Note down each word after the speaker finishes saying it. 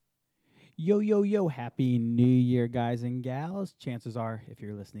Yo, yo, yo, happy new year, guys and gals. Chances are, if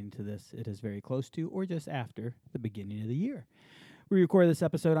you're listening to this, it is very close to or just after the beginning of the year. We recorded this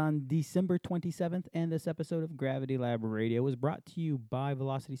episode on December 27th, and this episode of Gravity Lab Radio was brought to you by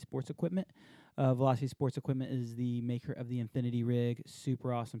Velocity Sports Equipment. Velocity Sports Equipment is the maker of the Infinity Rig.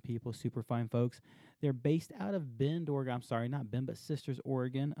 Super awesome people, super fine folks. They're based out of Bend, Oregon. I'm sorry, not Bend, but Sisters,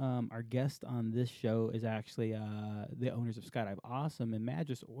 Oregon. Our guest on this show is actually the owners of Skydive Awesome in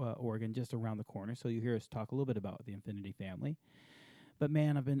Madras, Oregon, just around the corner. So you hear us talk a little bit about the Infinity family. But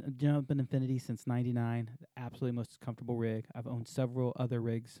man, I've been jumping Infinity since '99. Absolutely most comfortable rig. I've owned several other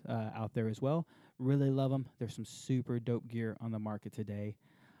rigs out there as well. Really love them. There's some super dope gear on the market today.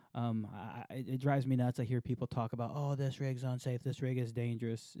 It drives me nuts. I hear people talk about, oh, this rig's unsafe, this rig is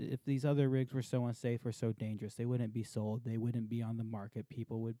dangerous. If these other rigs were so unsafe or so dangerous, they wouldn't be sold. They wouldn't be on the market.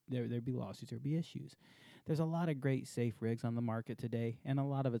 People would there'd be lawsuits. There'd be issues. There's a lot of great safe rigs on the market today, and a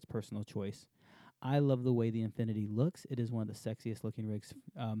lot of it's personal choice. I love the way the Infinity looks. It is one of the sexiest looking rigs.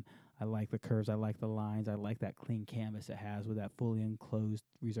 I like the curves. I like the lines. I like that clean canvas it has with that fully enclosed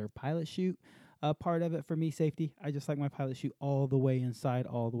reserve pilot chute. Part of it for me, safety. I just like my pilot chute all the way inside,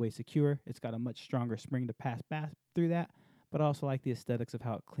 all the way secure. It's got a much stronger spring to pass back through that, but I also like the aesthetics of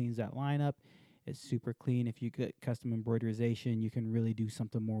how it cleans that line up. It's super clean. If you get custom embroiderization, you can really do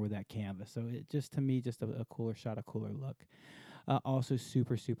something more with that canvas. So it just, to me, just a cooler shot, a cooler look. Also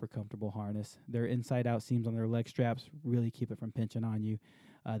super, super comfortable harness. Their inside-out seams on their leg straps really keep it from pinching on you.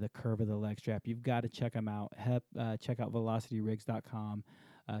 The curve of the leg strap, you've got to check them out. Check out velocityrigs.com.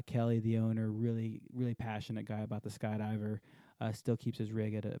 Kelly, the owner, really, really passionate guy about the skydiver, still keeps his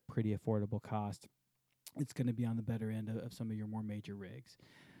rig at a pretty affordable cost. It's going to be on the better end of some of your more major rigs.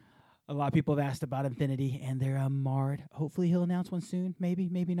 A lot of people have asked about Infinity, and they're marred. Hopefully he'll announce one soon. Maybe,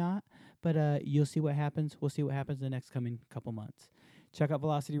 maybe not. But you'll see what happens. We'll see what happens in the next coming couple months. Check out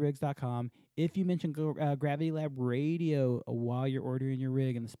velocityrigs.com. If you mention Gravity Lab Radio while you're ordering your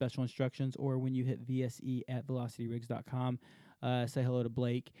rig and the special instructions, or when you hit VSE at velocityrigs.com, say hello to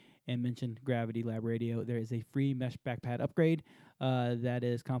Blake and mention Gravity Lab Radio. There is a free mesh backpad upgrade that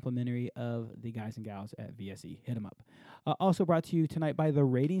is complimentary of the guys and gals at VSE. Hit them up. Also brought to you tonight by the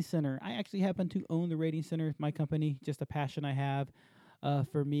Rating Center. I actually happen to own the Rating Center, my company, just a passion I have.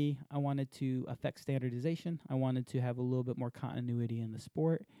 For me, I wanted to affect standardization. I wanted to have a little bit more continuity in the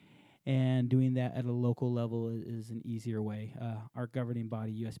sport. And doing that at a local level is an easier way. Our governing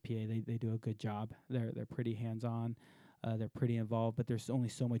body, USPA, they do a good job. They're pretty hands-on. They're pretty involved, but there's only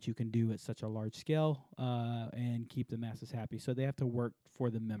so much you can do at such a large scale and keep the masses happy. So they have to work for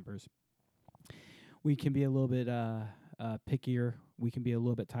the members. We can be a little bit pickier. We can be a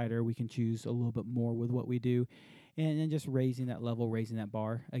little bit tighter. We can choose a little bit more with what we do. And then just raising that level, raising that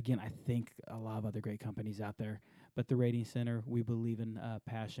bar. Again, I think a lot of other great companies out there. But the Rating Center, we believe in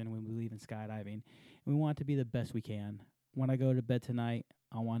passion. We believe in skydiving. And we want to be the best we can. When I go to bed tonight,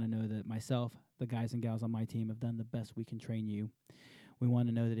 I want to know that myself, the guys and gals on my team, have done the best we can train you. We want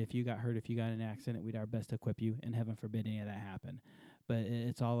to know that if you got hurt, if you got in an accident, we did our best to equip you, and heaven forbid any of that happen. But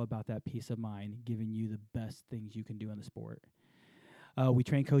it's all about that peace of mind, giving you the best things you can do in the sport. We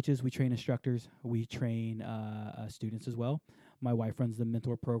train coaches, we train instructors, we train students as well. My wife runs the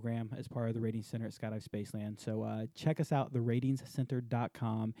mentor program as part of the Rating Center at Skydive Spaceland. So check us out,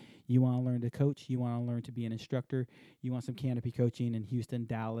 theratingscenter.com. You want to learn to coach, you want to learn to be an instructor, you want some canopy coaching in Houston,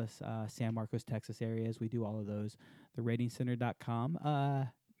 Dallas, San Marcos, Texas areas. We do all of those. Theratingscenter.com.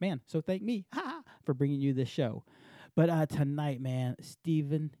 Man, so thank me for bringing you this show. But tonight, man,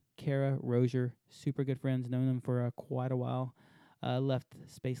 Stephen, Kara, Rozier, super good friends, known them for quite a while. Left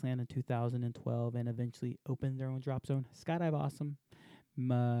Spaceland in 2012 and eventually opened their own drop zone. Skydive Awesome.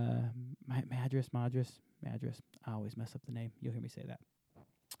 Madras. I always mess up the name. You'll hear me say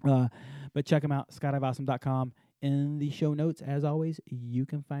that. But check them out, skydiveawesome.com. In the show notes, as always, you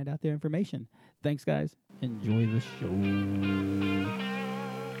can find out their information. Thanks, guys. Enjoy the show.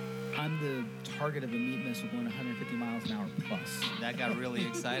 I'm the target of a meat missile going 150 miles an hour plus. That got really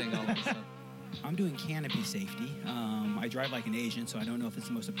exciting all of a sudden. I'm doing canopy safety. I drive like an Asian, so I don't know if it's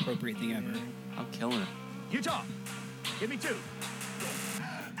the most appropriate thing ever. I'm killing it. Utah, give me two.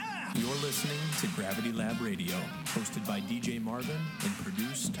 You're listening to Gravity Lab Radio, hosted by DJ Marvin and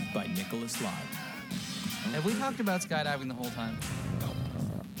produced by Nicholas Live. Have we talked about skydiving the whole time?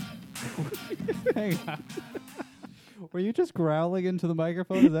 Hang on. Were you just growling into the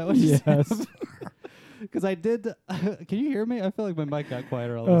microphone? Is that what you Yes. said? Because I did. Can you hear me? I feel like my mic got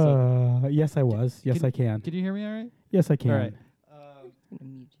quieter all of a sudden. Yes, I was. Yes, I can. Can you hear me all right? Yes, I can. All right. I'm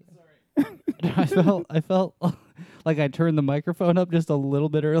gonna mute you. I felt like I turned the microphone up just a little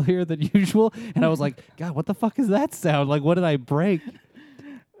bit earlier than usual, and I was like, God, what the fuck is that sound? Like, what did I break?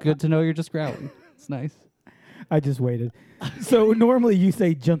 good to know you're just growling. It's nice. I just waited. So normally you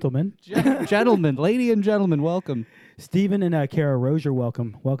say gentlemen. Gentlemen, lady and gentlemen, welcome. Stephen and Kara Rozier,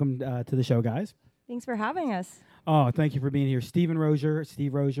 welcome. Welcome to the show, guys. Thanks for having us. Oh, thank you for being here. Steve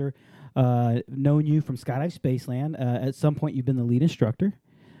Rozier, known you from Skydive Spaceland. At some point, you've been the lead instructor.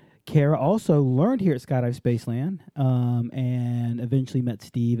 Kara also learned here at Skydive Spaceland and eventually met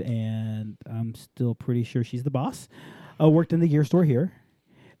Steve, and I'm still pretty sure she's the boss. Worked in the gear store here.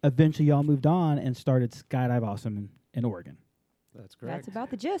 Eventually, y'all moved on and started Skydive Awesome in Oregon. That's correct. That's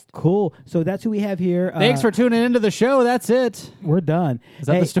about the gist. Cool. So that's who we have here. Thanks for tuning into the show. That's it. We're done. Is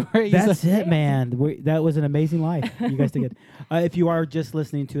that the story? That's it, man. That was an amazing life. You guys did good. If you are just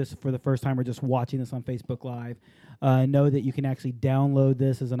listening to us for the first time or just watching this on Facebook Live, know that you can actually download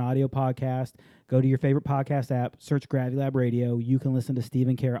this as an audio podcast. Go to your favorite podcast app, search Gravity Lab Radio. You can listen to Steve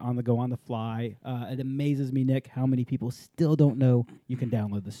and Kara on the go, on the fly. It amazes me, Nick, how many people still don't know you can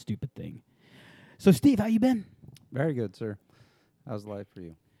download this stupid thing. So, Steve, how you been? Very good, sir. How's life for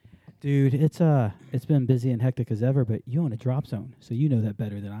you? Dude, it's been busy and hectic as ever, but you own a drop zone, so you know that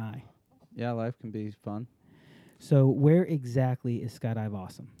better than I. Yeah, life can be fun. So where exactly is Skydive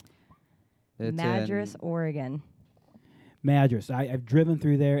Awesome? It's Madras, Oregon. Madras. I've driven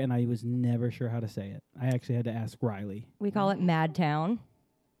through there, and I was never sure how to say it. I actually had to ask Riley. We call it Madtown,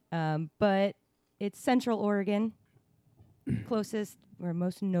 but it's Central Oregon. Closest or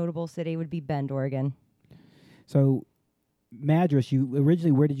most notable city would be Bend, Oregon. So Madras, you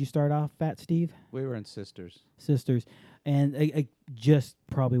originally, where did you start off at, Steve? We were in Sisters. And just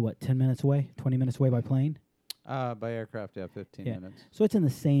probably, 10 minutes away, 20 minutes away by plane? By aircraft, 15 minutes. So it's in the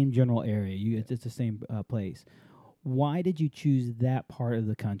same general area. It's the same place. Why did you choose that part of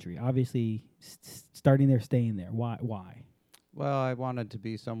the country? Obviously, starting there, staying there. Why? Well, I wanted to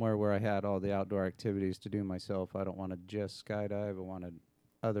be somewhere where I had all the outdoor activities to do myself. I don't want to just skydive. I wanted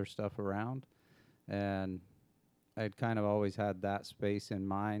other stuff around. And I'd kind of always had that space in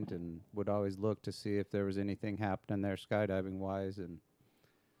mind and would always look to see if there was anything happening there skydiving-wise. And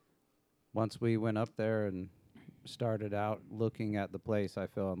once we went up there and started out looking at the place, I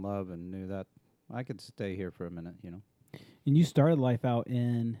fell in love and knew that I could stay here for a minute, And you started life out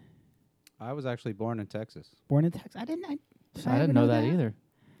in... I was actually born in Texas. Born in Texas? I didn't know that either.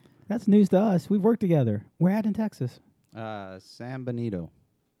 That's news to us. We've worked together. Where at in Texas? San Benito,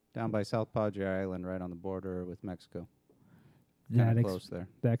 down by South Padre Island, right on the border with Mexico. That Kinda close there.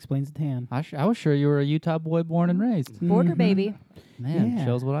 That explains the tan. I was sure you were a Utah boy born and raised. Border baby. Man, Yeah.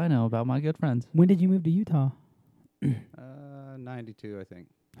 shows what I know about my good friends. When did you move to Utah? 92, I think.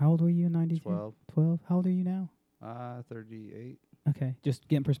 How old were you in 92? 12. 12? How old are you now? 38. Okay, just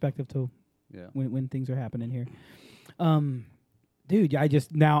getting perspective to Yeah. when things are happening here. Dude,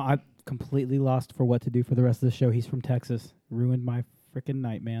 I'm completely lost for what to do for the rest of the show. He's from Texas. Ruined my freaking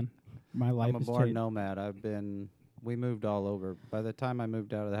night, man. My life I'm a is born changed. nomad. We moved all over. By the time I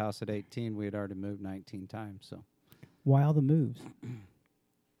moved out of the house at 18, we had already moved 19 times. So Why all the moves?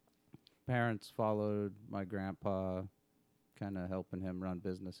 parents followed my grandpa, kind of helping him run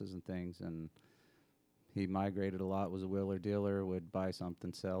businesses and things. And he migrated a lot, was a wheeler dealer, would buy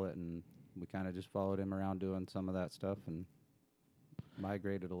something, sell it. And we kind of just followed him around doing some of that stuff and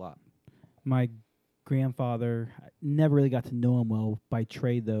migrated a lot. My grandfather, I never really got to know him well by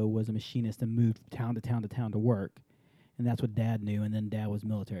trade, though, was a machinist and moved town to town to town to work. And that's what Dad knew. And then Dad was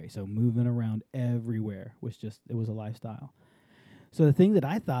military. So moving around everywhere it was a lifestyle. So the thing that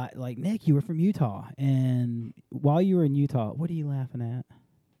I thought, like, Nick, you were from Utah. And while you were in Utah, what are you laughing at?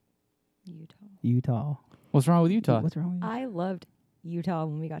 Utah. What's wrong with Utah? What's wrong with you? I loved Utah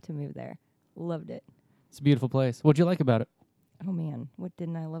when we got to move there. Loved it. It's a beautiful place. What'd you like about it? Oh, man. What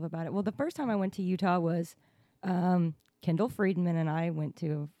didn't I love about it? Well, the first time I went to Utah was Kendall Friedman and I went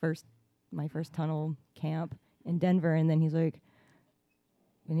to my first tunnel camp in Denver. And then he's like,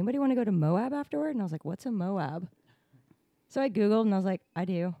 anybody want to go to Moab afterward? And I was like, what's a Moab? So I Googled and I was like, I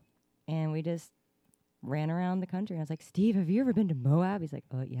do. And we just ran around the country. And I was like, Steve, have you ever been to Moab? He's like,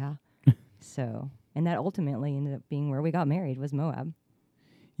 oh, yeah. And that ultimately ended up being where we got married was Moab.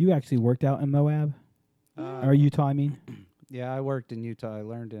 You actually worked out in Moab? Or Utah, I mean? Yeah, I worked in Utah. I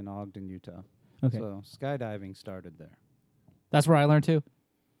learned in Ogden, Utah. Okay. So skydiving started there. That's where I learned too.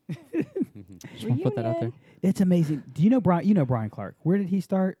 Just want to put that out there. It's amazing. Do you know Brian? You know Brian Clark. Where did he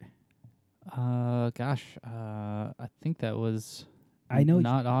start? I think that was I know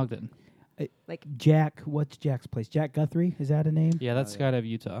not Ogden. Jack. What's Jack's place? Jack Guthrie? Is that a name? Yeah, that's Skydive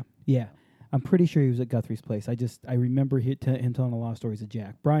Utah. Yeah. I'm pretty sure he was at Guthrie's place. I remember him telling a lot of stories of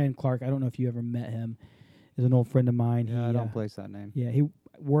Jack. Brian Clark, I don't know if you ever met him, is an old friend of mine. Yeah, I don't place that name. Yeah, he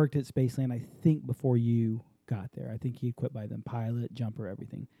worked at Spaceland, I think, before you got there. I think he quit by then, pilot, jumper,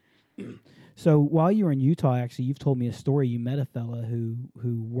 everything. So while you were in Utah, actually, you've told me a story. You met a fella who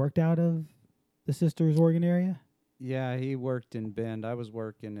worked out of the Sisters Oregon area. Yeah, he worked in Bend. I was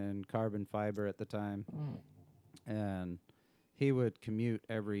working in carbon fiber at the time, and he would commute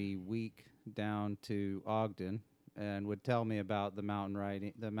every week down to Ogden and would tell me about the mountain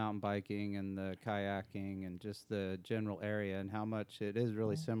riding, the mountain biking, and the kayaking, and just the general area and how much it is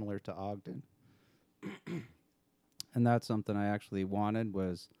really similar to Ogden. And that's something I actually wanted.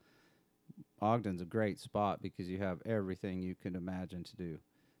 Was Ogden's a great spot because you have everything you can imagine to do,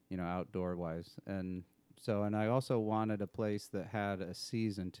 outdoor wise. And I also wanted a place that had a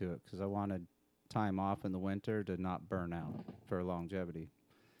season to it because I wanted time off in the winter to not burn out for longevity.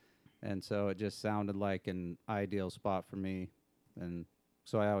 And so it just sounded like an ideal spot for me. And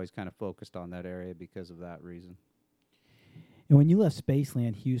so I always kind of focused on that area because of that reason. And when you left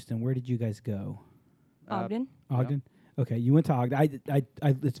Spaceland Houston, where did you guys go? Ogden. Ogden? Okay, you went to Ogden.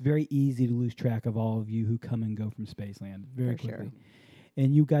 It's very easy to lose track of all of you who come and go from Spaceland very For sure. quickly.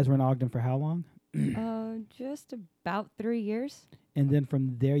 And you guys were in Ogden for how long? Just about 3 years. And then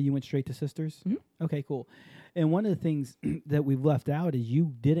from there, you went straight to Sisters? Mhm. Okay, cool. And one of the things that we've left out is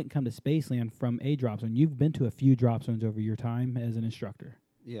you didn't come to Spaceland from a drop zone. You've been to a few drop zones over your time as an instructor.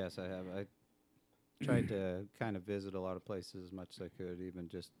 Yes, I have. I tried to kind of visit a lot of places as much as I could, even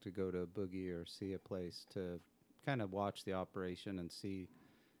just to go to a boogie or see a place to kind of watch the operation and see,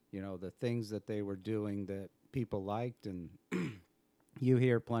 the things that they were doing that people liked. And you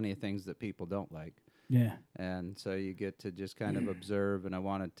hear plenty of things that people don't like. Yeah. And so you get to just kind of observe, and I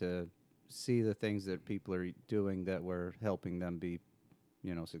wanted to see the things that people are doing that were helping them be,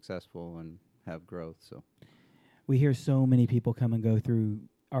 successful and have growth. So We hear so many people come and go through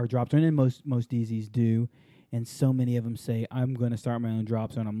our drop zone, and most DZs do. And so many of them say, I'm going to start my own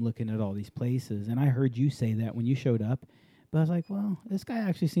drop zone. I'm looking at all these places. And I heard you say that when you showed up. But I was like, well, this guy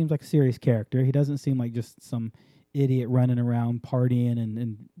actually seems like a serious character. He doesn't seem like just some idiot running around partying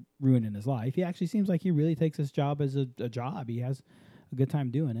and ruining his life. He actually seems like he really takes his job as a job. He has a good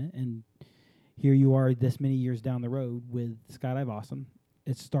time doing it. And here you are this many years down the road with Skydive Awesome.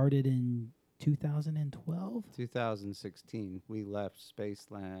 It started in 2012? 2016, we left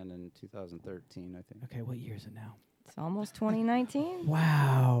Spaceland in 2013, I think. Okay, what year is it now? It's almost 2019.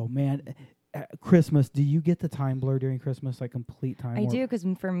 Wow, man. Christmas, do you get the time blur during Christmas, like complete time I warp? do, because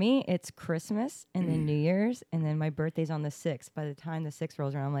for me, it's Christmas and then New Year's, and then my birthday's on the 6th. By the time the 6th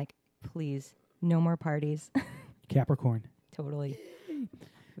rolls around, I'm like, please, no more parties. Capricorn. Totally.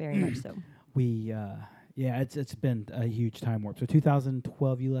 Very much so. It's been a huge time warp. So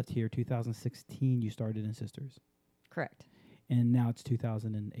 2012 you left here, 2016 you started in Sisters, Correct. and now it's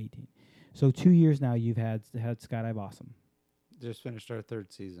 2018. So 2 years now you've had Skydive Awesome, Just finished our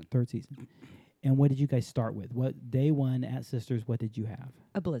third season. third season. And what did you guys start with? What day one at Sisters, what did you have?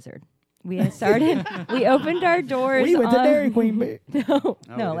 A blizzard. We had started, we opened our doors. We went to on- Dairy Queen. Ba- No,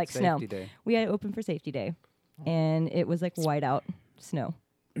 we no, did like snow. Safety Day. We had open for safety day, and it was like whiteout snow.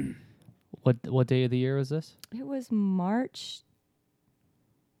 What day of the year was this? It was March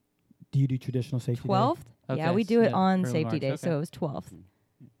Do you do traditional safety day? 12th. Yeah, Okay, we do it yeah, on early safety March, day, okay. so it was 12th.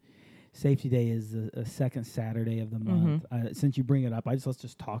 Safety Day is a second Saturday of the month. Since you bring it up, let's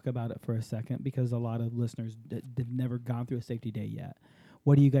just talk about it for a second because a lot of listeners they've never gone through a Safety Day yet.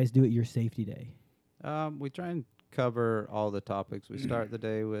 What do you guys do at your Safety Day? We try and cover all the topics. We start the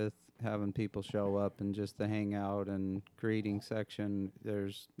day with having people show up and just the hangout and greeting section.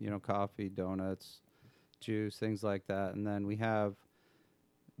 There's, coffee, donuts, juice, things like that. And then we have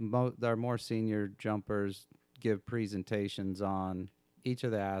our more senior jumpers give presentations on each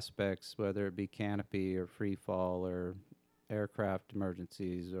of the aspects, whether it be canopy or free fall or aircraft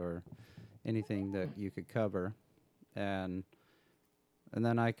emergencies or anything that you could cover. And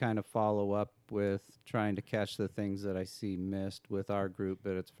then I kind of follow up with trying to catch the things that I see missed with our group,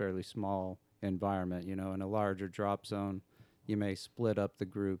 but it's a fairly small environment. In a larger drop zone, you may split up the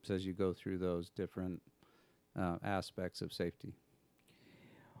groups as you go through those different aspects of safety.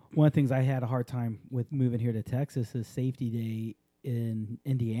 One of the things I had a hard time with moving here to Texas is Safety Day in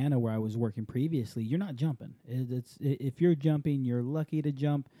Indiana, where I was working previously. You're not jumping. If you're jumping, you're lucky to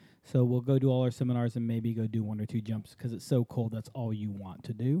jump. So we'll go do all our seminars and maybe go do 1 or 2 jumps because it's so cold. That's all you want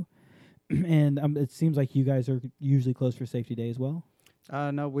to do. And it seems like you guys are usually closed for Safety Day as well.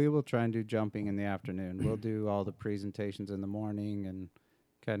 No, we will try and do jumping in the afternoon. We'll do all the presentations in the morning and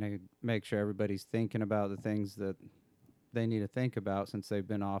kind of make sure everybody's thinking about the things that they need to think about since they've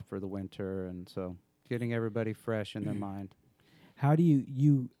been off for the winter. And so getting everybody fresh in their mind. How do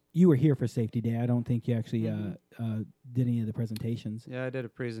you you were here for Safety Day. I don't think you actually Mhm. did any of the presentations. Yeah, I did a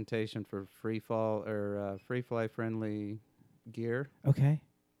presentation for free fall or free fly friendly gear Okay.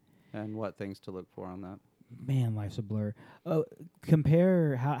 and what things to look for on that. Man, life's a blur.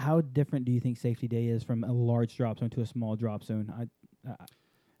 Compare how different do you think Safety Day is from a large drop zone to a small drop zone?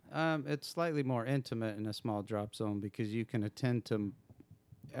 It's slightly more intimate in a small drop zone because you can attend to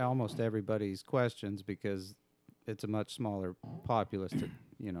almost everybody's questions because it's a much smaller populace to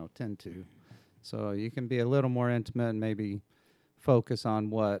tend to. So you can be a little more intimate and maybe focus on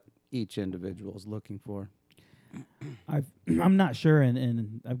what each individual is looking for. I'm not sure,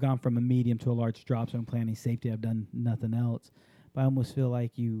 and I've gone from a medium to a large drop zone planning safety. I've done nothing else, but I almost feel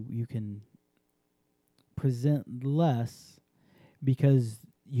like you can present less because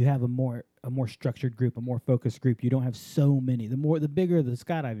you have a more structured group, a more focused group. You don't have so many. The bigger the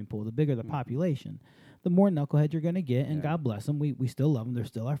skydiving pool, the bigger the population, the more knuckleheads you're going to get. And Yeah. God bless them, we still love them. They're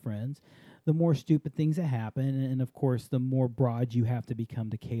still our friends. The more stupid things that happen, and of course, the more broad you have to become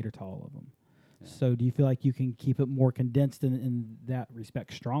to cater to all of them. Yeah. So, do you feel like you can keep it more condensed in that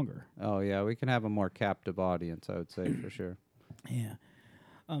respect, stronger? Oh yeah, we can have a more captive audience, I would say for sure. Yeah.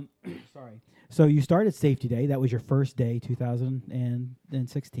 Sorry. So you started Safety Day. That was your first day,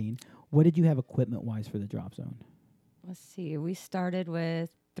 2016. What did you have equipment-wise for the drop zone? Let's see. We started with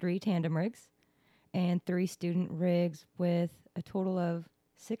 3 tandem rigs and 3 student rigs with a total of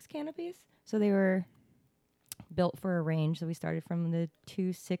 6 canopies. So they were built for a range. So we started from the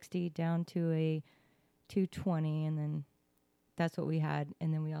 260 down to a 220, and then that's what we had.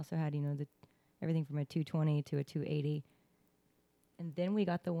 And then we also had, everything from a 220 to a 280. And then we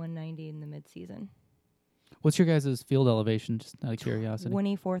got the 190 in the mid-season. What's your guys' field elevation, just out of curiosity?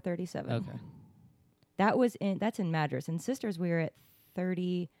 2437. Okay. That's in Madras. In Sisters, we were at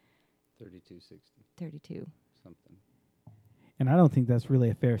 3260 32. something. And I don't think that's really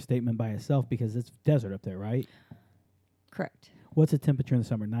a fair statement by itself because it's desert up there, right? Correct. What's the temperature in the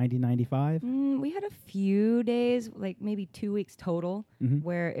summer? 90, 95? We had a few days, like maybe 2 weeks total, Mhm.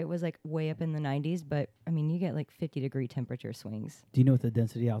 where it was like way up in the 90s. But I mean, you get like 50-degree temperature swings. Do you know what the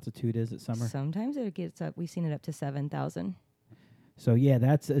density altitude is at summer? Sometimes it gets up. We've seen it up to 7,000. So, yeah,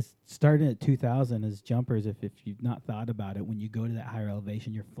 it's starting at 2,000 as jumpers. If you've not thought about it, when you go to that higher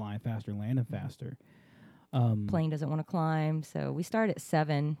elevation, you're flying faster, landing faster. Plane doesn't want to climb, so we start at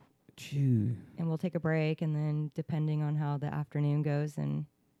 7, Phew. and we'll take a break, and then depending on how the afternoon goes, and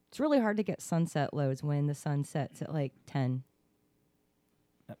it's really hard to get sunset loads when the sun sets at like 10.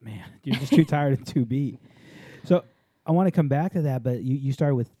 Man, you're just too tired and too beat. So I want to come back to that, but you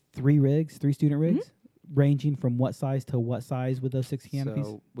started with 3 rigs, 3 student rigs, ranging from what size to what size with those 6 canopies?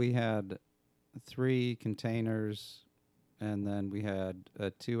 So we had 3 containers, and then we had a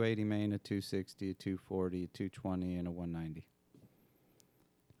 280 main, a 260, a 240, a 220, and a 190.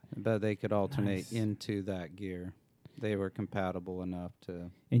 But they could alternate Nice. into that gear. They were compatible enough to.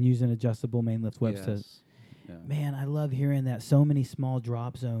 And using adjustable main lift webs to. Yes. Yeah. Man, I love hearing that. So many small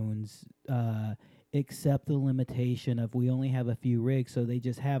drop zones accept the limitation of we only have a few rigs, so they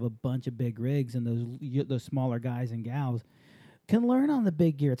just have a bunch of big rigs, and those smaller guys and gals can learn on the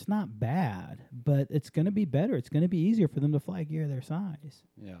big gear. It's not bad, but it's going to be better. It's going to be easier for them to fly gear their size.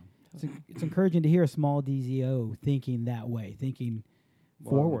 Yeah. It's encouraging to hear a small DZO thinking that way, thinking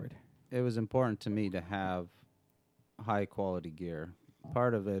forward. It was important to me to have high quality gear.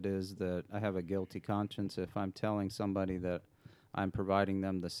 Part of it is that I have a guilty conscience if I'm telling somebody that I'm providing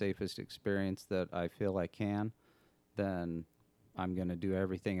them the safest experience that I feel I can, then I'm going to do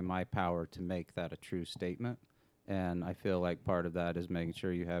everything in my power to make that a true statement. And I feel like part of that is making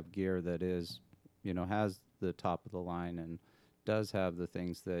sure you have gear that is, has the top of the line and does have the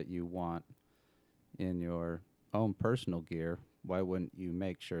things that you want in your own personal gear. Why wouldn't you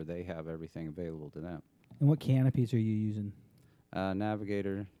make sure they have everything available to them? And what canopies are you using?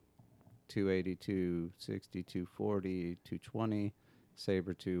 Navigator, 280, 260, 240, 220,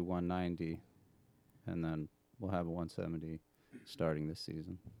 Sabre 2, 190, and then we'll have a 170 starting this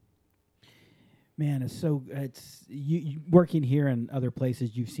season. Man, it's you working here and other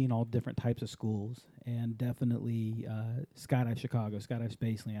places. You've seen all different types of schools, and definitely Skydive Chicago, Skydive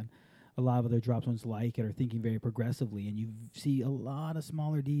Spaceland. A lot of other drop zones like it are thinking very progressively, and you see a lot of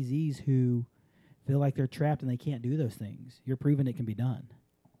smaller DZs who feel like they're trapped and they can't do those things. You're proving it can be done.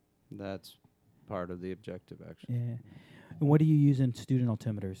 That's part of the objective, actually. Yeah. And what do you use in student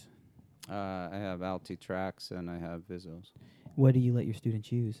altimeters? I have Altitrax and I have Vizos. What do you let your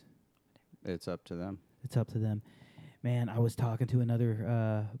students use? It's up to them. It's up to them. Man, I was talking to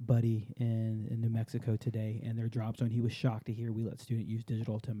another buddy in New Mexico today, and their drop zone, he was shocked to hear we let students use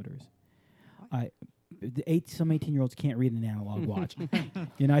digital altimeters. the 18-year-olds can't read an analog watch.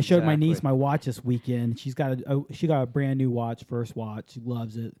 You know, I showed my niece Exactly. my watch this weekend. She got a brand new watch, first watch. She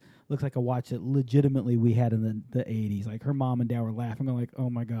loves it. Looks like a watch that legitimately we had in the 80s. Like her mom and dad were laughing. I'm like, oh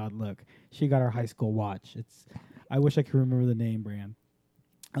my God, look, she got our high school watch. I wish I could remember the name brand.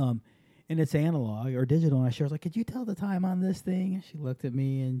 And it's analog or digital. And I was like, could you tell the time on this thing? And she looked at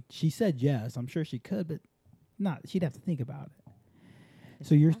me and she said yes. I'm sure she could, but not. She'd have to think about it.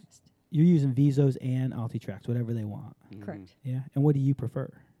 So you're using Vizos and Altitrax, whatever they want. Correct. Yeah. And what do you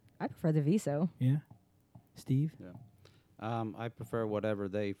prefer? I prefer the Viso. Yeah. Steve? I prefer whatever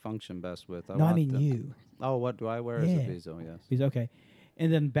they function best with. No, I want mean them- you. Oh, what do I wear as Yeah. a Viso? Yes. He's okay.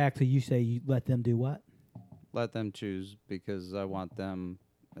 And then back to you say you let them do what? Let them choose because I want them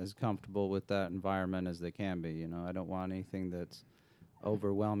as comfortable with that environment as they can be. You know, I don't want anything that's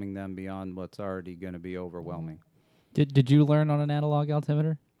overwhelming them beyond what's already going to be overwhelming. Did you learn on an analog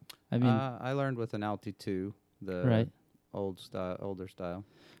altimeter? I mean, I learned with an Alti 2, the right. older style.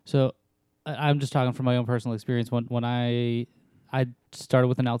 So I'm just talking from my own personal experience. When I started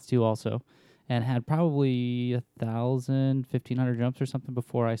with an Altitude also, and had probably 1,000, 1,500 jumps or something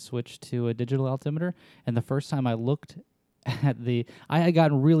before I switched to a digital altimeter. And the first time I looked at I had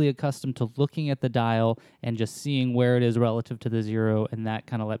gotten really accustomed to looking at the dial and just seeing where it is relative to the zero, and that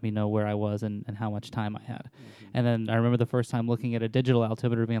kind of let me know where I was and how much time I had. And then I remember the first time looking at a digital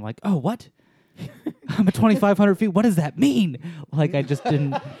altimeter being like, oh, what? I'm at 2,500 feet. What does that mean? Like I just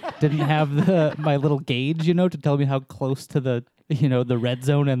didn't have my little gauge, to tell me how close to the red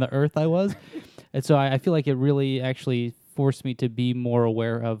zone and the earth I was. And so I feel like it really actually forced me to be more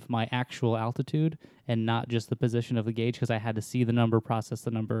aware of my actual altitude and not just the position of the gauge, because I had to see the number, process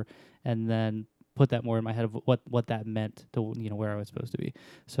the number, and then put that more in my head of what that meant to where I was supposed to be.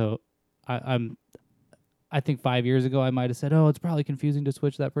 So I think 5 years ago I might have said, oh, it's probably confusing to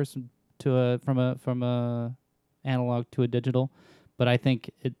switch that person to from a analog to a digital, but I think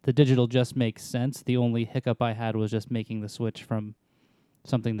the digital just makes sense. The only hiccup I had was just making the switch from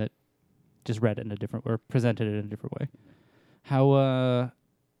something that just read it in a different or presented it in a different way. How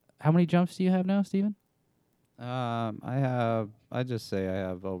many jumps do you have now, Steven? I just say I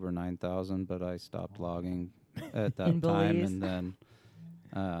have over 9,000, but I stopped logging at that In time, Belize. and then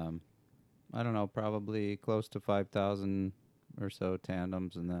I don't know, probably close to 5,000 or so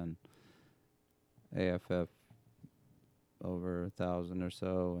tandems, and then AFF over 1,000 or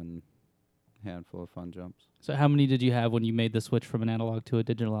so, and a handful of fun jumps. So how many did you have when you made the switch from an analog to a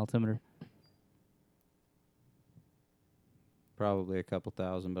digital altimeter? Probably a couple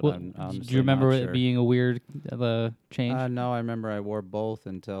thousand, but Well, I'm do honestly you remember not it sure. being a weird change? No, I remember I wore both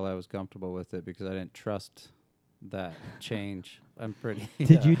until I was comfortable with it because I didn't trust that change. I'm pretty.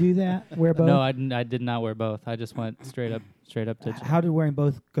 Did you do that? Wear both? No, I did not wear both. I just went straight up digital. How did wearing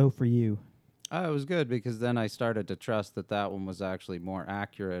both go for you? It was good because then I started to trust that one was actually more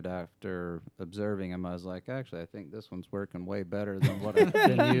accurate after observing him. I was like, actually, I think this one's working way better than what I've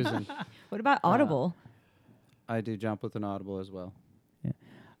been using. What about Audible? I do jump with an Audible as well.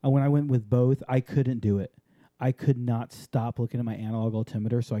 When I went with both, I couldn't do it. I could not stop looking at my analog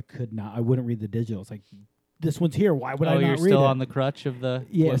altimeter, so I wouldn't read the digital. It's like, this one's here. Why would I not you're read still it? on the crutch of the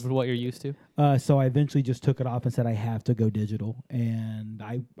Yes. what you're used to? So I eventually just took it off and said I have to go digital. And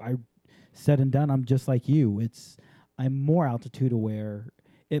I said and done, I'm just like you. I'm more altitude aware.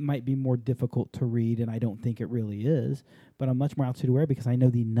 It might be more difficult to read, and I don't think it really is, but I'm much more altitude aware because I know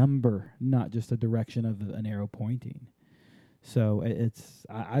the number, not just the direction of an arrow pointing. So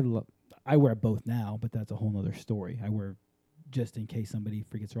I wear both now, but that's a whole nother story. I wear just in case somebody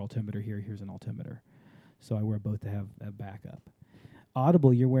forgets their altimeter here. Here's an altimeter. So I wear both to have a backup.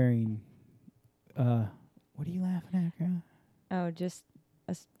 Audible, you're wearing. What are you laughing at, girl? Oh, just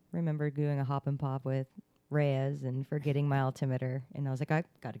remember doing a hop and pop with Reyes and forgetting my altimeter. And I was like, I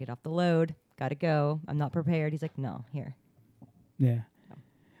got to get off the load. Got to go. I'm not prepared. He's like, no, here. Yeah.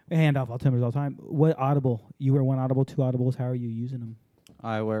 I hand off altimeters all the time. What Audible? You wear one Audible, two Audibles. How are you using them?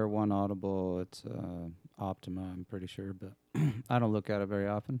 I wear one Audible. It's Optima, I'm pretty sure, but I don't look at it very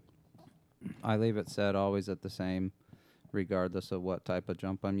often. I leave it set always at the same, regardless of what type of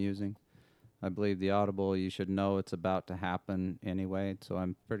jump I'm using. I believe the Audible, you should know it's about to happen anyway, so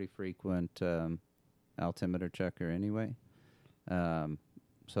I'm pretty frequent altimeter checker anyway.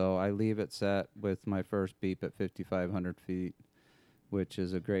 So I leave it set with my first beep at 5,500 feet, which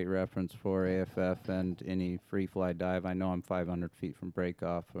is a great reference for AFF and any free fly dive. I know I'm 500 feet from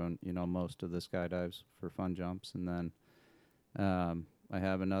breakoff on, most of the skydives for fun jumps. And then I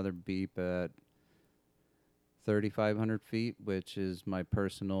have another beep at 3,500 feet, which is my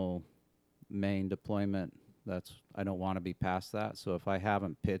personal main deployment I don't want to be past that. So if I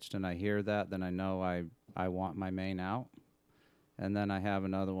haven't pitched and I hear that, then I know I want my main out. And then I have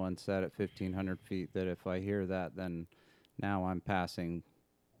another one set at 1,500 feet that if I hear that, then now I'm passing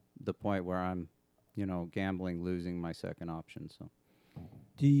the point where I'm, gambling, losing my second option. So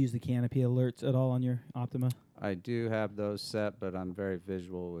Do you use the canopy alerts at all on your Optima? I do have those set, but I'm very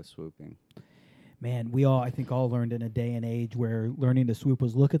visual with swooping. Man, we all, I think, all learned in a day and age where learning to swoop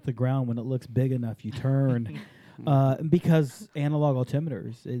was look at the ground. When it looks big enough, you turn. Because analog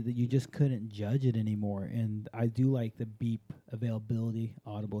altimeters, you just couldn't judge it anymore. And I do like the beep availability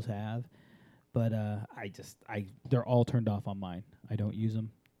audibles have, but they're all turned off on mine. I don't use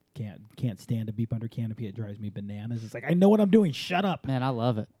them. Can't stand a beep under canopy. It drives me bananas. It's like, I know what I'm doing. Shut up. Man, I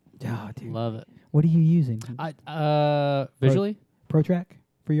love it. Oh, dude. Love it. What are you using? Visually? ProTrack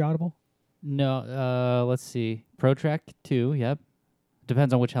for your audible? No, let's see. ProTrack 2, yep.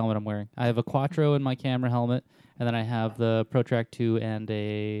 Depends on which helmet I'm wearing. I have a Quattro in my camera helmet, and then I have the ProTrack 2 and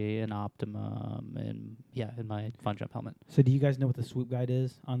an Optimum in my Fun Jump helmet. So do you guys know what the swoop guide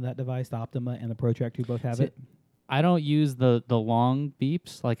is on that device? The Optima and the ProTrack 2 both have it? I don't use the long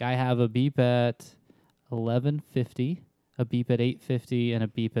beeps. Like, I have a beep at 1150, a beep at 850, and a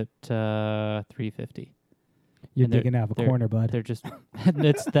beep at 350. You're And digging out of a corner, bud. They're just,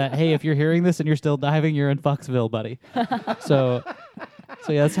 it's that, hey, if you're hearing this and you're still diving, you're in Foxville, buddy. So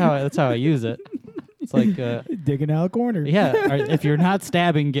yeah, that's how I use it. It's like, digging out a corner. yeah, if you're not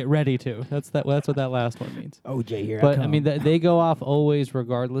stabbing, get ready to. That's what that last one means. OJ here. But I mean, they go off always,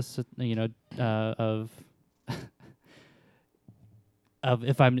 regardless, of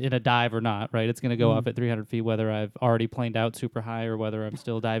if I'm in a dive or not, right? It's going to go off at 300 feet, whether I've already planed out super high or whether I'm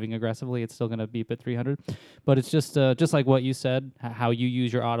still diving aggressively. It's still going to beep at 300. But it's just like what you said, how you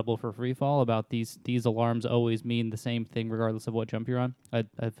use your audible for free fall. About these alarms always mean the same thing, regardless of what jump you're on. I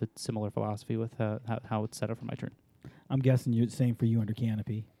have a similar philosophy with how it's set up for my turn. I'm guessing you're the same for you under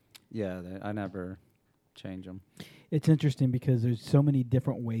canopy. Yeah, I never change them. It's interesting because there's so many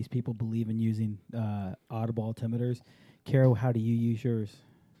different ways people believe in using audible altimeters. Carol, how do you use yours?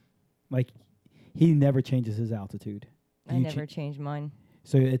 Like, he never changes his altitude. I never change mine.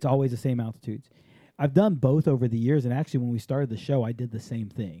 So it's always the same altitudes. I've done both over the years, and actually when we started the show, I did the same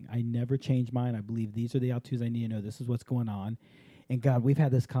thing. I never changed mine. I believe these are the altitudes I need to know. This is what's going on. And, God, we've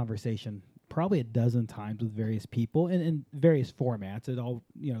had this conversation probably a dozen times with various people in various formats. It all,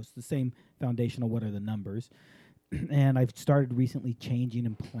 it's the same foundational what are the numbers. And I've started recently changing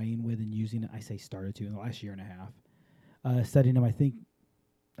and playing with and using it. I say started to in the last year and a half. Setting them,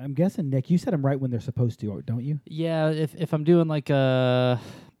 I'm guessing, Nick, you set them right when they're supposed to, don't you? Yeah, if I'm doing like I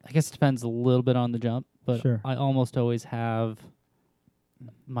guess it depends a little bit on the jump, but Sure. I almost always have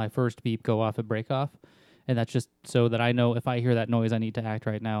my first beep go off at break off, and that's just so that I know if I hear that noise, I need to act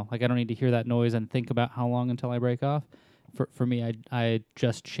right now. Like, I don't need to hear that noise and think about how long until I break off. For me, I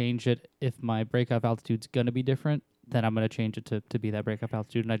just change it if my break off altitude's gonna be different, then I'm gonna change it to be that break off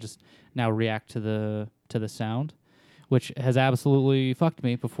altitude, and I just now react to the sound, which has absolutely fucked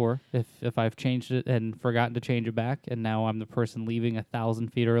me before. If I've changed it and forgotten to change it back, and now I'm the person leaving 1,000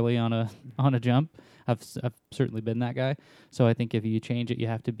 feet early on a jump. I've certainly been that guy. So I think if you change it, you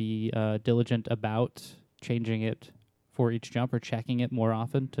have to be diligent about changing it for each jump or checking it more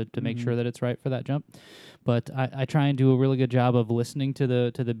often to make sure that it's right for that jump. But I try and do a really good job of listening to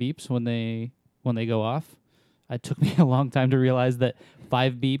the beeps when they go off. It took me a long time to realize that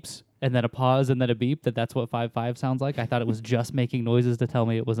 5 beeps and then a pause and then a beep, that's what 5.5 sounds like. I thought it was just making noises to tell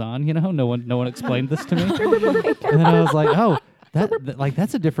me it was on, No one explained this to me. And then I was like, oh,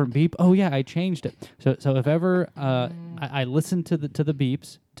 that's a different beep. Oh yeah, I changed it. So if ever I listen to the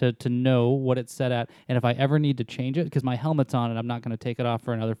beeps to know what it's set at, and if I ever need to change it, because my helmet's on and I'm not going to take it off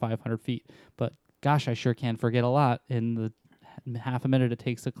for another 500 feet. But gosh, I sure can forget a lot in the half a minute it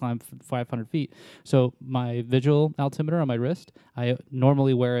takes to climb 500 feet. So my visual altimeter on my wrist, I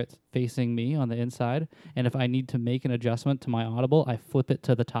normally wear it facing me on the inside. And if I need to make an adjustment to my audible, I flip it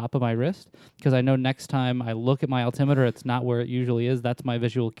to the top of my wrist, because I know next time I look at my altimeter, it's not where it usually is. That's my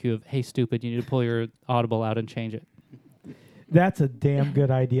visual cue of, hey, stupid, you need to pull your audible out and change it. That's a damn good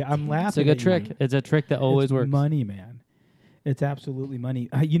idea. I'm laughing. It's a good at trick. you. It's a trick that always It's works. money, man. It's absolutely money.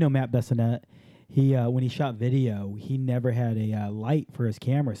 Matt Bessonette. He when he shot video, he never had a light for his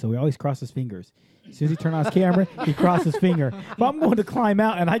camera, so he always crossed his fingers. As soon as he turned on his camera, he crossed his finger. If I'm going to climb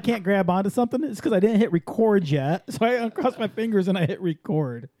out and I can't grab onto something, it's because I didn't hit record yet. So I uncrossed my fingers and I hit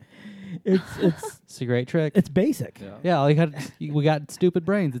record. It's a great trick. It's basic. Yeah, we got stupid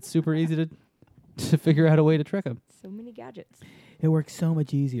brains. It's super easy to figure out a way to trick them. So many gadgets. It works so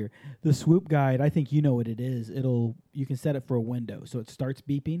much easier. The swoop guide, I think you know what it is. You can set it for a window, so it starts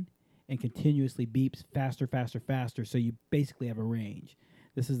beeping. and continuously beeps faster, faster, faster. So you basically have a range.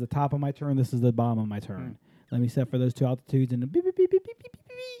 This is the top of my turn. This is the bottom of my turn. Let me set for those two altitudes, and beep, beep, beep, beep, beep, beep, beep,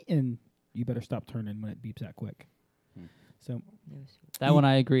 beep, and you better stop turning when it beeps that quick. So That one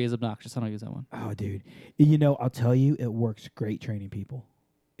I agree is obnoxious. I don't use that one. oh, dude. You know, I'll tell you, it works great training people.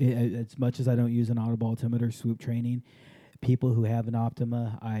 As much as I don't use an audible altimeter swoop training, people who have an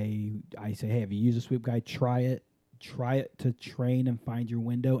Optima, I say, hey, if you use a swoop guide, try it. Try it to train and find your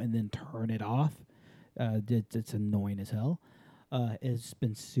window and then turn it off. It's annoying as hell. It's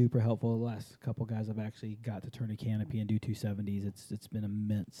been super helpful. The last couple guys I've actually got to turn a canopy and do 270s. It's been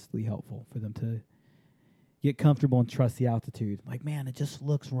immensely helpful for them to get comfortable and trust the altitude. Like, man, it just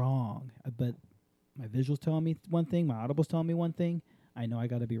looks wrong. But my visual's telling me one thing, my audible's telling me one thing. I know I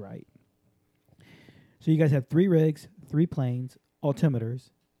got to be right. So you guys have 3 rigs, 3 planes, altimeters,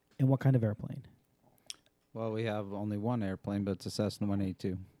 and what kind of airplane? Well, we have only one airplane, but it's a Cessna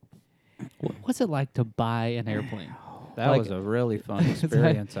 182. What's it like to buy an airplane? That Like- was a really fun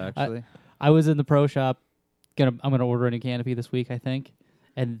experience, actually. I was in the pro shop. I'm gonna order a new canopy this week, I think,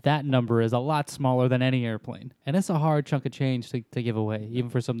 and that number is a lot smaller than any airplane, and it's a hard chunk of change to give away, even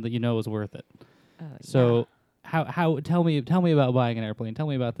for something that you know is worth it. So, how tell me about buying an airplane? Tell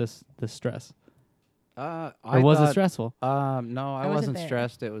me about this stress. I Or was it thought- stressful? No, I wasn't wasn't there.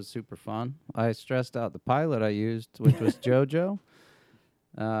 stressed. It was super fun. I stressed out the pilot I used, which was JoJo.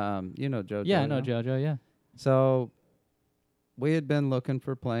 You know JoJo. Yeah, I know yeah? JoJo. Yeah. So we had been looking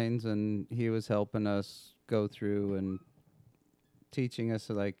for planes, and he was helping us go through and teaching us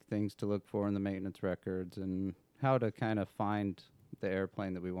like things to look for in the maintenance records and how to kind of find the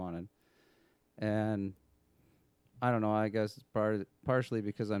airplane that we wanted. And I don't know, I guess it's partially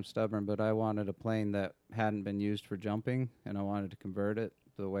because I'm stubborn, but I wanted a plane that hadn't been used for jumping, and I wanted to convert it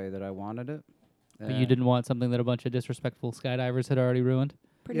the way that I wanted it. But you didn't want something that a bunch of disrespectful skydivers had already ruined?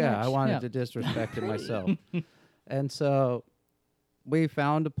 Pretty yeah, much. I wanted Yeah. to disrespect it myself. And so we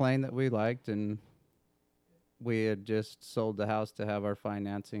found a plane that we liked, and we had just sold the house to have our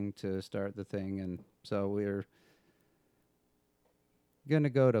financing to start the thing. And so we were going to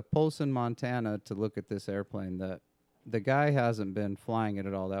go to Polson, Montana to look at this airplane that the guy hasn't been flying it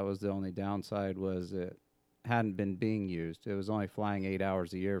at all. That was the only downside, was it hadn't been being used. It was only flying 8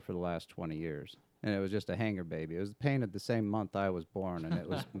 hours a year for the last 20 years. And it was just a hangar baby. It was painted the same month I was born, and it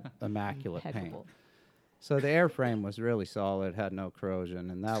was immaculate paint. Impeccable. So the airframe was really solid, had no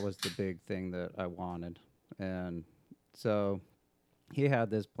corrosion, and that was the big thing that I wanted. And so he had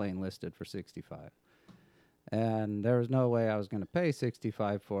this plane listed for 65. And there was no way I was going to pay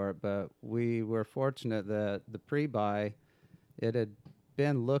 65 for it, but we were fortunate that the pre-buy, it had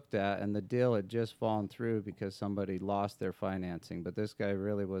been looked at, and the deal had just fallen through because somebody lost their financing. But this guy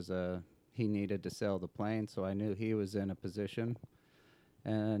really was he needed to sell the plane, so I knew he was in a position.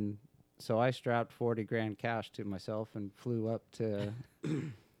 And so I strapped 40 grand cash to myself and flew up to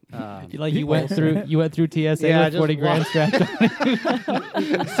You went through TSA Yeah, I with just 40 grand strapped on.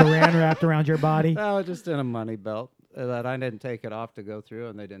 Saran wrapped around your body. I was just in a money belt that I didn't take it off to go through,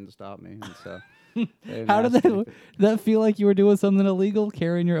 and they didn't stop me. And so they didn't How did ask me. that feel like you were doing something illegal,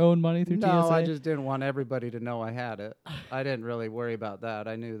 carrying your own money through No, TSA? I just didn't want everybody to know I had it. I didn't really worry about that.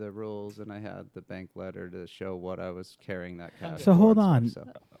 I knew the rules, and I had the bank letter to show what I was carrying that cash. So for hold and stuff,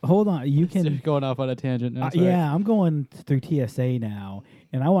 on. so. Hold on. You You're can. going off on a tangent now. sorry. Yeah, I'm going through TSA now,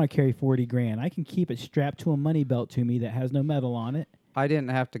 and I want to carry 40 grand. I can keep it strapped to a money belt to me that has no metal on it. I didn't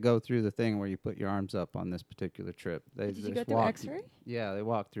have to go through the thing where you put your arms up on this particular trip. They Did you just go through walked- X-ray? Yeah, they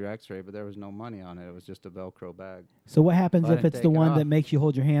walked through X-ray, but there was no money on it. It was just a Velcro bag. So what happens I if didn't it's the take it one off. that makes you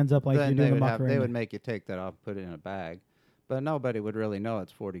hold your hands up like Then you're they doing the would, they Macarena? would make you take that off, put it in a bag. But nobody would really know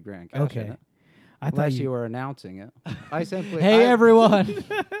it's 40 grand cash in Okay. it. I thought Unless you were announcing it. I simply... Hey, everyone.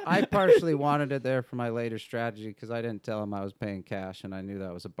 I partially wanted it there for my later strategy because I didn't tell him I was paying cash, and I knew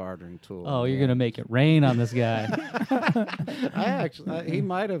that was a bartering tool. Oh, you're going to make it rain on this guy. I actually... he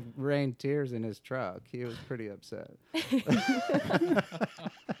might have rained tears in his truck. He was pretty upset.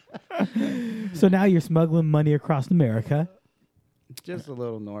 So now you're smuggling money across America. Just a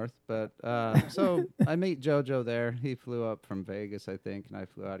little north, but so I meet JoJo there. He flew up from Vegas, I think, and I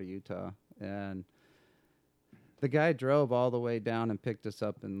flew out of Utah. And the guy drove all the way down and picked us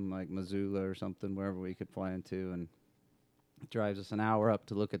up in like Missoula or something, wherever we could fly into, and drives us an hour up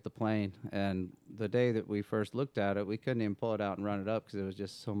to look at the plane. And the day that we first looked at it, we couldn't even pull it out and run it up because there was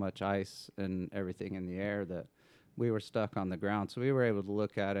just so much ice and everything in the air that we were stuck on the ground. So we were able to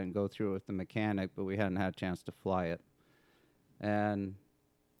look at it and go through it with the mechanic, but we hadn't had a chance to fly it. And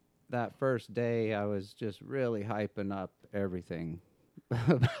that first day, I was just really hyping up everything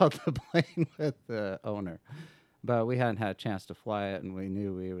about the plane with the owner. But we hadn't had a chance to fly it, and we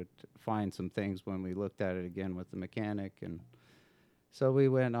knew we would find some things when we looked at it again with the mechanic. And so we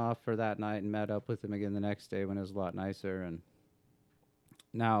went off for that night and met up with him again the next day when it was a lot nicer. And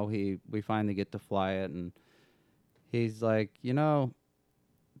now we finally get to fly it, and he's like,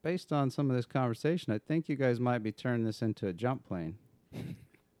 based on some of this conversation, I think you guys might be turning this into a jump plane.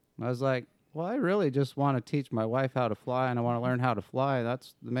 I was like, well, I really just want to teach my wife how to fly, and I want to learn how to fly.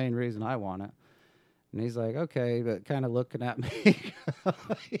 That's the main reason I want it. And he's like, okay, but kind of looking at me.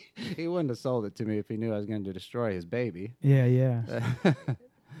 He wouldn't have sold it to me if he knew I was going to destroy his baby. Yeah, yeah.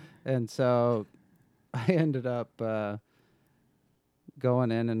 And so I ended up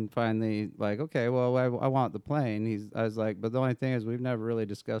going in and finally like, okay, well, I want the plane. I was like, but the only thing is we've never really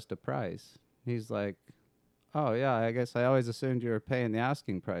discussed a price. He's like, oh, yeah, I guess I always assumed you were paying the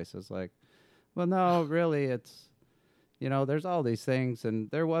asking price. I was like, well, no, really, it's, there's all these things. And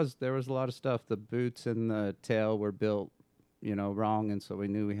there was a lot of stuff. The boots and the tail were built, wrong. And so we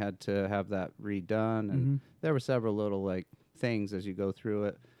knew we had to have that redone. And there were several little like things as you go through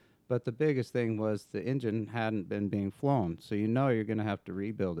it. But the biggest thing was the engine hadn't been being flown. So you're going to have to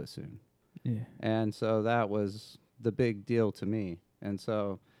rebuild it soon. Yeah. And so that was the big deal to me. And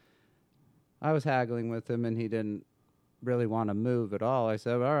so I was haggling with him, and he didn't really want to move at all. I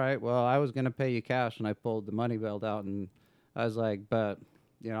said, all right, well, I was going to pay you cash, and I pulled the money belt out, and I was like, but,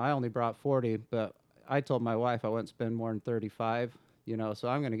 I only brought 40, but I told my wife I wouldn't spend more than 35, so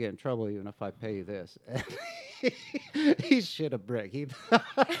I'm going to get in trouble even if I pay you this. He shit a brick.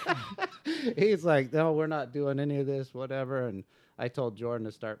 He's like, no, we're not doing any of this, whatever. And I told Jordan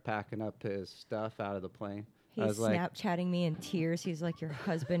to start packing up his stuff out of the plane. He's Snapchatting me in tears. He's like, your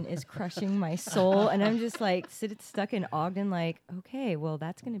husband is crushing my soul. And I'm just like, stuck in Ogden, like, okay, well,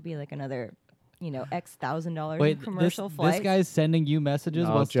 that's going to be like another, X $1,000 in commercial flights. This guy's sending you messages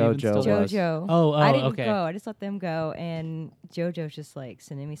No, while Steven's JoJo still was. JoJo. Oh, I didn't okay. go. I just let them go. And JoJo's just like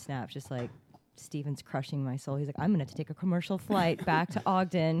sending me snaps, just like, Steven's crushing my soul. He's like, I'm going to have to take a commercial flight back to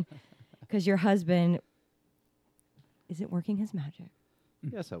Ogden because your husband isn't working his magic.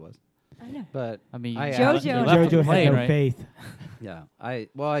 Yes, I was. I know. But I mean, I JoJo- asked him- left the JoJo plane, had no right? faith. Yeah,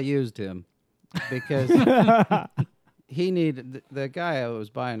 I used him because he needed the guy I was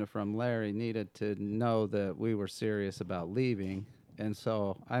buying it from, Larry, needed to know that we were serious about leaving, and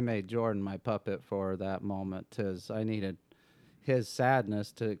so I made Jordan my puppet for that moment because I needed his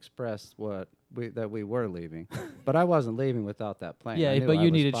sadness to express that we were leaving, but I wasn't leaving without that plane. I Yeah, knew but I you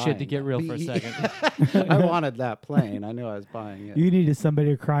was needed shit to buying get it. real for a second. I wanted that plane. I knew I was buying it. You needed somebody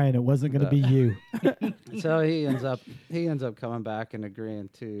to cry, and it wasn't going to be you. So he ends up coming back and agreeing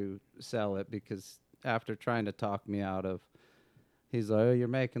to sell it because after trying to talk me out of, he's like, oh, you're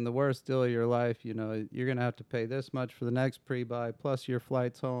making the worst deal of your life. You're going to have to pay this much for the next pre-buy plus your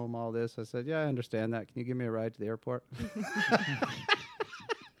flights home, all this. I said, yeah, I understand that. Can you give me a ride to the airport?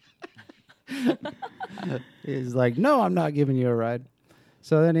 He's like, no, I'm not giving you a ride.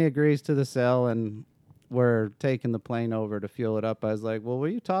 So then he agrees to the sale, and we're taking the plane over to fuel it up. I was like, well, will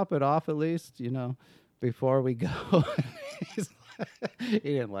you top it off at least, before we go? He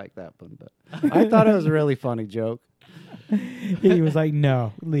didn't like that one, but I thought it was a really funny joke. He was like,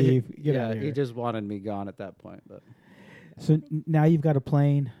 no, leave. Get out of here. He just wanted me gone at that point. But So now you've got a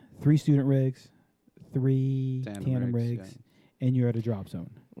plane, 3 student rigs, 3 tandem rigs, yeah. and you're at a drop zone.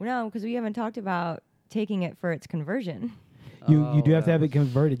 No, because we haven't talked about taking it for its conversion. You do have to that have it was-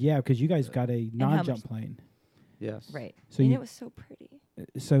 converted, yeah, because you guys got a how non-jump much- plane. Right. So So and you- it was so pretty.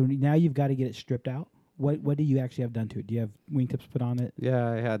 So now you've got to get it stripped out. What do you actually have done to it? Do you have wingtips put on it? Yeah,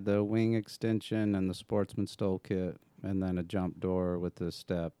 I had the wing extension and the Sportsman Stole kit, and then a jump door with the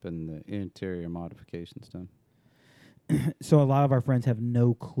step and the interior modifications done. So a lot of our friends have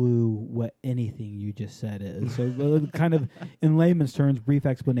no clue what anything you just said is. So kind of in layman's terms, brief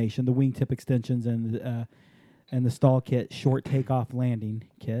explanation: the wingtip extensions and the stall kit, short takeoff landing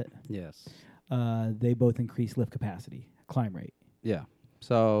kit. Yes. They both increase lift capacity, climb rate. Yeah.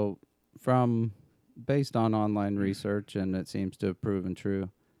 So based on online research, and it seems to have proven true,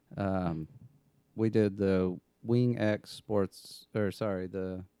 we did the Wing X Sports, is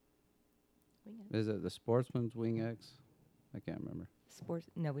it the Sportsman's Wing X? I can't remember. Sports?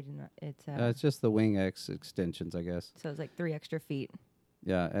 No, we did not. It's It's just the Wing X extensions, I guess. so it's like 3 extra feet.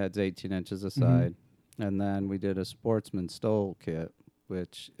 Yeah, adds 18 inches aside. And then we did a Sportsman Stole kit,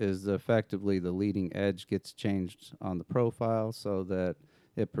 which is effectively the leading edge gets changed on the profile so that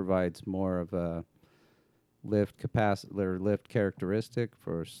it provides more of a lift capacity or lift characteristic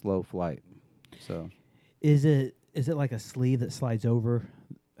for slow flight. So Is it like a sleeve that slides over?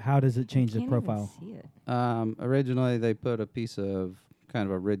 How does it change the Can't profile? Even see it. originally they put a piece of kind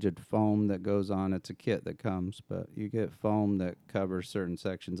of a rigid foam that goes on. It's a kit that comes, but you get foam that covers certain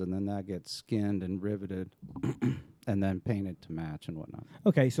sections, and then that gets skinned and riveted and then painted to match and whatnot.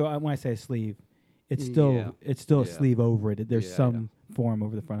 Okay, so when I say a sleeve, it's still Yeah. a Yeah. sleeve over it. There's Yeah, some form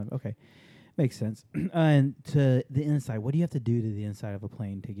over the front of it. Okay, makes sense. And to the inside, what do you have to do to the inside of a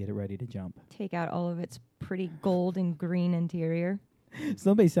plane to get it ready to jump? Take out all of its pretty gold and green interior.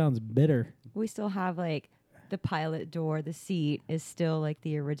 Somebody sounds bitter. We still have like the pilot door, the seat is still like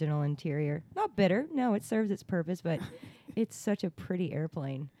the original interior. Not bitter, no, it serves its purpose, but it's such a pretty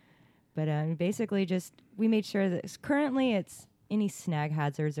airplane. But basically, just we made sure that currently it's any snag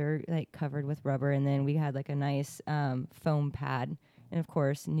hazards are like covered with rubber, and then we had like a nice foam pad, and of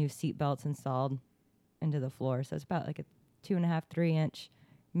course new seat belts installed into the floor. So it's about like a 2.5, 3-inch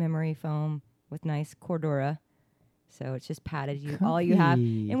memory foam with nice Cordura. So it's just padded. All you have,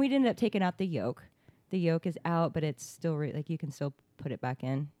 Comfy. and we ended up taking out the yoke. The yoke is out, but it's still like you can still put it back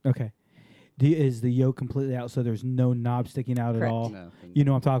in. Okay. Is the yoke completely out, so there's no knob sticking out Correct. at all? Nothing. You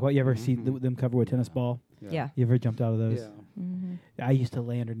know what I'm talking about? You ever see Mhm. them covered with tennis ball? Yeah. You ever jumped out of those? Yeah. Mm-hmm. I used to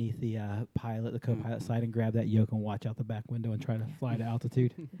lay underneath the pilot, the co-pilot Mhm. side, and grab that yoke and watch out the back window and try to fly to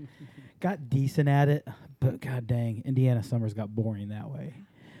altitude. Got decent at it, but god dang, Indiana summers got boring that way.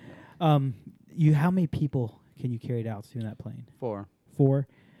 How many people can you carry it out to in that plane? 4. 4.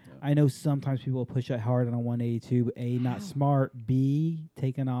 Yeah. I know sometimes people push it hard on a 182. But A, not smart. B,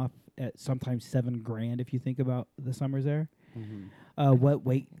 taking off at sometimes $7,000 if you think about the summers there. What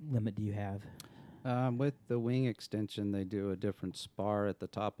weight limit do you have? With the wing extension, they do a different spar at the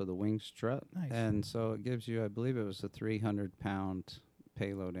top of the wing strut. Nice. And so it gives you, I believe it was a 300-pound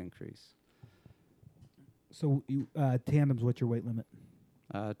payload increase. So tandems, what's your weight limit?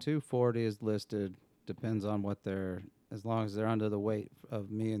 240 is listed. Depends on what they're, as long as they're under the weight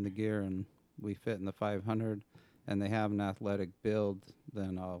of me and the gear and we fit in the 500 and they have an athletic build,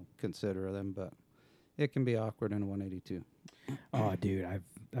 then I'll consider them. But it can be awkward in a 182. Oh, dude,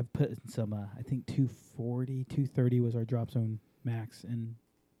 I've put in some. I think 240, 230 was our drop zone max in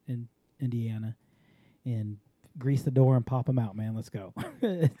Indiana, and grease the door and pop them out, man. Let's go.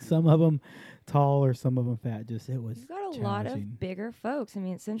 Some of them tall or some of them fat. Just it was. You've got a lot challenging. of bigger folks. I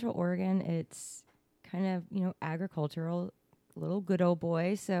mean, Central Oregon, it's kind of agricultural, little good old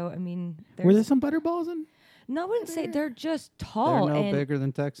boy. So I mean, Were there some butterballs in? no, I wouldn't say they're just tall. They're no and bigger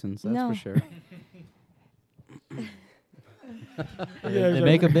than Texans, that's No. for sure. They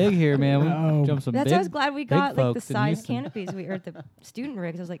make them big here, man. We Oh. jump some That's big. why I was glad we got like the folks in size Houston. canopies we or the student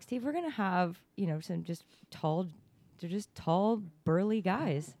rigs. I was like, Steve, we're gonna have some just tall, they're just tall, burly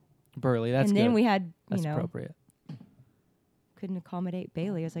guys. Burley. That's and then good. we had That's appropriate. couldn't accommodate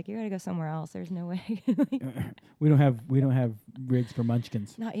Bailey. I was like, you gotta go somewhere else. There's no way. We don't have rigs for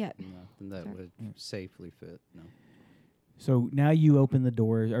munchkins. Not yet. Nothing that Sure. would safely fit. No. So now you open the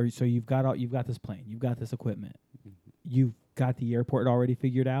doors, or so you've got this plane, you've got this equipment, you've got the airport already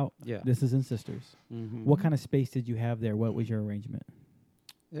figured out. Yeah. This is in Sisters. Mhm. What kind of space did you have there? What was your arrangement?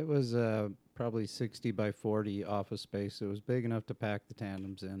 It was probably 60 by 40 office space. It was big enough to pack the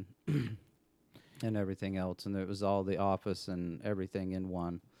tandems in and everything else. And it was all the office and everything in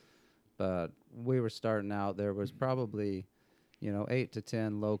one. But we were starting out. There was probably, 8 to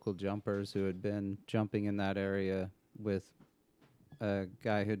 10 local jumpers who had been jumping in that area with a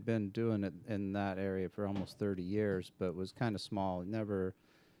guy who'd been doing it in that area for almost 30 years, but was kind of small. Never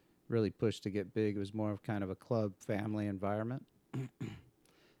really pushed to get big. It was more of kind of a club family environment.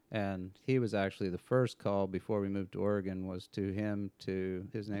 And he was actually the first call before we moved to Oregon was to him.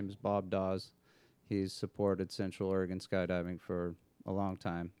 His name is Bob Dawes. He's supported Central Oregon skydiving for a long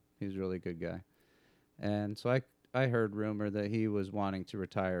time. He's a really good guy. And so I heard rumor that he was wanting to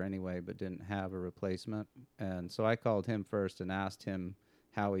retire anyway, but didn't have a replacement. And so I called him first and asked him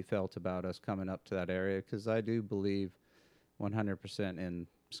how he felt about us coming up to that area, because I do believe 100% in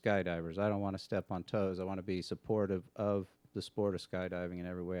skydivers. I don't want to step on toes. I want to be supportive of the sport of skydiving in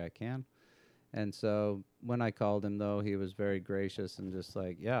every way I can. And so when I called him, though, he was very gracious and just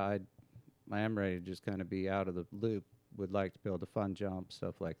like, yeah, I am ready to just kind of be out of the loop. Would like to build a fun jump,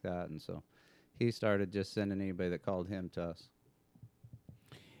 stuff like that. And so he started just sending anybody that called him to us.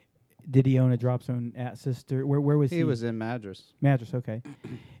 Did he own a drop zone at Sister? Where was he? He was in Madras. Madras, okay.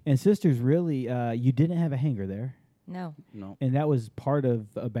 And Sisters, really, you didn't have a hangar there, No. No. and that was part of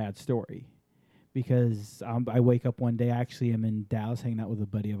a bad story. Because I wake up one day, I actually am in Dallas hanging out with a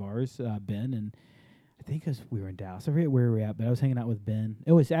buddy of ours, Ben, and I think we were in Dallas. I forget where we were at, but I was hanging out with Ben.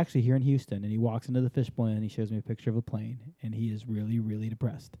 It was actually here in Houston, and he walks into the fishbowl and he shows me a picture of a plane, and he is really, really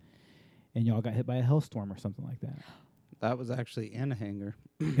depressed. And y'all got hit by a hailstorm or something like that. That was actually in a hangar.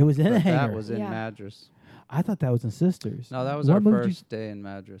 It was in a But hangar. That was in Yeah. Madras. I thought that was in Sisters. No, that was What our moved first day in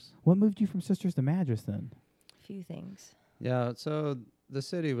Madras. What moved you from Sisters to Madras then? Few things. Yeah, so the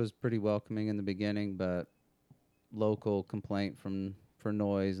city was pretty welcoming in the beginning, but local complaint for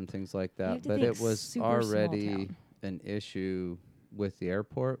noise and things like You have that. to But think it was super small already town. an issue with the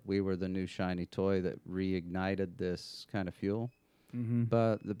airport. We were the new shiny toy that reignited this kind of fuel. Mm-hmm.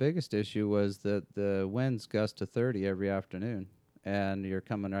 But the biggest issue was that the winds gust to 30 every afternoon, and you're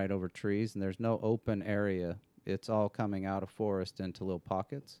coming right over trees, and there's no open area. It's all coming out of forest into little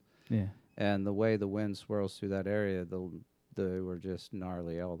pockets. Yeah. And the way the wind swirls through that area, they were just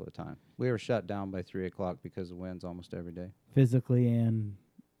gnarly all the time. We were shut down by 3 o'clock because of winds almost every day. Physically and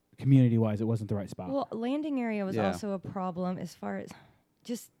community-wise, it wasn't the right spot. Well, landing area was Yeah. also a problem as far as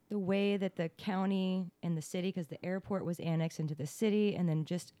just the way that the county and the city, because the airport was annexed into the city, and then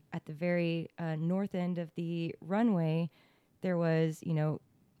just at the very north end of the runway, there was,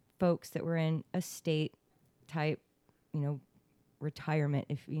 folks that were in a state type, retirement,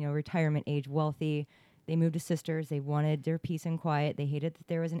 retirement age, wealthy. They moved to Sisters. They wanted their peace and quiet. They hated that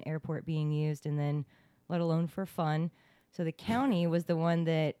there was an airport being used, and then let alone for fun. So the county was the one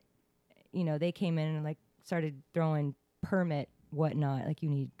that, they came in and started throwing permit whatnot, like you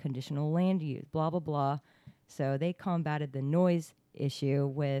need conditional land use, blah, blah, blah. So they combated the noise issue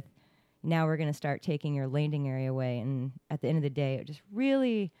with, now we're going to start taking your landing area away. And at the end of the day, it just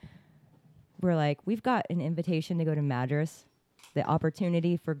really, we're like, we've got an invitation to go to Madras. The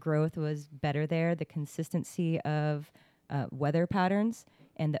opportunity for growth was better there. The consistency of weather patterns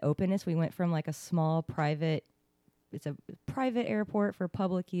and the openness. We went from a small private, it's a private airport for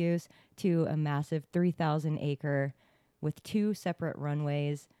public use, to a massive 3,000 acre with 2 separate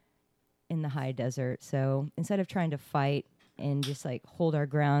runways in the high desert. So instead of trying to fight and just hold our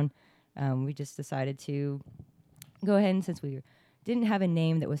ground, we just decided to go ahead, and since we didn't have a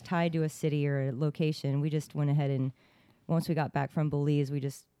name that was tied to a city or a location, we just went ahead and once we got back from Belize, we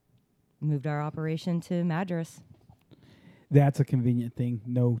just moved our operation to Madras. That's a convenient thing.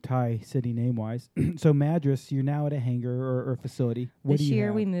 No tie city name-wise. So Madras, you're now at a hangar or facility. What This do you year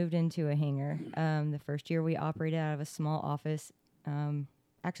have? we moved into a hangar. The first year we operated out of a small office,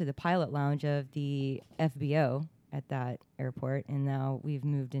 actually the pilot lounge of the FBO at that airport, and now we've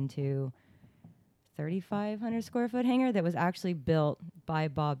moved into 3,500 square foot hangar that was actually built by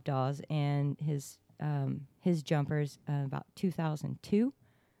Bob Dawes and his jumpers about 2002.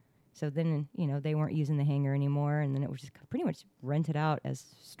 So then, they weren't using the hangar anymore, and then it was just pretty much rented out as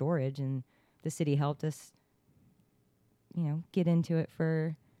storage, and the city helped us, get into it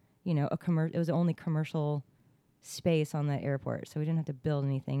for, it was the only commercial space on the airport, so we didn't have to build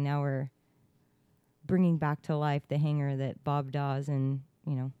anything. Now we're bringing back to life the hangar that Bob Dawes and,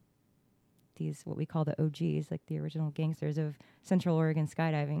 these, what we call the OGs, like the original gangsters of Central Oregon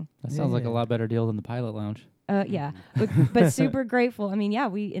skydiving. That sounds like a Yeah. lot better deal than the pilot lounge. Yeah, but super grateful. I mean, yeah,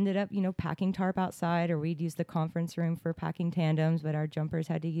 we ended up, packing tarp outside, or we'd use the conference room for packing tandems, but our jumpers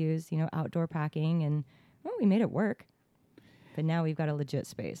had to use, outdoor packing, and we made it work. But now we've got a legit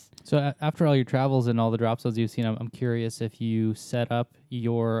space. So after all your travels and all the drop zones you've seen, I'm curious if you set up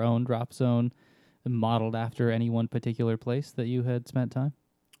your own drop zone modeled after any one particular place that you had spent time?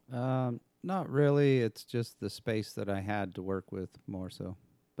 Not really. It's just the space that I had to work with more so.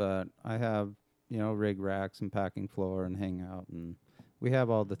 But I have, rig racks and packing floor and hangout, and we have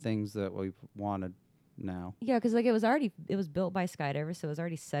all the things that we've wanted now. Yeah, because it was built by skydivers, so it was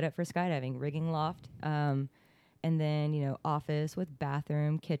already set up for skydiving. Rigging loft, and then office with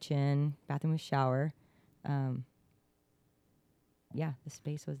bathroom, kitchen, bathroom with shower. Yeah, the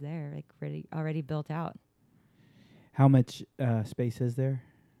space was there, already built out. How much space is there?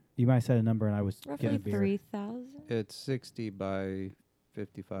 You might have said a number, and I was Roughly getting a beer. 3,000. It's 60 by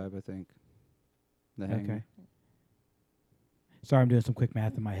 55, I think. The hangar. Okay. Sorry, I'm doing some quick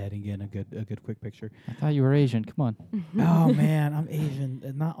math in my head and getting a good quick picture. I thought you were Asian. Come on. Oh man, I'm Asian.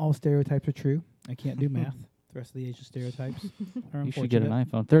 Not all stereotypes are true. I can't do math. The rest of the Asian stereotypes are You should get an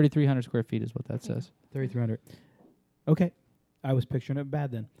unfortunate. iPhone. 3,300 square feet is what that says. 3,300. Okay. I was picturing it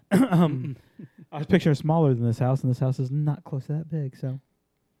bad then. I was picturing smaller than this house, and this house is not close to that big. So,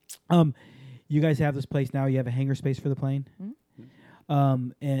 you guys have this place now. You have a hangar space for the plane.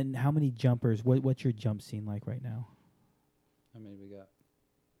 Mhm. And how many jumpers? What's your jump scene like right now? How many we got?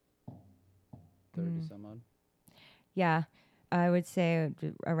 30 some odd. Yeah, I would say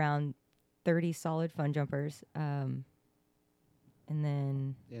around 30 solid fun jumpers. And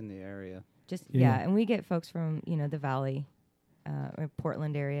then In the area. just, Yeah. and we get folks from, the Valley, or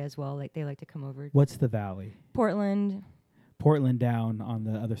Portland area as well. They like to come over. What's the valley? Portland, Portland down on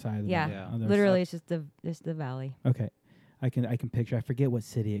the other side of the Yeah. Yeah. on the literally it's just the Valley. Okay. I can picture. I forget what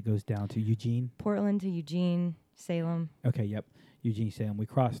city it goes down to. Eugene. Portland to Eugene, Salem. Okay, yep. Eugene, Salem. We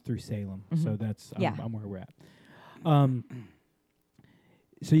crossed through Salem, so Mhm. that's Yeah. I'm where we're at.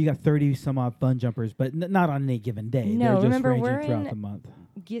 So you got 30 some odd fun jumpers, but not on any given day. No, They're just remember, ranging we're throughout in- the month.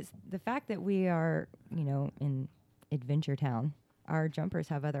 Gets the fact that we are, in Adventure Town, our jumpers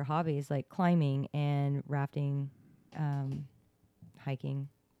have other hobbies like climbing and rafting, hiking,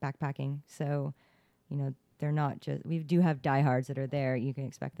 backpacking. So, they're not just, we do have diehards that are there. You can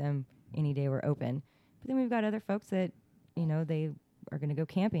expect them any day we're open. But then we've got other folks that, they are going to go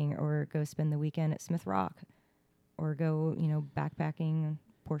camping or go spend the weekend at Smith Rock or go, backpacking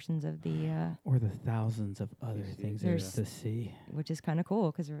portions of the, Or the thousands of other things there's There's- to see. which is kind of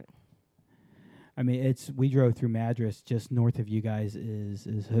cool because I mean, we drove through Madras. Just north of you guys is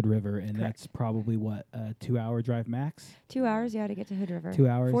Hood River, and Correct. that's probably what, a 2-hour drive max? 2 hours, to get to Hood River. 2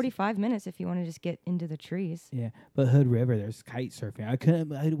 hours. 45 minutes if you want to just get into the trees. Yeah, but Hood River, there's kite surfing.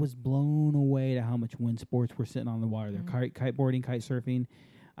 I was blown away to how much wind sports were sitting on the water there. Mhm. Kiteboarding, kite surfing.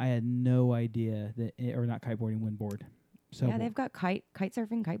 I had no idea that, or not kiteboarding, windboard. So Yeah, they've got kite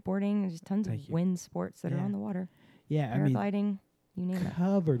surfing, kiteboarding. There's tons Thank of you. wind sports that are Yeah. on the water. yeah, I mean, Paragliding, you name it.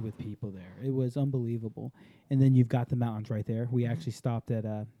 covered with people there. It was unbelievable. And then you've got the mountains right there. We Mhm. actually stopped at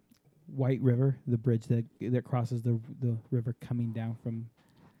White River, the bridge that crosses the river coming down from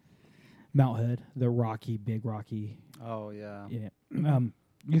Mount Hood, the big rocky. Oh yeah. Yeah.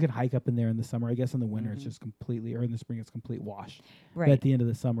 You can hike up in there in the summer. I guess in the winter it's Mhm. just completely, or in the spring it's complete wash. But Right. at the end of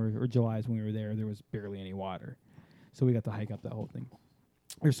the summer or July is when we were there was barely any water. So we got to hike up that whole thing.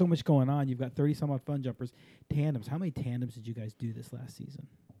 There's so much going on. You've got 30 some odd fun jumpers. Tandems. How many tandems did you guys do this last season?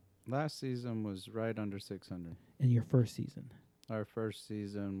 Last season was right under 600. In your first season? Our first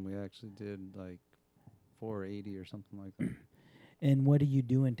season, we actually did like 480 or something like that. And what are you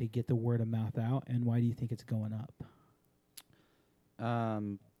doing to get the word of mouth out, and why do you think it's going up?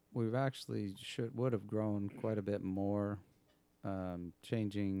 We've actually would have grown quite a bit more.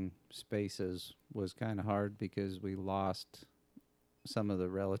 Changing spaces was kind of hard because we lost some of the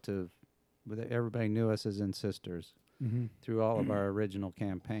relative. Everybody knew us as In Sisters Mm-hmm. through all of our original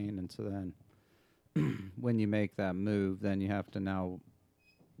campaign, and so then when you make that move, then you have to now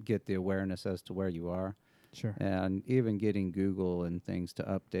get the awareness as to where you are. Sure. And even getting Google and things to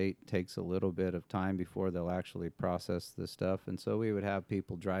update takes a little bit of time before they'll actually process the stuff. And so we would have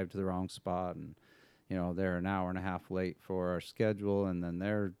people drive to the wrong spot and, they're an hour and a half late for our schedule, and then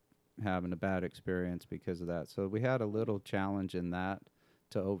they're having a bad experience because of that. So we had a little challenge in that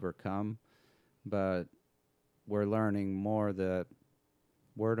to overcome, but we're learning more that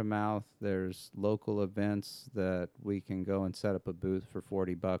word of mouth, there's local events that we can go and set up a booth for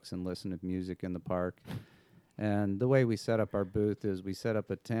 $40 and listen to music in the park. And the way we set up our booth is we set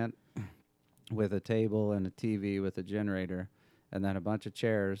up a tent with a table and a TV with a generator, and then a bunch of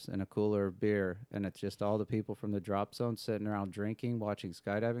chairs and a cooler of beer. And it's just all the people from the drop zone sitting around drinking, watching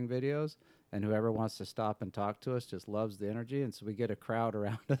skydiving videos. And whoever wants to stop and talk to us just loves the energy. And so we get a crowd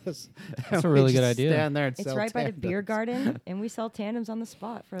around us. That's a And we really good just idea. Stand there and It's sell right by the beer tandems. garden, and we sell tandems on the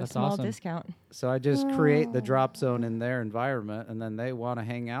spot for That's a small awesome. discount. So I just create the drop zone in their environment, and then they want to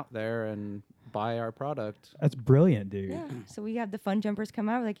hang out there and buy our product. That's brilliant, dude. Yeah. So we have the fun jumpers come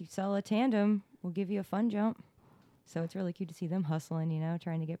out. Like, you sell a tandem, we'll give you a fun jump. So it's really cute to see them hustling,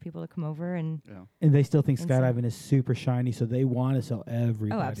 trying to get people to come over and. And they still think And so- skydiving is super shiny, so they want to sell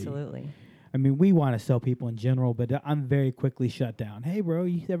everybody. Oh, absolutely. I mean, we want to sell people in general, but I'm very quickly shut down. Hey, bro,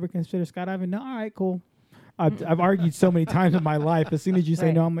 you ever consider skydiving? No, all right, cool. I've argued so many times in my life. As soon as you say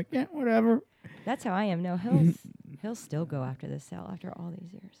Right. no, I'm like, yeah, whatever. That's how I am. No, he'll still go after this sale after all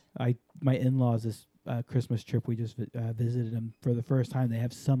these years. My in-laws this Christmas trip, we just visited them for the first time. They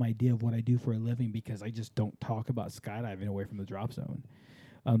have some idea of what I do for a living because I just don't talk about skydiving away from the drop zone.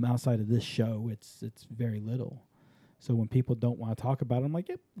 Outside of this show, it's very little. So when people don't want to talk about it, I'm like,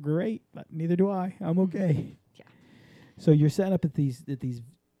 yep, great. But neither do I. I'm okay. Yeah. So you're setting up at these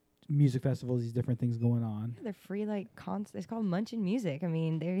music festivals, these different things going on. They're free, it's called Munchin Music. I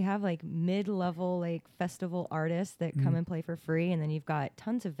mean, they have mid-level festival artists that come Mhm. and play for free, and then you've got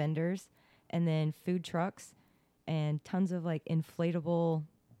tons of vendors, and then food trucks, and tons of inflatable,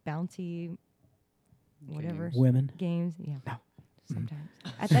 bouncy, whatever Games. Women. games. Yeah, No. sometimes.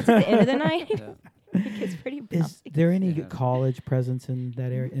 That's at the end of the night. Yeah. It gets pretty bouncy. Is there any Yeah. college presence in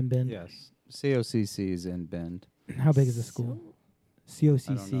that area in Bend? Yes. COCC is in Bend. How big is the school? know.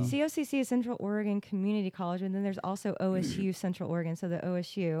 COCC. COCC is Central Oregon Community College, and then there's also OSU Central Oregon. So the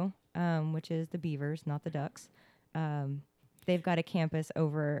OSU, which is the Beavers, not the Ducks, they've got a campus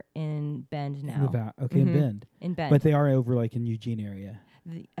over in Bend In now. okay, in Mhm. Bend. In Bend. But they are over in Eugene area.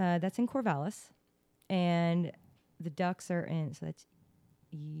 That's in Corvallis. And the ducks are in. So that's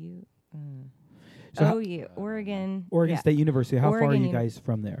you. So how- Oregon. Oregon yeah, State University. How far are Oregon you Uni- guys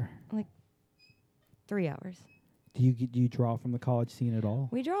from there? 3 hours. Do you draw from the college scene at all?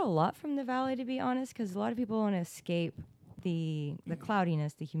 We draw a lot from the valley, to be honest, because a lot of people want to escape the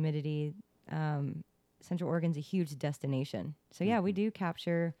cloudiness, the humidity. Central Oregon's a huge destination, so yeah, we do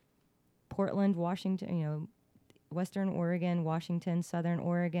capture Portland, Washington, Western Oregon, Washington, Southern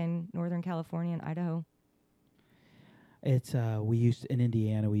Oregon, Northern California, and Idaho. It's in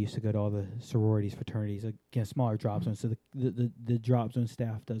Indiana we used to go to all the sororities, fraternities, again smaller drop zones. So the drop zone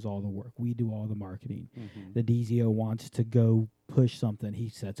staff does all the work. We do all the marketing. The DZO wants to go push something. He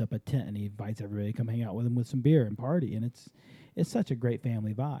sets up a tent and he invites everybody to come hang out with him with some beer and party. And it's such a great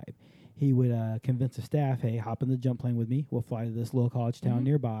family vibe. He would convince the staff, hey, hop in the jump plane with me. We'll fly to this little college town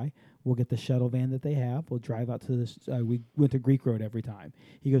nearby. We'll get the shuttle van that they have. We'll drive out to this. We went to Greek Road every time.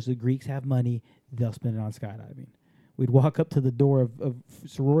 He goes, the Greeks have money. They'll spend it on skydiving. We'd walk up to the door of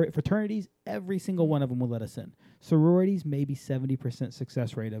sorority fraternities. Every single one of them would let us in. Sororities, maybe 70%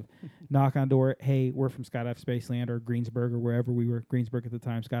 success rate of knock on door. Hey, we're from Skydive Spaceland or Greensburg or wherever we were. Greensburg at the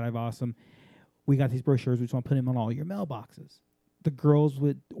time, Skydive Awesome. We got these brochures. We just want to put them on all your mailboxes. The girls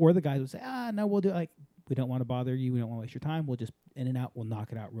would, or the guys would say, no, we'll do it. Like, we don't want to bother you. We don't want to waste your time. We'll just in and out. We'll knock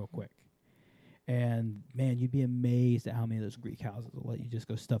it out real quick. And, man, you'd be amazed at how many of those Greek houses will let you just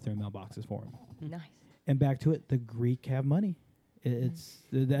go stuff their mailboxes for them. Nice. And back to it, the Greek have money. It's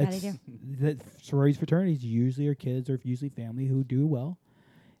that's do. that sororities, fraternities usually are kids or usually family who do well.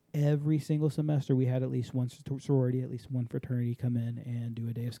 Every single semester, we had at least one sorority, at least one fraternity come in and do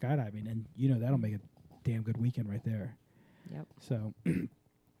a day of skydiving, and that'll make a damn good weekend right there. Yep. So,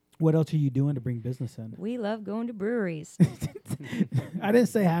 what else are you doing to bring business in? We love going to breweries. I didn't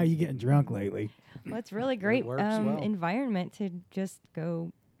say how you getting drunk lately. Well, it's really great works well. environment to just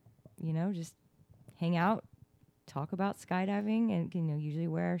go, just hang out, talk about skydiving, and usually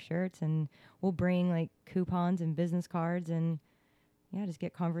wear our shirts, and we'll bring like coupons and business cards, and just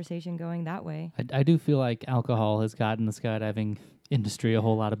get conversation going that way. I do feel like alcohol has gotten the skydiving industry a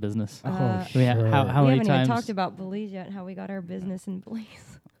whole lot of business. Oh, I mean, sure. how we many haven't times even talked about Belize yet, and how we got our business in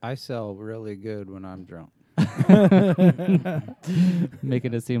Belize. I sell really good when I'm drunk.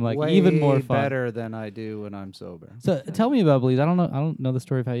 making it seem like Way even more fun? better than I do when I'm sober. So tell me about Belize. I don't know the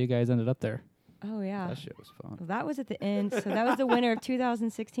story of how you guys ended up there. Oh yeah, That shit was fun. well, that was at the end. So that was the winter of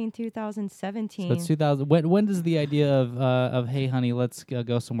 2016, 2017. So it's 2000. When does the idea of hey honey, let's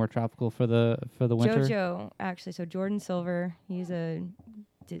go somewhere tropical for the winter? JoJo, actually. So Jordan Silver,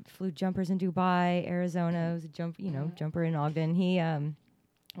 flew jumpers in Dubai, Arizona. Was a jumper in Ogden. He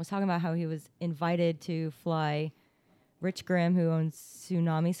was talking about how he was invited to fly. Rich Grimm, who owns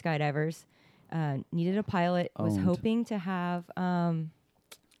Tsunami Skydivers, needed a pilot. Was Owned. hoping to have owned.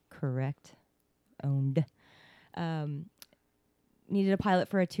 Needed a pilot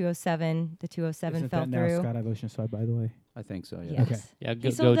for a 207. The 207 Isn't fell that now through. Skydive Oceanside, by the way? I think so, yeah. Yes. Okay. Yeah,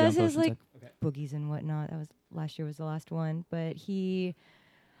 He still does jump his Oceanside. boogies and whatnot. That was last year was the last one. But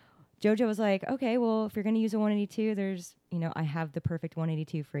JoJo was like, okay, well, if you're going to use a 182, there's, I have the perfect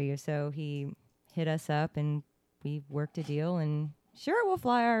 182 for you. So he hit us up and we worked a deal, and sure, we'll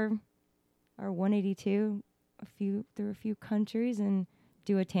fly our 182 through a few countries and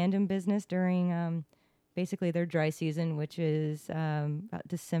do a tandem business during basically their dry season, which is about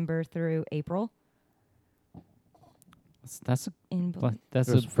December through April. That's In Belize. that's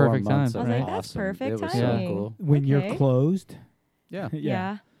It a was 4 perfect time, months I of was right? like, that's awesome. perfect It was timing. so cool. When you're Okay. closed. Yeah.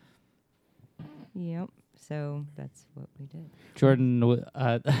 Yeah. Yep. So that's what we did. Jordan,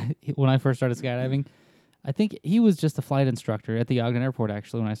 when I first started skydiving, I think he was just a flight instructor at the Ogden Airport,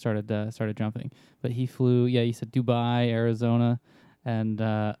 actually, when I started jumping. But he flew, he said Dubai, Arizona, and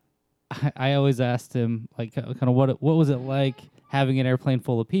I always asked him, like, kind of what was it like having an airplane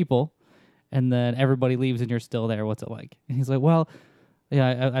full of people, and then everybody leaves and you're still there? What's it like? And he's like, well,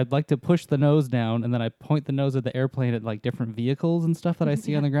 yeah, I'd like to push the nose down, and then I point the nose of the airplane at like different vehicles and stuff that I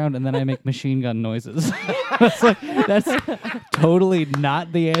see on the ground, and then I make machine gun noises. That's totally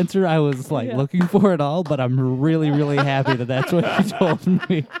not the answer I was looking for at all, but I'm really, really happy that that's what he told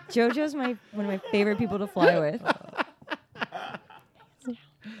me. JoJo's one of my favorite people to fly with.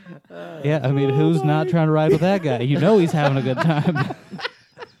 Yeah, I mean, who's not trying to ride with that guy? He's having a good time.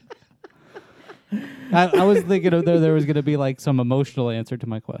 I was thinking there was going to be like some emotional answer to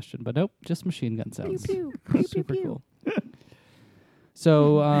my question, but nope, just machine gun sounds. Pew, pew, Super pew. cool.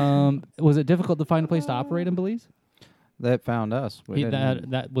 So, was it difficult to find a place to operate in Belize? They found us. We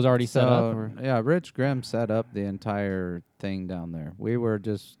didn't- That was already set up? Or? Yeah, Rich Grimm set up the entire thing down there. We were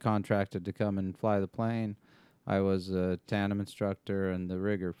just contracted to come and fly the plane. I was a tandem instructor and the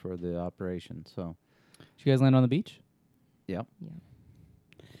rigger for the operation. So Did you guys land on the beach? Yep.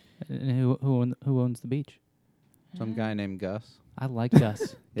 And who owns the beach? Some guy named Gus. I like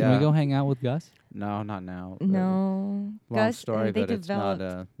Gus. Can we Yeah. go hang out with Gus? No, not now. but No, Long Gus. story, they but it's not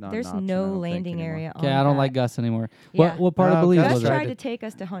developed. not There's an option, I no don't think, landing anymore. area. Okay, on I don't that. like Gus anymore. Yeah. What part of No, Belize Gus was Gus it? tried to take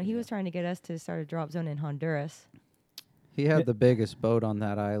us to He was trying to get us to start a drop zone in Honduras. He had the biggest boat on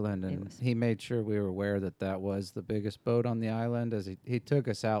that island, It and was- he made sure we were aware that that was the biggest boat on the island. As he took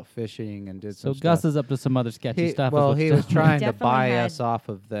us out fishing and did So some Gus stuff. is up to some other sketchy stuff. is Well, what he you're was telling me. trying to Definitely buy had- us off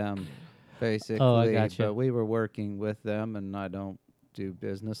of them, basically. gotcha. But we were working with them, and I don't do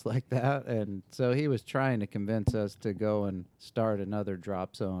business like that. And so he was trying to convince us to go and start another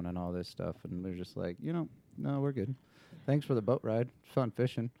drop zone and all this stuff. And we were just like, no, we're good. Thanks for the boat ride. Fun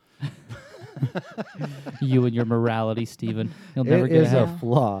fishing. You and your morality, Steven. You'll never It get is ahead. a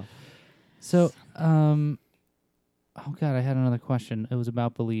flaw. So, oh god, I had another question. It was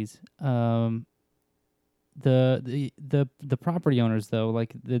about Belize. The property owners though,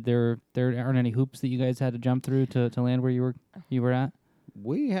 like there aren't any hoops that you guys had to jump through to land where you were at.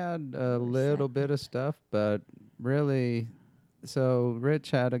 We had a little bit of stuff, but really, so Rich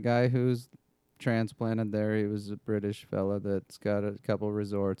had a guy who's transplanted there. He was a British fella that's got a couple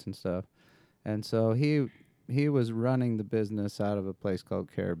resorts and stuff. And so he was running the business out of a place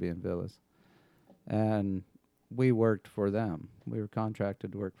called Caribbean Villas. And we worked for them. We were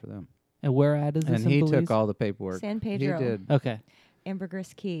contracted to work for them. And where at is this And in he Belize? took all the paperwork. San Pedro. He did. Okay,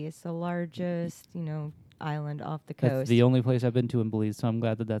 Ambergris Key is the largest, island off the that's coast. the only place I've been to in Belize, so I'm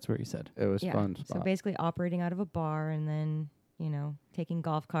glad that that's where you said. It was yeah. fun So spot. basically operating out of a bar and then, taking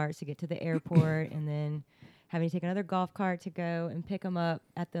golf carts to get to the airport and then having to take another golf cart to go and pick them up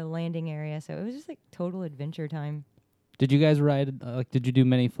at the landing area. So it was just like total adventure time. Did you guys ride? Did you do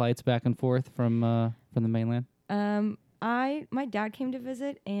many flights back and forth from the mainland? My dad came to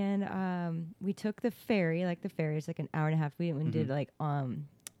visit and we took the ferry. Like the ferry is like an hour and a half. We went and did like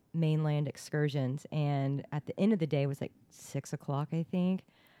mainland excursions, and at the end of the day it was like 6 o'clock, I think.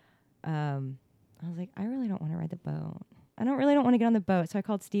 I was like, I really don't want to ride the boat. I don't want to get on the boat. So I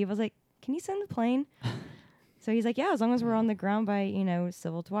called Steve. I was like, can you send the plane? So he's like, yeah, as long as we're on the ground by,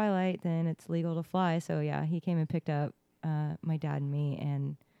 civil twilight, then it's legal to fly. So yeah, he came and picked up my dad and me,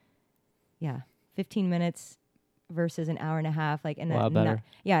 and yeah, 15 minutes versus an hour and a half. Like, and Wow, at better.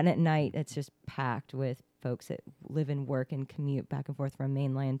 and at night it's just packed with folks that live and work and commute back and forth from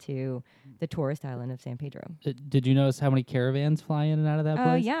mainland to the tourist island of San Pedro. Did you notice how many caravans fly in and out of that Oh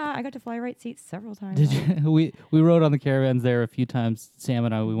place? yeah, I got to fly right seats several times. Did you? We rode on the caravans there a few times. Sam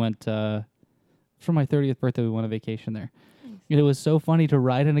and I, we went for my 30th birthday. We went on vacation there. And it was so funny to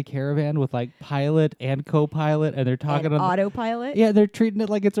ride in a caravan with like pilot and co-pilot, and they're talking And on autopilot. yeah, they're treating it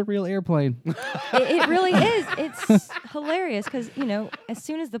like it's a real airplane. It really is. It's hilarious because, as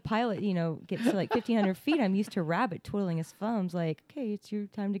soon as the pilot, gets to like 1,500 feet, I'm used to Rabbit twiddling his thumbs like, okay, it's your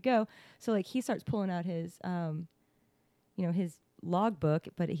time to go. So like he starts pulling out his, his logbook,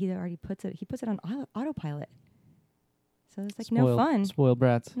 but he puts it on autopilot. So it's like no fun. Spoiled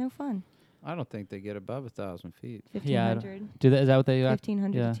brats. No fun. I don't think they get above 1,000 feet. Yeah, I 1,500. Is that what they?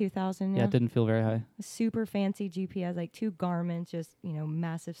 1,500 yeah. to 2,000. Yeah, it didn't feel very high. Super fancy GPS, like 2 Garmin's, just,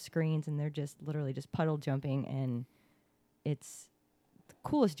 massive screens, and they're just literally just puddle jumping, and it's the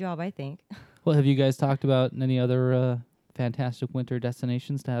coolest job, I think. Well, have you guys talked about any other fantastic winter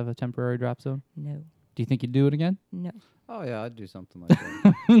destinations to have a temporary drop zone? No. Do you think you'd do it again? No. Oh, yeah, I'd do something like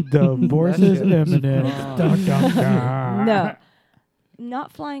that. Divorce That is shit is imminent. strong. Dun, dun, dun. No.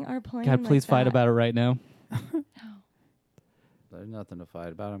 Not flying our plane. God, please fight about it right now. There's nothing to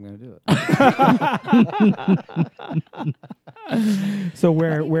fight about. I'm going to do it. So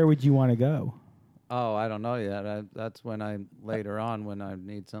where would you want to go? Oh, I don't know yet. That's when later on when I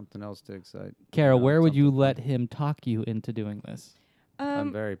need something else to excite. Kara, where would you something let fun. him talk you into doing this?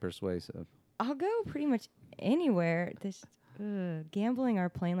 I'm very persuasive. I'll go pretty much anywhere. This gambling our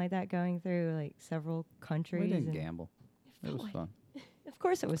plane like that, going through like several countries. We didn't and gamble. It was fun. Of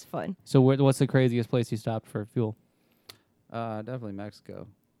course, it was fun. So what's the craziest place you stopped for fuel? Definitely Mexico.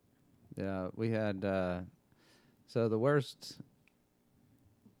 Yeah, we had so the worst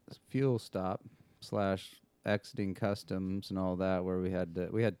fuel stop / exiting customs and all that, where we had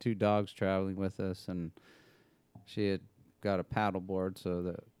 2 dogs traveling with us, and she had got a paddle board, so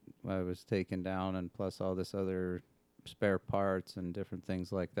that I was taken down, and plus all this other spare parts and different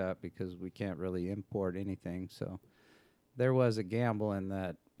things like that, because we can't really import anything. So there was a gamble in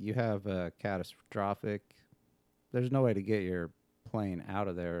that you have a catastrophic. There's no way to get your plane out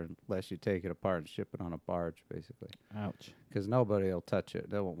of there unless you take it apart and ship it on a barge, basically, Ouch. because nobody will touch it.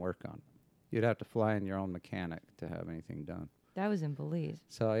 They won't work on it. You'd have to fly in your own mechanic to have anything done. That was in Belize.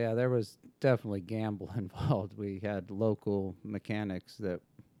 So yeah, there was definitely gamble involved. We had local mechanics that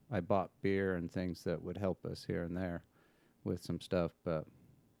I bought beer and things that would help us here and there with some stuff, but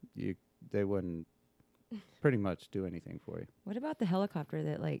they wouldn't pretty much do anything for you. What about the helicopter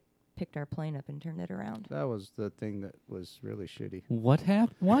that like picked our plane up and turned it around? That was the thing that was really shitty. What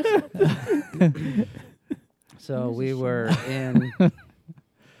happened? What? So was we a were in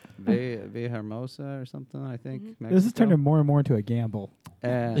Villahermosa or something, I think. Mhm. This is Mexico. turning more and more into a gamble.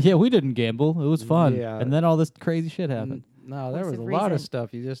 And Yeah, we didn't gamble. It was fun. Yeah. And then all this crazy shit happened. No, there What's was a the lot of reason?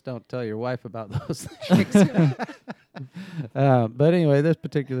 stuff you just don't tell your wife about those things. But anyway, this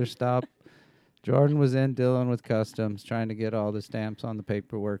particular stop, Jordan was in dealing with customs, trying to get all the stamps on the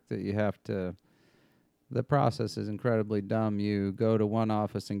paperwork that you have to. The process is incredibly dumb. You go to one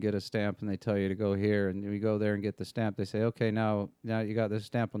office and get a stamp, and they tell you to go here, and you go there and get the stamp. They say, okay, now you got this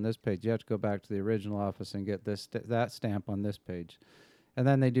stamp on this page. You have to go back to the original office and get that stamp on this page. And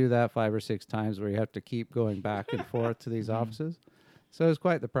then they do that 5 or 6 times where you have to keep going back and forth to these offices. So it's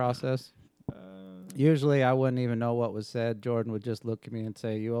quite the process. Usually I wouldn't even know what was said. Jordan would just look at me and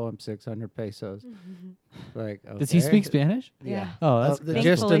say, you owe him 600 pesos. Like, okay. Does he speak Spanish? Yeah. Oh, that's Just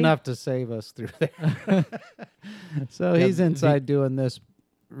Thankfully. enough to save us through there. So Yeah, he's the- inside doing this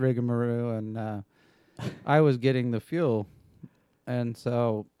rigmarole, and I was getting the fuel. And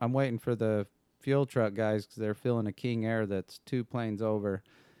so I'm waiting for the fuel truck guys because they're filling a King Air that's 2 planes over.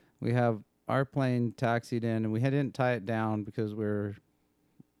 We have our plane taxied in, and we didn't tie it down because we're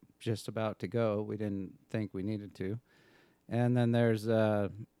just about to go. We didn't think we needed to. And then there's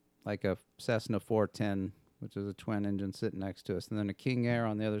like a Cessna 410, which is a twin engine sitting next to us, and then a King Air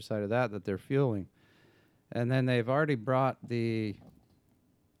on the other side of that they're fueling. And then they've already brought the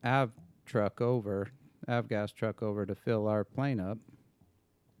avgas truck over to fill our plane up.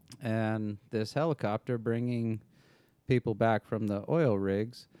 And this helicopter bringing people back from the oil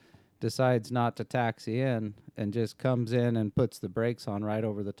rigs decides not to taxi in and just comes in and puts the brakes on right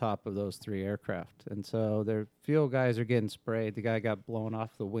over the top of those 3 aircraft. And so their fuel guys are getting sprayed. The guy got blown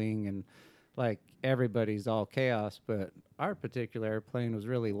off the wing, and like everybody's all chaos. But our particular airplane was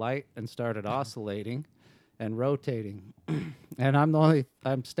really light and started oscillating and rotating. And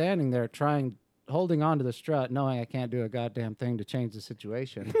I'm standing there holding on to the strut, knowing I can't do a goddamn thing to change the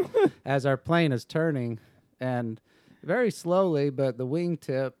situation as our plane is turning, and very slowly, but the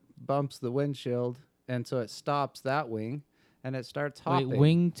wingtip bumps the windshield, and so it stops that wing, and it starts hopping Wait,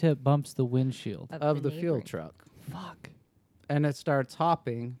 wingtip bumps the windshield. of the fuel neighboring. truck. Fuck. And it starts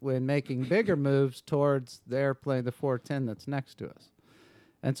hopping when making bigger moves towards the airplane, the 410 that's next to us.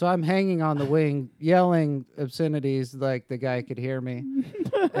 And so I'm hanging on the wing, yelling obscenities like the guy could hear me.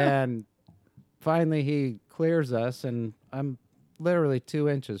 And finally he clears us, and I'm literally 2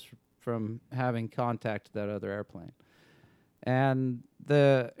 inches from having contact with that other airplane. And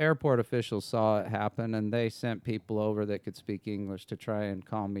the airport officials saw it happen, and they sent people over that could speak English to try and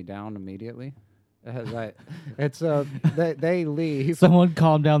calm me down immediately. They leave. Someone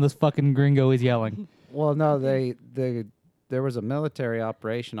calm down this fucking gringo is yelling. Well, no, there was a military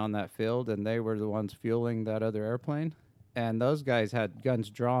operation on that field, and they were the ones fueling that other airplane. And those guys had guns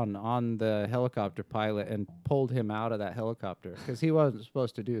drawn on the helicopter pilot and pulled him out of that helicopter because he wasn't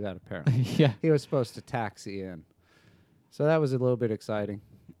supposed to do that, apparently. Yeah. He was supposed to taxi in. So that was a little bit exciting.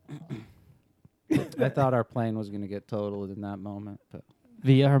 I thought our plane was going to get totaled in that moment. But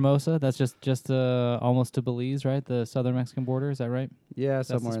Villa Hermosa, that's just almost to Belize, right? The southern Mexican border, is that right? yeah, the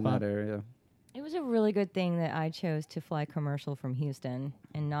somewhere in spot? that area. It was a really good thing that I chose to fly commercial from Houston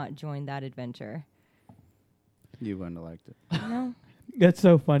and not join that adventure. You wouldn't have liked it. No, That's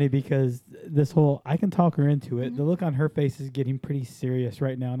so funny because this whole I can talk her into it. The look on her face is getting pretty serious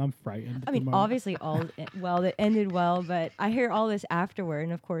right now, and I'm frightened. at I the mean, moment. obviously, it ended well, but I hear all this afterward,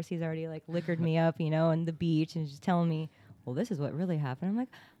 and of course, he's already like liquored me up, on the beach, and just telling me, "Well, this is what really happened." I'm like,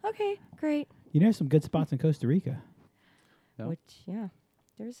 "Okay, great." You know, there's some good spots in Costa Rica. Yep. Which,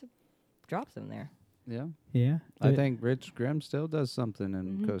 there's drop zone there. Yeah. Yeah, I But think Rich Grimm still does something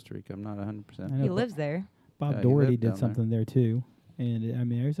in Mhm. Costa Rica. I'm not 100%. I know He Bo- lives there. Bob Yeah, he Doherty lived did down there. something there too. And I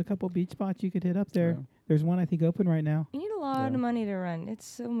mean, there's a couple beach spots you could hit up there. Yeah. There's one I think open right now. You need a lot Yeah. of money to run. It's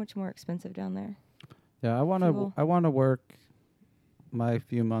so much more expensive down there. Yeah, I want Fuel. to work my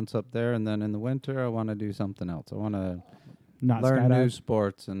few months up there, and then in the winter I want to do something else. I want to Not learn new skydive.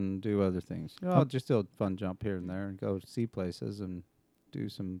 sports and do other things. Oh. I'll just do a fun jump here and there and go see places and do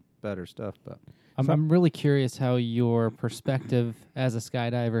some better stuff. But I'm really curious how your perspective as a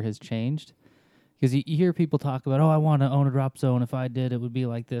skydiver has changed. Because you hear people talk about, I want to own a drop zone. If I did, it would be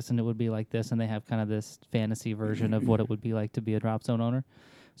like this and it would be like this. And they have kind of this fantasy version of what it would be like to be a drop zone owner.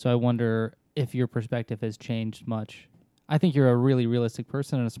 So I wonder if your perspective has changed much. I think you're a really realistic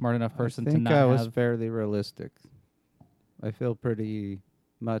person and a smart enough person I to think not I was have. fairly realistic. I feel pretty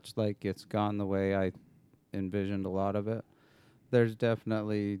much like it's gone the way I envisioned a lot of it. There's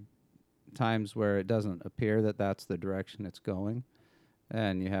definitely times where it doesn't appear that that's the direction it's going,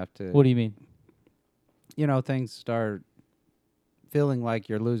 and you have to. What do you mean? Things start feeling like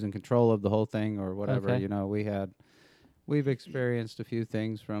you're losing control of the whole thing or whatever. Okay. We've experienced a few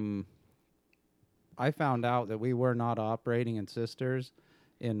things from. I found out that we were not operating in Sisters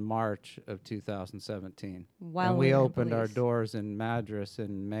in March of 2017. While and we we were in opened our Belize. doors in Madras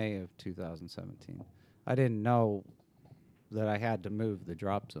in May of 2017. I didn't know that I had to move the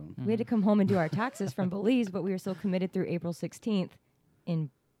drop zone. We had to come home and do our taxes from Belize, but we were still committed through April 16th in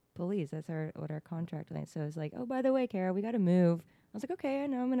Belize. That's what our contract was. So it's like, oh, by the way, Kara, we got to move. I was like, okay, I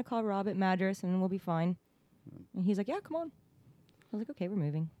know. I'm going to call Rob at Madras and we'll be fine. And he's like, yeah, come on. I was like, okay, we're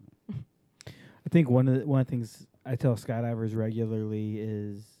moving. I think one of the things I tell skydivers regularly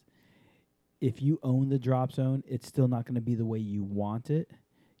is if you own the drop zone, it's still not going to be the way you want it.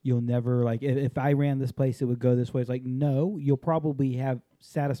 You'll never, like, if I ran this place, it would go this way. It's like, no, you'll probably have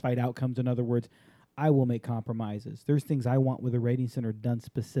satisfied outcomes. In other words, I will make compromises. There's things I want with a rating center done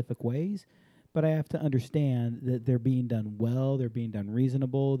specific ways, but I have to understand that they're being done well, they're being done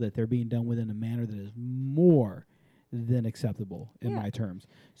reasonable, that they're being done within a manner that is more than acceptable in my terms.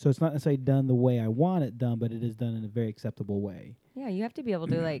 So it's not necessarily done the way I want it done, but it is done in a very acceptable way. Yeah, you have to be able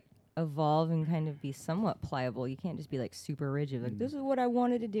to, like, evolve and kind of be somewhat pliable. You can't just be, like, super rigid. Like, this is what I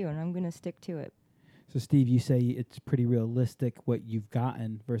wanted to do, and I'm going to stick to it. So, Steve, you say it's pretty realistic what you've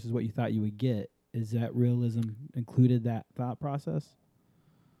gotten versus what you thought you would get. Is that realism included that thought process?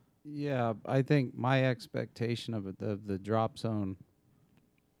 Yeah, I think my expectation of the drop zone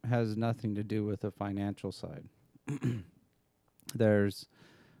has nothing to do with the financial side. There's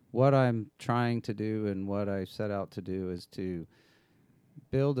what I'm trying to do and what I set out to do is to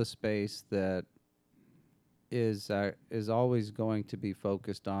build a space that is always going to be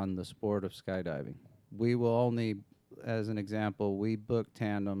focused on the sport of skydiving. We will only, as an example, we book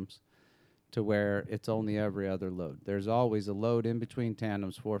tandems to where it's only every other load. There's always a load in between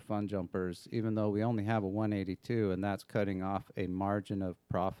tandems for fun jumpers, even though we only have a 182, and that's cutting off a margin of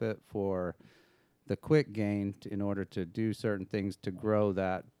profit for the quick gain in order to do certain things to grow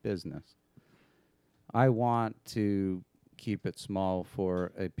that business. I want to keep it small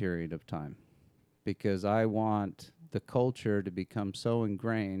for a period of time because I want the culture to become so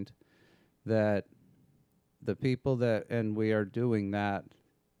ingrained that the people that, and we are doing that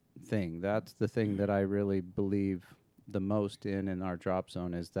thing, that's the thing that I really believe the most in our drop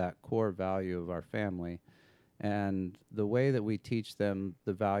zone is that core value of our family and the way that we teach them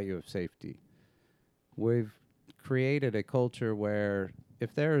the value of safety. We've created a culture where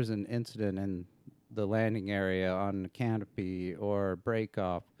if there is an incident in the landing area on the canopy or break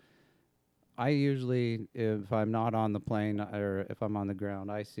off, I usually, if I'm not on the plane or if I'm on the ground,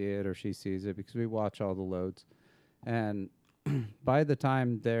 I see it or she sees it because we watch all the loads. And by the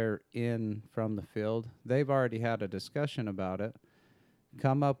time they're in from the field, they've already had a discussion about it,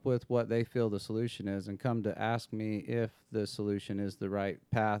 come up with what they feel the solution is, and come to ask me if the solution is the right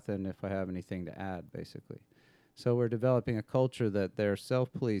path and if I have anything to add, basically. So we're developing a culture that they're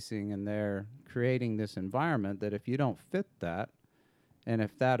self-policing and they're creating this environment that if you don't fit that, and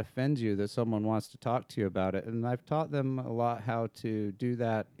if that offends you, that someone wants to talk to you about it. And I've taught them a lot how to do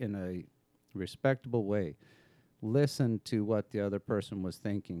that in a respectable way. Listen to what the other person was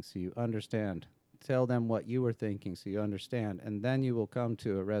thinking so you understand. Tell them what you were thinking so you understand. And then you will come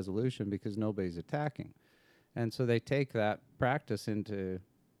to a resolution because nobody's attacking. And so they take that practice into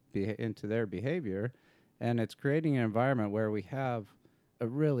their behavior, and it's creating an environment where we have a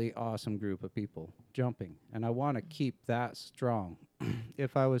really awesome group of people jumping. And I want to keep that strong.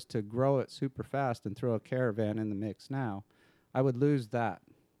 If I was to grow it super fast and throw a caravan in the mix now, I would lose that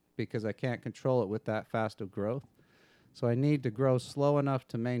because I can't control it with that fast of growth. So I need to grow slow enough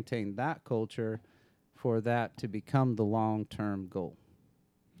to maintain that culture for that to become the long-term goal.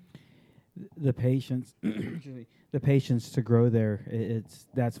 The patience, the patience to grow there.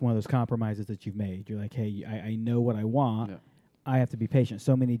 That's one of those compromises that you've made. You're like, hey, I know what I want. Yeah. I have to be patient.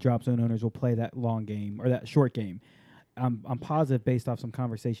 So many drop zone owners will play that long game or that short game. I'm positive based off some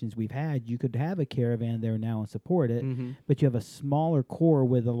conversations we've had, you could have a caravan there now and support it, but you have a smaller core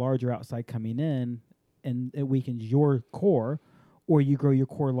with a larger outside coming in, and it weakens your core, or you grow your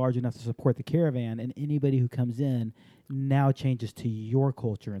core large enough to support the caravan, and anybody who comes in now changes to your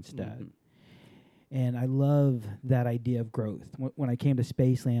culture instead. And I love that idea of growth. When I came to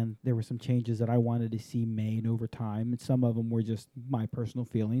Spaceland, there were some changes that I wanted to see made over time, and some of them were just my personal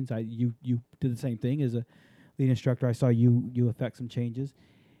feelings. You did the same thing as a lead instructor, I saw you affect some changes,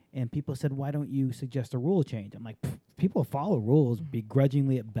 and people said, why don't you suggest a rule change? I'm like, people follow rules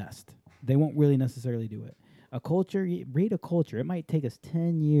begrudgingly at best. They won't really necessarily do it. A culture, read a culture. It might take us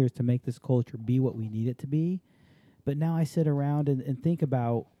 10 years to make this culture be what we need it to be. But now I sit around and think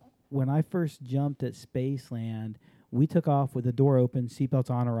about when I first jumped at Spaceland, we took off with the door open, seatbelts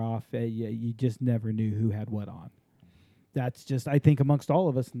on or off. You just never knew who had what on. That's just, I think, amongst all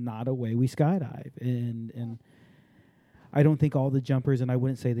of us, not a way we skydive. And I don't think all the jumpers, and I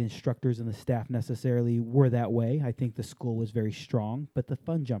wouldn't say the instructors and the staff necessarily were that way. I think the school was very strong, but the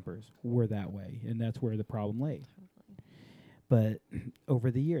fun jumpers were that way, and that's where the problem lay. But over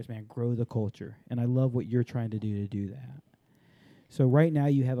the years, man, grow the culture. And I love what you're trying to do that. So right now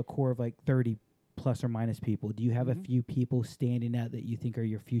you have a core of like 30 plus or minus people. Do you have a few people standing out that you think are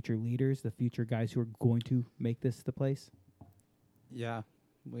your future leaders, the future guys who are going to make this the place? Yeah,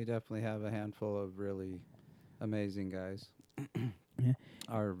 we definitely have a handful of really amazing guys. Yeah.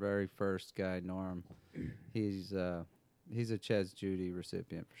 Our very first guy, Norm, he's a Ches Judy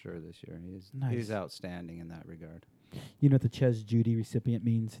recipient for sure this year. Nice. He's outstanding in that regard. You know what the Ches Judy recipient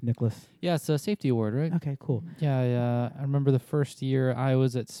means, Nicholas? Yeah, it's a safety award, right? Okay, cool. Yeah, I remember the first year I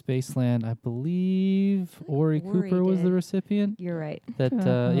was at Spaceland. I believe Ori Ori Cooper was the did. recipient. You're right. That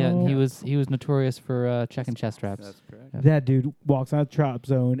and he was notorious for checking chest straps. That's correct. Yeah. That dude walks out of drop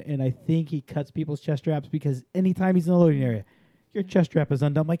zone, and I think he cuts people's chest straps because anytime he's in the loading area, your chest strap is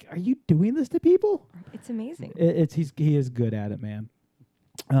undone. I'm like, are you doing this to people? It's amazing. He is good at it, man.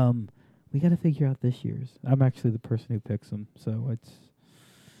 We got to figure out this year's. I'm actually the person who picks them, so it's.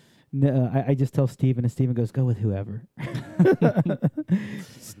 I just tell Steven, and Steven goes, go with whoever.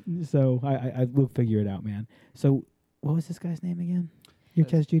 So I will figure it out, man. So what was this guy's name again? Your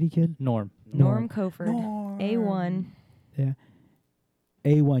That's- Ches Judy kid? Norm. Norm Coford, Norm. A1. Yeah.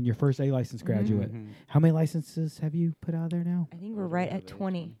 A1, your first A license graduate. Mhm. How many licenses have you put out there now? I think we're right at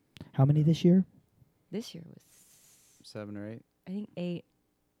 20. How many this year? This year was, 7 or 8. I think, 8.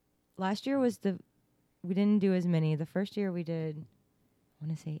 Last year was we didn't do as many. The first year we did, I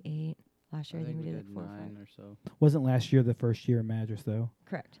want to say 8. Last year I think we did like 4 or 5. 9 or so. Wasn't last year the first year of Madras, though?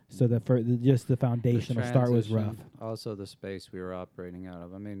 Correct. So just the foundational start was rough. transition, Also, the space we were operating out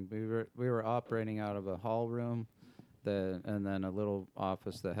of. I mean, we were operating out of a hall room, and then a little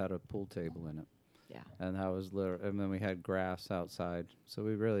office that had a pool table in it. Yeah. And that was and then we had grass outside. So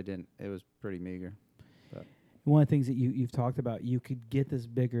we really didn't. It was pretty meager. One of the things that you've talked about, you could get this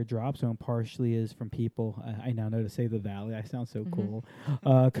bigger drop zone partially is from people. I now know to say the valley. I sound so cool.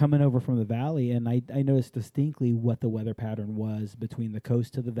 Coming over from the valley, and I noticed distinctly what the weather pattern was between the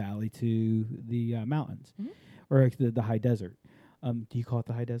coast to the valley to the mountains, or the high desert. Do you call it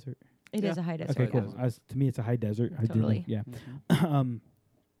the high desert? It is a high desert. Okay, high cool. desert. To me, it's a high desert. Totally. Yeah.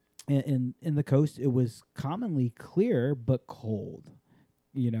 In the coast, it was commonly clear but cold.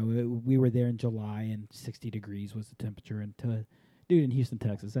 You know, we were there in July, and 60 degrees was the temperature. And dude, in Houston,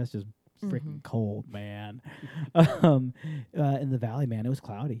 Texas, that's just freaking cold, man. In the valley, man, it was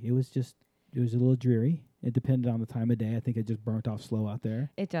cloudy. It was a little dreary. It depended on the time of day. I think it just burnt off slow out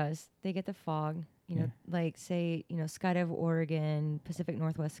there. It does. They get the fog. You know, like say, Skydive Oregon, Pacific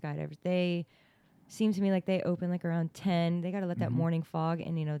Northwest skydivers. They seem to me like they open like around 10. They got to let that morning fog,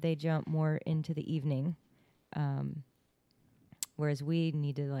 and they jump more into the evening. Whereas we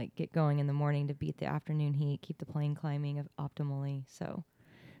need to like get going in the morning to beat the afternoon heat, keep the plane climbing optimally. So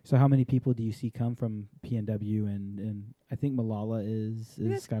how many people do you see come from PNW and I think Malala is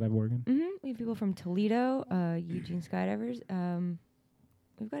Skydive Oregon? We have people from Toledo, Eugene Skydivers.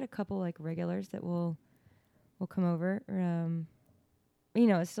 We've got a couple like regulars that will come over.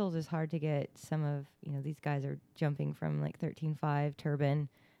 It's still just hard to get some of these guys are jumping from like 13.5 turbine,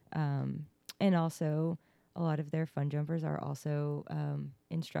 and also a lot of their fun jumpers are also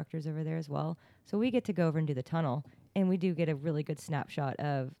instructors over there as well. So we get to go over and do the tunnel, and we do get a really good snapshot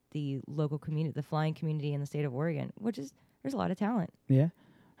of the local community, the flying community in the state of Oregon, there's a lot of talent. Yeah.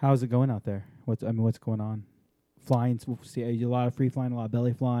 How's it going out there? What's going on? Flying, see a lot of free flying, a lot of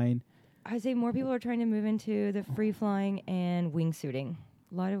belly flying. I'd say more people are trying to move into the free flying and wingsuiting.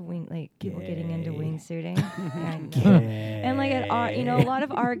 A lot of people getting into wingsuiting. And like at art, a lot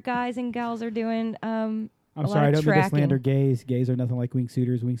of art guys and gals are doing I'm sorry, I don't mean to slander tracking. gays. Gays are nothing like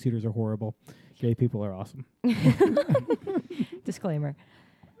wingsuiters. Wingsuiters are horrible. Gay people are awesome. Disclaimer.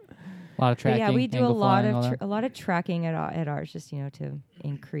 A lot of But tracking. yeah, we do a angle lot flying, all of that. a lot of tracking at ours, just to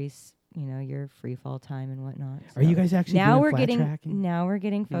increase your free fall time and whatnot. Are you guys actually now doing we're flat getting tracking? now we're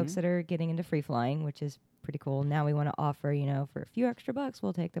getting folks that are getting into free flying, which is pretty cool. Now we want to offer, for a few extra bucks,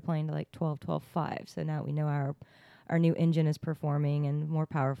 we'll take the plane to like 12.5. So now we know our our new engine is performing and more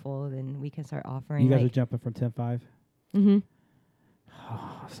powerful, then we can start offering. You guys are like, jumping from 10.5. mm-hmm.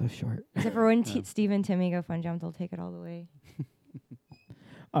 Oh, so short. Except for when Steve and Timmy go fun jump, they'll take it all the way.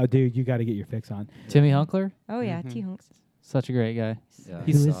 Oh, dude, you got to get your fix on. Timmy Hunkler, Oh yeah, Mhm. T-Hunks. such a great guy. Yeah,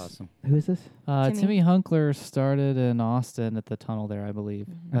 He's- he's awesome. Who is this? Timmy. Timmy Hunkler started in Austin at the tunnel there, I believe.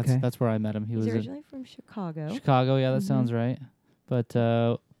 Mhm. That's Okay. that's where I met him. He He's was in originally from Chicago. Chicago. Yeah, that Mhm. sounds right. But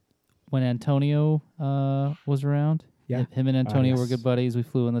when Antonio was around, Yeah. him and Antonio were yes. good buddies. We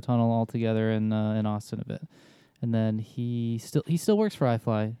flew in the tunnel all together in Austin a bit. And then he still works for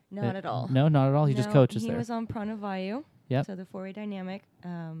iFly. Not at all. No, not at all. He just No, coaches he there. was on Prana Vayu. Yep. So the four-way dynamic,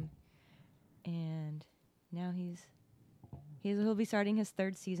 and now he'll be starting his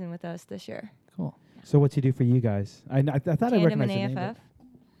 3rd season with us this year. Cool. So what's he do for you guys? I thought I Tandem recognized and the name. AFF,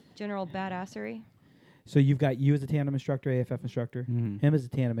 General Badassery. So you've got you as a tandem instructor, AFF instructor. Mhm. Him as a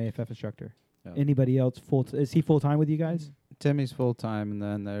tandem AFF instructor. Yeah. Anybody else is he full time with you guys? Timmy's full time, and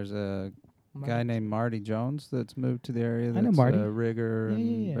then there's a guy named Marty Jones that's moved to the area. I That's know Marty. a rigger Yeah, and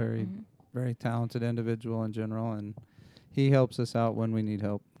yeah, yeah. very Mhm. very talented individual in general, and he helps us out when we need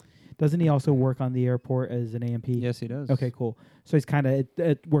help. Doesn't he also work on the airport as an AMP? Yes, he does. Okay, cool. So he's kind of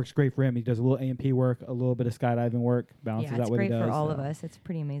it works great for him. He does a little AMP work, a little bit of skydiving work, balances Yeah, out it's what he great does. for all of us. It's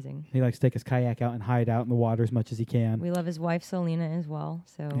pretty amazing. He likes to take his kayak out and hide out in the water as much as he can. We love his wife Selena as well.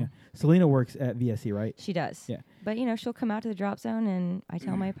 So Yeah. Selena works at VSC, right? she does. Yeah. But she'll come out to the drop zone, and I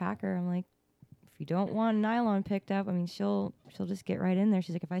tell my packer, I'm like, if you don't want nylon picked up, I mean, she'll just get right in there.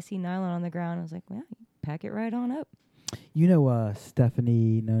 She's like, if I see nylon on the ground, I was like, well, pack it right on up. You know,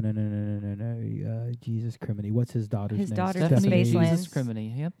 Stephanie. No. Jesus criminy. What's his daughter's His name? daughter's Stephanie Spacelands. Jesus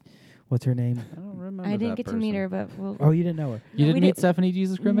Criminy. Yep. What's her name? I don't remember. I didn't that get to person. meet her, but we'll. Oh, you didn't know her. You No, we didn't meet didn't- Stephanie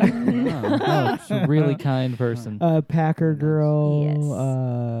Jesus Criminy? Oh, she's a really kind person. Packer girl.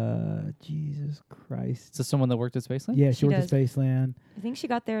 Yes. Jesus Christ. Is this someone that worked at Spaceland? Yeah, She she worked at does. Spaceland. I think she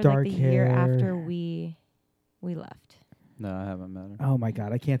got there Dark like the year hair. after we left. No, I haven't met her. Oh my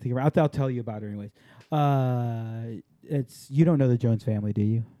God, I can't think of her. I'll tell you about her anyways. It's you don't know the Jones family, do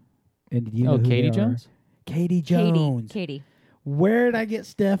you? And do you know who Katie they are? Jones? Katie Jones. Katie. Where did I get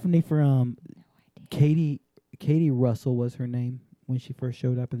Stephanie from? Katie Russell was her name when she first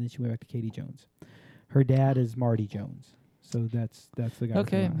showed up, and then she went back to Katie Jones. Her dad is Marty Jones, so that's the guy.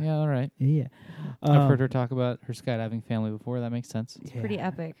 Okay, from, yeah, all right. yeah. I've heard her talk about her skydiving family before. That makes sense. It's pretty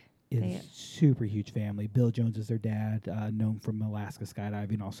epic. It's They- super huge family. Bill Jones is their dad, known from Alaska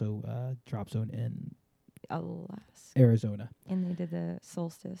skydiving, also drop zone in Alas. Arizona. And they did the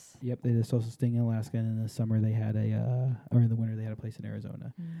solstice. Yep, they did a social sting in Alaska, and in the summer they had or in the winter they had a place in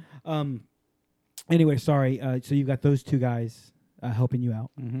Arizona. Anyway, sorry. So you've got those two guys helping you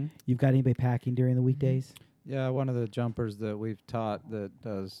out. Mm-hmm. You've got anybody packing during the weekdays? Yeah, one of the jumpers that we've taught that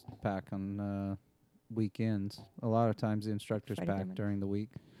does pack on weekends. A lot of times the instructors Friday pack morning. during the week.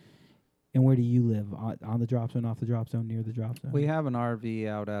 And where do you live? On the drop zone, off the drop zone, near the drop zone? We have an RV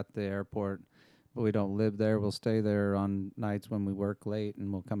out at the airport, but we don't live there. We'll stay there on nights when we work late,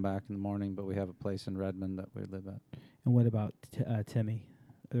 and we'll come back in the morning. But we have a place in Redmond that we live at. And what about Timmy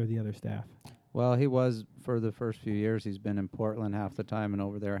or the other staff? Well, he was for the first few years. He's been in Portland half the time and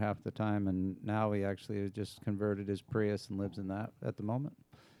over there half the time, and now he actually has just converted his Prius and lives in that at the moment.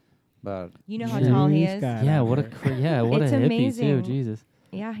 But You know how tall he Jeez, is? God. Yeah, what a what It's a hippie amazing. too. Jesus.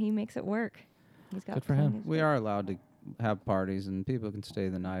 Yeah, he makes it work. He's got Good for him. plenty of we space. are allowed to have parties, and people can stay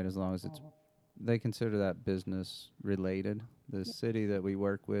the night as long as it's. They consider that business related. The city that we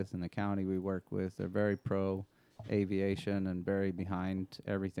work with and the county we work with, they're very pro aviation and very behind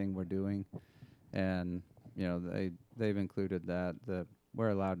everything we're doing. And they've included that we're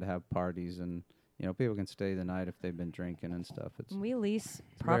allowed to have parties, and people can stay the night if they've been drinking and stuff. We lease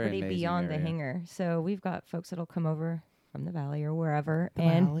a very property amazing beyond the area. hangar. So we've got folks that'll come over from the valley or wherever.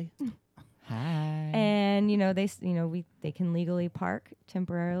 Hi. And they can legally park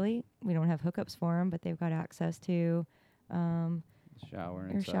temporarily. We don't have hookups for them, but they've got access to Shower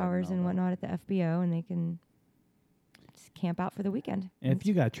their inside showers all and that. whatnot at the FBO, and they can just camp out for the weekend. And if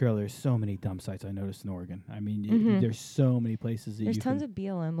you got trailers, so many dump sites I noticed in Oregon. I mean, Mhm. there's so many places that There's you tons can, of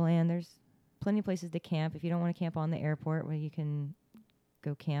BLM land. There's plenty of places to camp. If you don't want to camp on the airport, where you can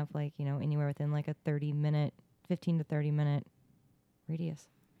go camp anywhere within like a 15 to 30 minute radius.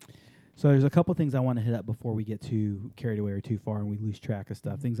 So there's a couple things I want to hit up before we get too carried away or too far and we lose track of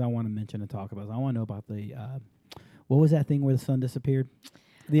stuff. Things I want to mention and talk about. I want to know about the what was that thing where the sun disappeared?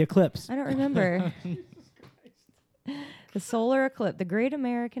 The eclipse. I don't remember. The solar eclipse, the Great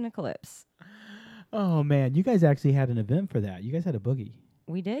American Eclipse. Oh man, you guys actually had an event for that. You guys had a boogie.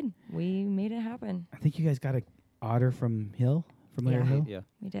 We did. We made it happen. I think you guys got a otter from Lair Yeah. Hill. Yeah.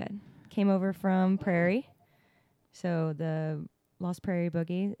 We did. Came over from Prairie So the Lost Prairie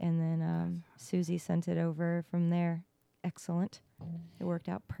Boogie, and then Susie sent it over from there. Excellent. It worked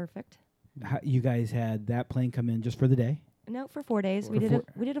out perfect. You guys had that plane come in just for the day? No, for 4 days. For We did four-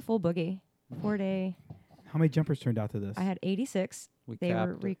 we did a full boogie. 4 day. How many jumpers turned out to this? I had 86. We They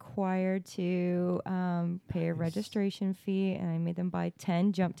were capped it. required to pay a Nice. registration fee, and I made them buy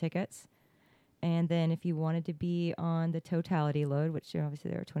 10 jump tickets. And then if you wanted to be on the totality load, which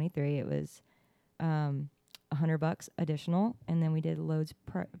obviously there were 23, it was $100 additional. And then we did loads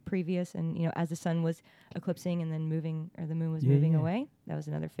previous, and as the sun was eclipsing and then moving, or the moon was moving away, that was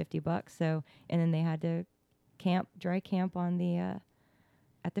another $50. So, and then they had to dry camp on the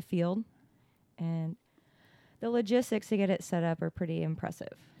at the field, and the logistics to get it set up are pretty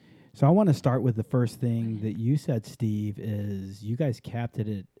impressive. So I want to start with the first thing that you said, Steve, is you guys capped it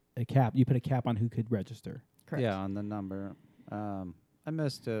at a cap. You put a cap on who could register. Correct. Yeah, on the number. I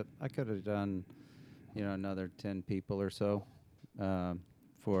missed it. I could have done, another 10 people or so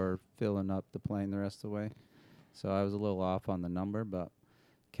for filling up the plane the rest of the way. So I was a little off on the number, but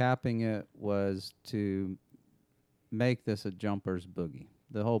capping it was to make this a jumper's boogie.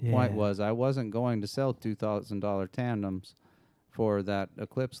 The whole point Yeah. was I wasn't going to sell $2,000 tandems for that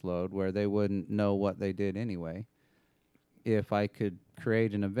Eclipse load where they wouldn't know what they did anyway. If I could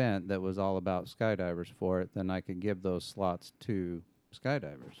create an event that was all about skydivers for it, then I could give those slots to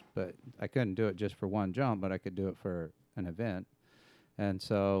skydivers. But I couldn't do it just for one jump, but I could do it for an event. And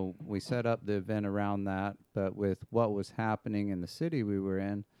so we set up the event around that. But with what was happening in the city we were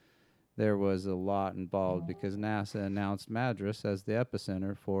in, there was a lot involved because NASA announced Madras as the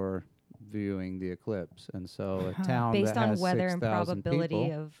epicenter for viewing the eclipse. And so a town Based that on has weather and 6,000 probability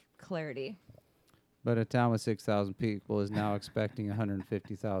people, of clarity. but a town with 6,000 people is now expecting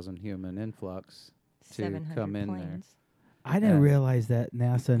 150,000 human influx to 700 come in planes. I didn't Yeah. realize that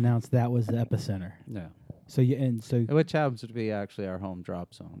NASA announced that was the epicenter. there. So so Which happens to be actually our home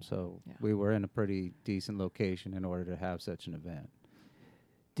drop zone. So Yeah. we were in a pretty decent location in order to have such an event.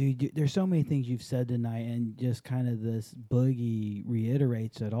 dude, there's so many things you've said tonight, and just kind of this boogie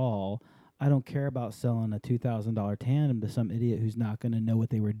reiterates it all. I don't care about selling a $2,000 tandem to some idiot who's not going to know what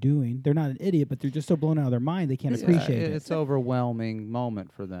they were doing. They're not an idiot, but they're just so blown out of their mind they can't Yeah, appreciate it. It's overwhelming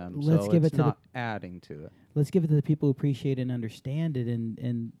moment for them. Let's so give it's it to the- not adding to it. Let's give it to the people who appreciate and understand it.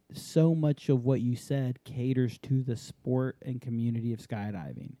 And so much of what you said caters to the sport and community of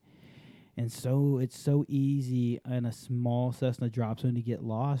skydiving. And so it's so easy in a small Cessna drop zone to get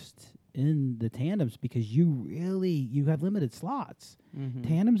lost in the tandems because you have limited slots.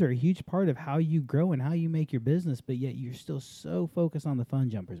 Tandems are a huge part of how you grow and how you make your business, but yet you're still so focused on the fun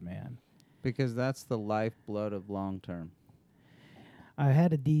jumpers, man. Because that's the lifeblood of long term. I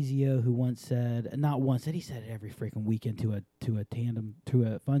had a DZO who once said, not once, he said it every freaking weekend to a tandem, to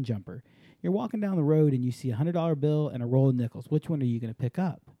a fun jumper. You're walking down the road and you see $100 bill and a roll of nickels. Which one are you going to pick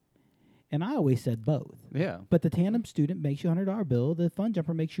up? And I always said both. Yeah. But the tandem student makes you a $100 bill. The fun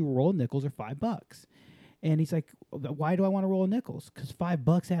jumper makes you a roll of nickels or $5. And he's like, why do I want to roll nickels? Because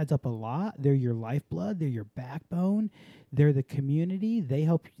 $5 adds up a lot. They're your lifeblood. They're your backbone. They're the community. They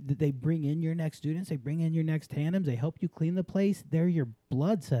help. They bring in your next students. They bring in your next tandems. They help you clean the place. They're your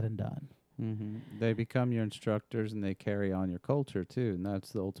blood said and done. They become your instructors and they carry on your culture too. And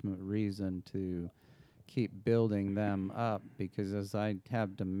that's the ultimate reason to keep building them up, because as I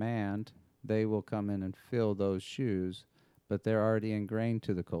have demand, they will come in and fill those shoes, but they're already ingrained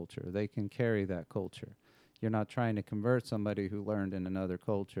to the culture. They can carry that culture. You're not trying to convert somebody who learned in another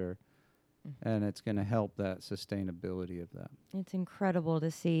culture, and it's going to help that sustainability of that. It's incredible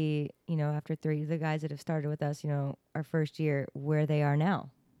to see, after the guys that have started with us, our first year, where they are now.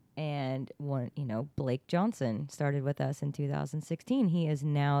 And Blake Johnson started with us in 2016. He is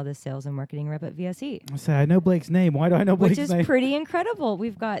now the sales and marketing rep at VSE. I say I know Blake's name. Why do I know Blake's Which is name? pretty incredible.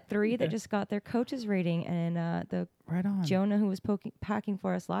 We've got 3 that just got their coaches rating, and the Right on. Jonah, who was packing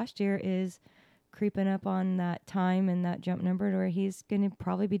for us last year, is creeping up on that time and that jump number to where he's going to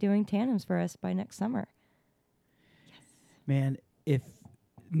probably be doing tandems for us by next summer. Man, if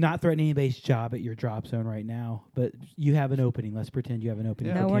not threatening anybody's job at your drop zone right now, but you have an opening. Let's pretend you have an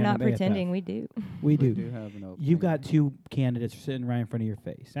opening. Yeah. No, for we're not tandem AFF. pretending. We do. We We do. do have an opening. You've got 2 candidates sitting right in front of your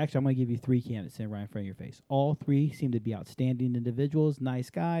face. Actually, I'm going to give you 3 candidates sitting right in front of your face. All 3 seem to be outstanding individuals, nice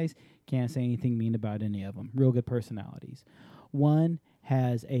guys. Can't say anything mean about any of them. Real good personalities. One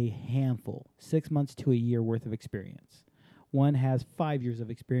has a handful, 6 months to a year worth of experience. One has 5 years of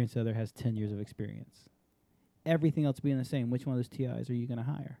experience. The other has 10 years of experience. Everything else being the same, which one of those TIs are you going to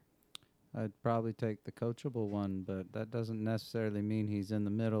hire? I'd probably take the coachable one, but that doesn't necessarily mean he's in the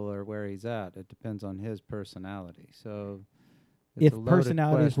middle or where he's at. It depends on his personality. So it's If a loaded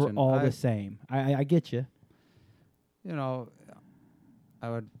personalities were question. all the same. I get you. you know, I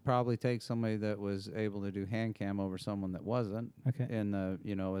would probably take somebody that was able to do hand cam over someone that wasn't. Okay. In the,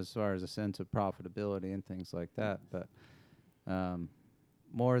 you know, as far as a sense of profitability and things like that. But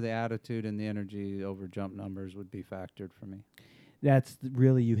more the attitude and the energy over jump numbers would be factored for me. That's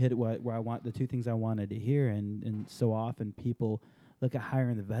really, you hit it where I want, the two things I wanted to hear. And so often people look at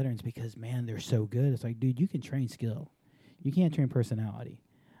hiring the veterans because, man, they're so good. It's like, dude, you can train skill. You can't train personality.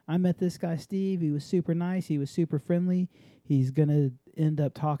 I met this guy, Steve. He was super nice. He was super friendly. He's going to end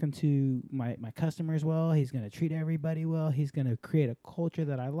up talking to my customers well. He's going to treat everybody well. He's going to create a culture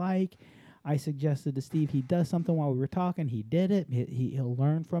that I like. I suggested to Steve he does something while we were talking. He did it. He'll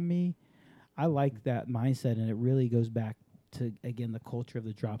learn from me. I like that mindset, and it really goes back to, again, the culture of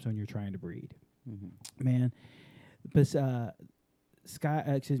the drop zone you're trying to breed. Mm-hmm. Man, but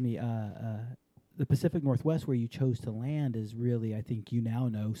the Pacific Northwest, where you chose to land, is really, I think you now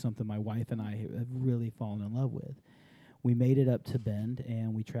know, something my wife and I have really fallen in love with. We made it up to Bend,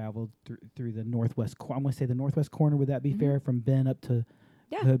 and we traveled through the northwest. I'm going to say the northwest corner. Would that be fair? From Bend up to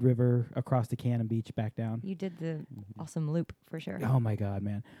Hood River, across to Cannon Beach, back down. You did the awesome loop for sure. Oh my God,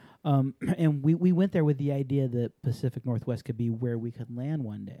 man! And we went there with the idea that Pacific Northwest could be where we could land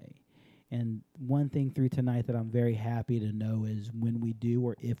one day. And one thing through tonight that I'm very happy to know is when we do,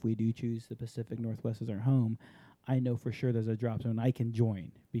 or if we do choose the Pacific Northwest as our home, I know for sure there's a drop zone I can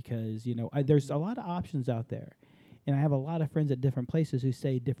join because, you know, there's a lot of options out there. And I have a lot of friends at different places who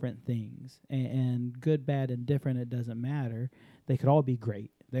say different things. And good, bad, and different, it doesn't matter. They could all be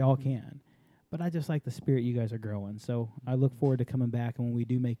great. They all can. But I just like the spirit you guys are growing. So I look forward to coming back. And when we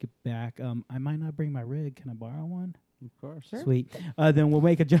do make it back, I might not bring my rig. Can I borrow one? Of course. Sure. Sweet. Then we'll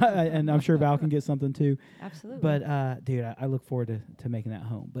make a and I'm sure Val can get something too. Absolutely. But dude, I look forward to making that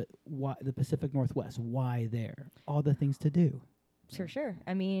home. But why the Pacific Northwest? Why there? All the things to do. Sure.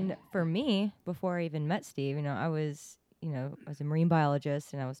 I mean, for me, before I even met Steve, I was a marine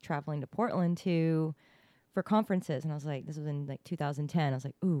biologist, and I was traveling to Portland for conferences, and I was like, this was in like 2010. I was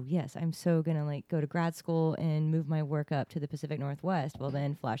like, ooh, yes, I'm so gonna like go to grad school and move my work up to the Pacific Northwest. Well,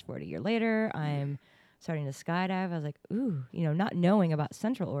 then flash forward a year later, I'm starting to skydive. I was like, ooh, not knowing about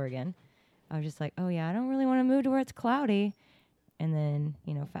Central Oregon, I was just like, oh yeah, I don't really want to move to where it's cloudy. And then,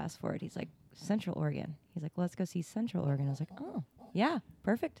 fast forward, he's like, Central Oregon. He's like, let's go see Central Oregon. I was like, oh, yeah,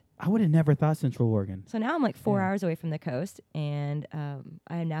 perfect. I would have never thought Central Oregon. So now I'm like 4 hours away from the coast, and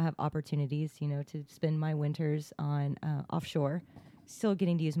I now have opportunities, to spend my winters on offshore, still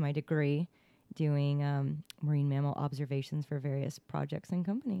getting to use my degree, doing marine mammal observations for various projects and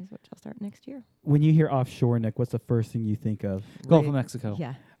companies, which I'll start next year. When you hear offshore, Nick, what's the first thing you think of? Gulf of Mexico.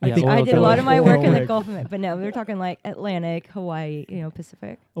 Yeah. I think I did a lot of my oil work in the rig. Gulf of Mexico, but no, we're talking like Atlantic, Hawaii,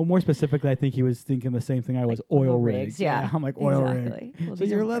 Pacific. Well, more specifically, I think he was thinking the same thing I was, oil rigs. Yeah. I'm like, oil exactly. rig. Well, So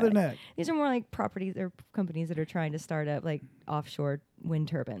these you're are a leatherneck. These are more like properties or companies that are trying to start up like offshore wind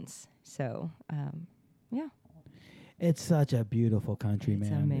turbines. So, yeah. It's such a beautiful country, It's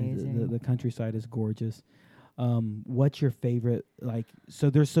man. amazing. The countryside is gorgeous. What's your favorite,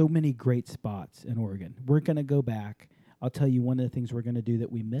 so there's so many great spots in Oregon. We're going to go back. I'll tell you one of the things we're going to do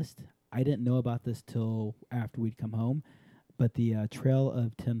that we missed. I didn't know about this till after we'd come home, but the Trail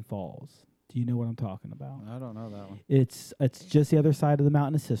of Ten Falls. Do you know what I'm talking about? I don't know that one. It's just the other side of the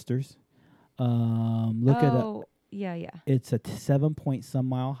Mountain of Sisters. Look at it. Oh, yeah. It's a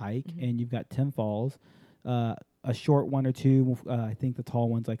 7-point-some-mile hike, and you've got 10 falls. A short one or two. I think the tall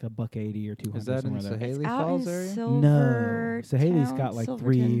one's like $180 or $200. Is that in somewhere there. Sahaley Out Falls in area? No, Sahaley's got like 3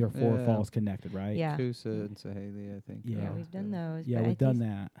 Silverton. or 4 Yeah. falls connected, right? Yeah. Coosa and Sahaley, I think. Yeah. We've done those. Yeah, but we've I done think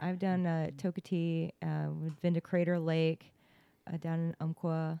that. I've done Tokatee. We've been to Crater Lake, down in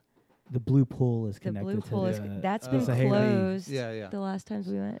Umpqua. The Blue Pool is The connected Blue Pool to is the, that's the been Sahaley. closed. Yeah. The last times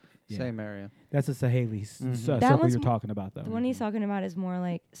we went. Yeah. Same area. That's the Sahaley Mhm. circle That one's you're m- talking about, though. The one he's talking about is more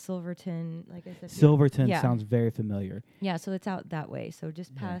like Silverton, like I said. Silverton Yeah. sounds very familiar. Yeah, so it's out that way. So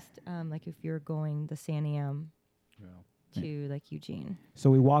just Yeah. past, like if you're going the Santiam Yeah. to like Eugene.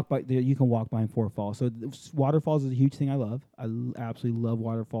 So we walk by. You can walk by in 4 falls. So waterfalls is a huge thing I love. I absolutely love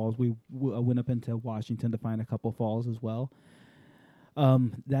waterfalls. We went up into Washington to find a couple falls as well.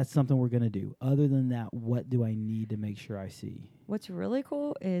 That's something we're gonna do. Other than that, what do I need to make sure I see? What's really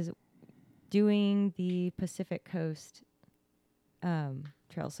cool is doing the Pacific Coast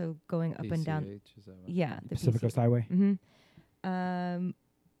trail. So going up and down. PCH, is that what? Yeah, the Pacific PC. Coast Highway. Mm-hmm.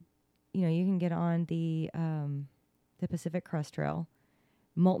 You can get on the Pacific Crest Trail.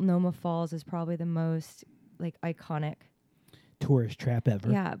 Multnomah Falls is probably the most like iconic. Tourist trap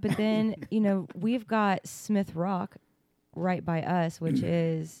ever. Yeah, but then we've got Smith Rock right by us, which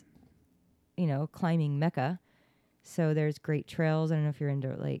is climbing mecca. So there's great trails. I don't know if you're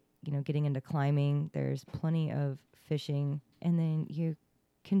into like getting into climbing. There's plenty of fishing, and then you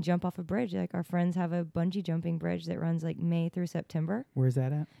can jump off a bridge. Like our friends have a bungee jumping bridge that runs like May through September. Where's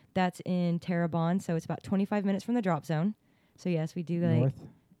that at? That's in Terrebonne, so it's about 25 minutes from the drop zone. So yes, we do like North?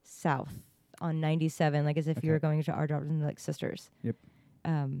 south on 97, like as if you Okay. were going to our drop zone, like sisters. Yep.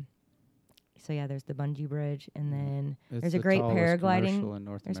 So yeah, there's the bungee bridge, and then It's there's a the great tallest paragliding. commercial in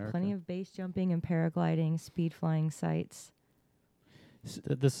North There's America. plenty of base jumping and paragliding, speed flying sites.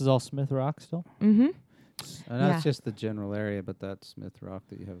 This is all Smith Rock still. Mm-hmm. And that's Yeah. just the general area, but that's Smith Rock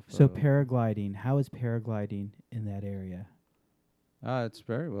that you have. So paragliding, how is paragliding in that area? It's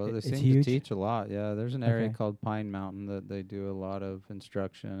very well. They It's seem huge? to teach a lot. Yeah, there's an area Okay. called Pine Mountain that they do a lot of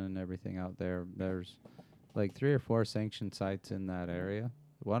instruction and everything out there. There's like 3 or 4 sanctioned sites in that area.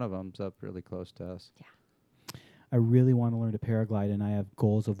 One of them's up really close to us. I really want to learn to paraglide, and I have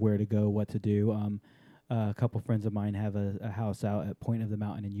goals of where to go, what to do. A couple friends of mine have a house out at Point of the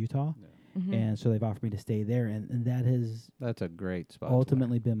Mountain in Utah, Mm-hmm. and so they've offered me to stay there, and that has That's a great spot. to learn.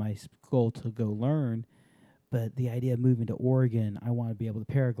 ultimately been my goal to go learn. But the idea of moving to Oregon, I want to be able to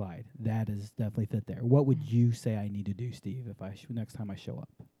paraglide. That is definitely fit there. What would you say I need to do, Steve, if I next time I show up?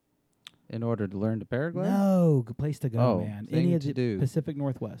 In order to learn to paraglide? No, good place to go, Oh, man. thing Any of to the do. Pacific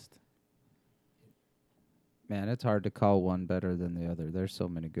Northwest. Man, it's hard to call one better than the other. There's so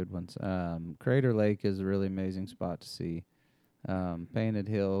many good ones. Crater Lake is a really amazing spot to see. Painted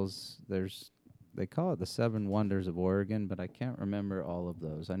Hills, they call it the 7 Wonders of Oregon, but I can't remember all of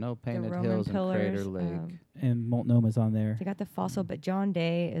those. I know Painted Roman Hills and Crater Pillars, Lake. And Multnoma's on there. They got the fossil, but John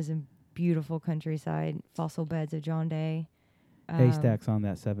Day is a beautiful countryside. Fossil beds of John Day. Haystacks on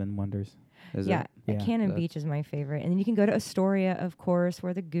that 7 Wonders. Is Yeah, it? Yeah, Cannon that's- Beach is my favorite, and then you can go to Astoria, of course,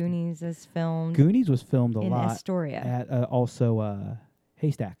 where the Goonies is filmed. Goonies was filmed a in lot Astoria. at also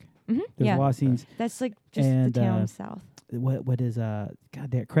Haystack. Mm-hmm. There's Yeah, a lot of scenes. that's like just And, the town uh, south. What is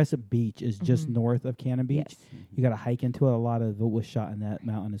goddamn Crescent Beach is just Mhm. north of Cannon Beach. Yes. You got to hike into it. A lot of it was shot in that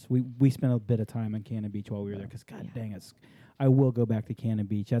mountain. We spent a bit of time on Cannon Beach while we were there because god Yeah. dang it, I will go back to Cannon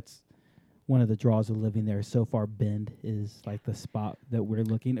Beach. That's one of the draws of living there. So far, Bend is like the spot that we're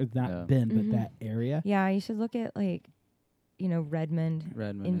looking. Not Yeah. Bend, but Mhm. that area. Yeah, you should look at like, Redmond.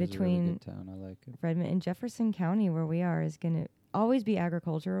 Redmond in is a really between- good town. I like it. Redmond and Jefferson County, where we are, is going to always be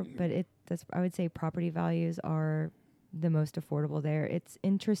agriculture, but I would say property values are the most affordable there. It's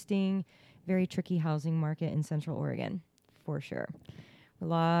interesting, very tricky housing market in Central Oregon, for sure. A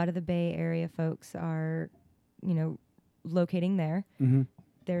lot of the Bay Area folks are, locating there. Mm-hmm.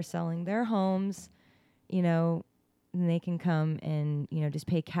 They're selling their homes, and they can come and, just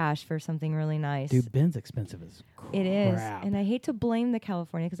pay cash for something really nice. Dude, Bend's expensive as It is. crap. And I hate to blame the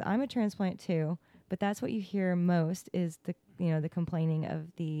California because I'm a transplant too, but that's what you hear most is the complaining of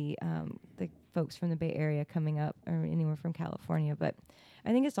the folks from the Bay Area coming up or anywhere from California. But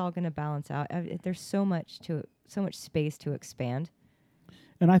I think it's all going to balance out. There's so much space to expand.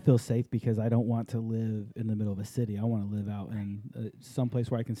 And I feel safe because I don't want to live in the middle of a city. I want to live out in someplace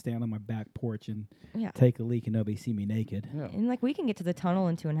where I can stand on my back porch and Yeah. take a leak and nobody see me naked. Yeah. And we can get to the tunnel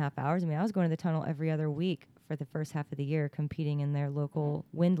in 2.5 hours. I mean, I was going to the tunnel every other week for the first half of the year, competing in their local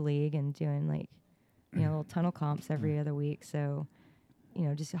wind league and doing little tunnel comps every other week. So,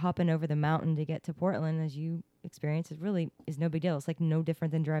 just hopping over the mountain to get to Portland, as you experience, is no big deal. It's like no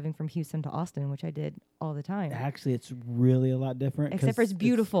different than driving from Houston to Austin, which I did all the time. Actually, it's really a lot different. Except for 'cause it's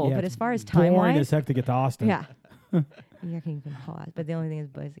beautiful, but it's as far as boring time-wise- as heck to get to Austin. Yeah. You can haul ass. But the only thing is,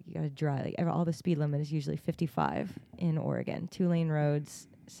 you got to drive. All the speed limit is usually 55 in Oregon, 2-lane roads.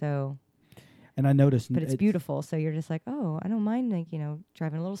 So. And I noticed, But it's beautiful, so you're just like, oh, I don't mind,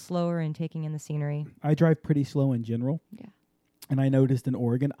 driving a little slower and taking in the scenery. I drive pretty slow in general. Yeah. And I noticed in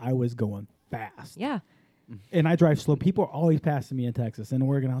Oregon, I was going fast. Yeah. And I drive slow. People are always passing me in Texas. In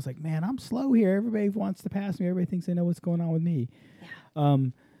Oregon, I was like, man, I'm slow here. Everybody wants to pass me. Everybody thinks they know what's going on with me.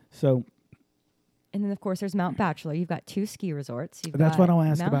 So And then, of course, there's Mount Bachelor. You've got 2 ski resorts. that's what I'll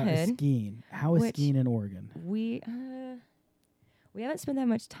ask Mount about Hood. is skiing. How is which- skiing in Oregon? We haven't spent that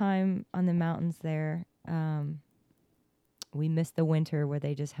much time on the mountains there. We missed the winter where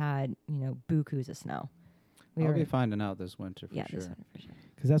they just had, bukus of snow. I'll be finding out this winter for this sure. winter for sure.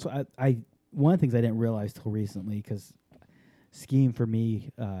 Because that's what I one of the things I didn't realize till recently, because skiing for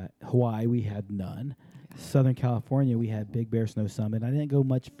me, Hawaii, we had none. Southern California, we had Big Bear Snow Summit. I didn't go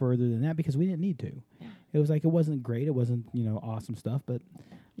much further than that because we didn't need to. Yeah. It was like, it wasn't great. It wasn't, awesome stuff. But,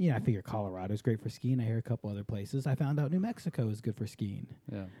 I figure Colorado is great for skiing. I hear a couple other places. I found out New Mexico is good for skiing.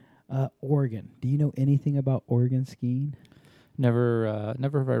 Yeah. Oregon. Do you know anything about Oregon skiing? Never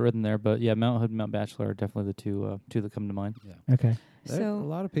have I ridden there, but yeah, Mount Hood and Mount Bachelor are definitely the two that come to mind. Okay. A So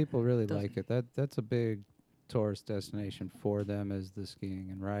lot of people really like it. That's a big tourist destination for them is the skiing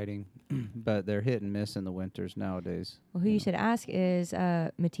and riding, but they're hit and miss in the winters nowadays. Well, who you should ask is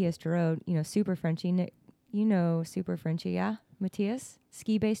Matthias Giroud, Super Frenchie. Super Frenchie, yeah? Matthias,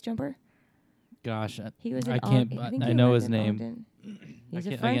 ski base jumper. Gosh, He was. I in can't. Ogden. I, think I he know lived his in name. Ogden. He's I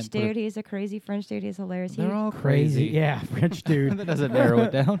a can't French put a- dude. He's a crazy French dude. He's hilarious. They're all Crazy. crazy. Yeah, French dude. That doesn't narrow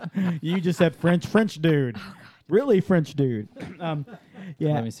it down. You just said French dude. Really French dude.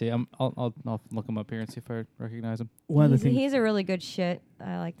 Yeah. Let me see. I'll look him up here and see if I recognize him. One of the he's, things he's a really good shit.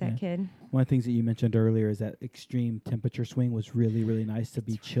 I like that kid. One of the things that you mentioned earlier is that extreme temperature swing was really, really nice to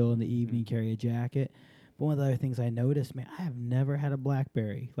be chill in the evening, carry a jacket. But one of the other things I noticed, man, I have never had a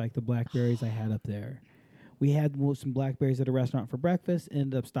blackberry like the blackberries I had up there. We had some blackberries at a restaurant for breakfast,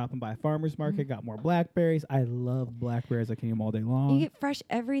 ended up stopping by a farmer's market, got more blackberries. I love blackberries. I can eat them all day long. You get fresh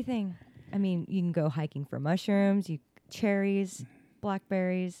everything. I mean, you can go hiking for mushrooms, cherries,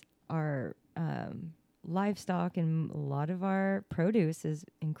 blackberries, our livestock, and a lot of our produce is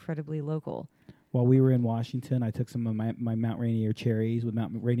incredibly local. While we were in Washington, I took some of my Mount Rainier cherries with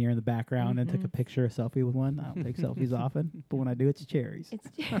Mount Rainier in the background and took a picture, a selfie with one. I don't take selfies often, but when I do, it's cherries. It's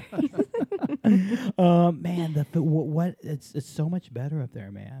cherries. Man, it's so much better up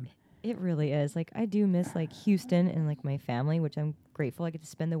there, man. It really is. Like, I do miss Houston and my family, which I'm grateful I get to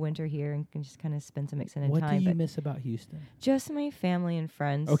spend the winter here and can just kind of spend some extended What time. do you but miss about Houston? just my family and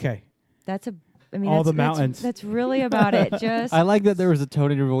friends. Okay. All the mountains. That's really about it. Just I like that there was a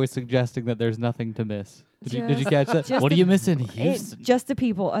tone in your voice suggesting that there's nothing to miss. Did you catch that? just What do the- you miss in Houston? just the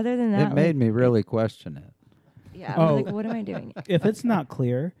people. Other than that, It made me really question it. Yeah, Oh. I'm like, what am I doing? If it's not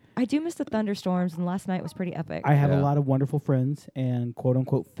clear, I do miss the thunderstorms, and last night was pretty epic. I have a Yeah. lot of wonderful friends and quote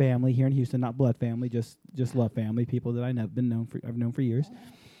unquote family here in Houston, not blood family, just love family, people that I've known for years.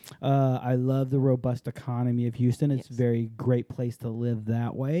 I love the robust economy of Houston. It's a very great place to live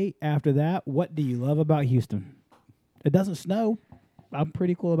that way. After that, what do you love about Houston? It doesn't snow. I'm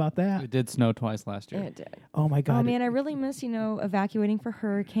pretty cool about that. It did snow twice last year. It did. Oh my God. Oh man, I really miss evacuating for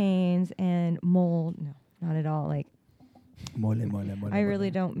hurricanes and mold. No, not at all. Mole. I really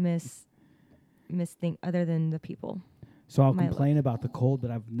don't miss thing other than the people. So I'll my complain about the cold,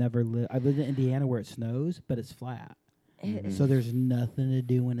 but I've never lived. I've lived in Indiana where it snows, but it's flat. It is So there's nothing to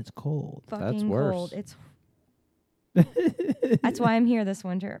do when it's cold. fucking worse. cold. It's that's why I'm here this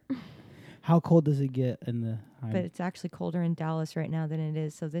winter. How cold does it get in the? But it's actually colder in Dallas right now than it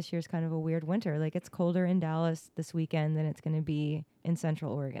is. So this year's kind of a weird winter. It's colder in Dallas this weekend than it's going to be in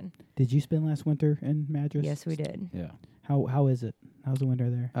Central Oregon. Did you spend last winter in Madras? Yes, we did. Yeah. How is it? How's the winter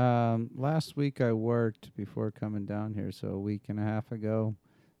there? Last week I worked before coming down here, so a week and a half ago.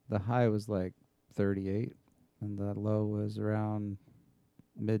 The high was 38, and the low was around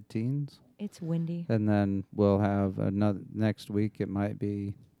mid-teens. It's windy. And then we'll have another next week. It might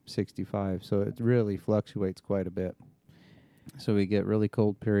be 65, so it really fluctuates quite a bit. So we get really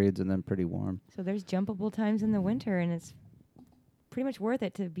cold periods and then pretty warm. So there's jumpable times in the winter, and it's pretty much worth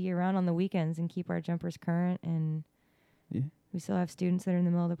it to be around on the weekends and keep our jumpers current. And Yeah. we still have students that are in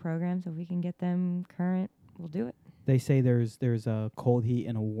the middle of the program, so if we can get them current, we'll do it. They say there's a cold heat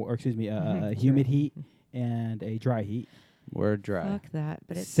and a humid heat and a dry heat. We're dry. Fuck that,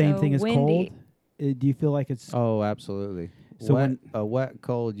 but it's Same so thing as windy. cold. Do you feel like it's Oh, absolutely. So A wet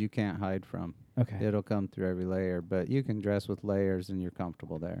cold you can't hide from. okay? It'll come through every layer, but you can dress with layers and you're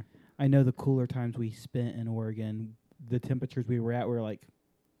comfortable there. I know the cooler times we spent in Oregon, the temperatures we were at were like,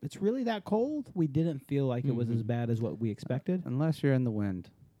 it's really that cold. We didn't feel like it was as bad as what we expected. Unless you're in the wind.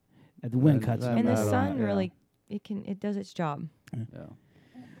 And the wind And cuts. that- in. And the That'll- sun yeah. really, it does its job. Yeah.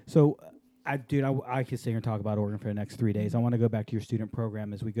 So, I could sit here and talk about Oregon for the next 3 days. I want to go back to your student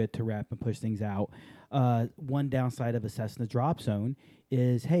program as we get to wrap and push things out. One downside of a Cessna drop zone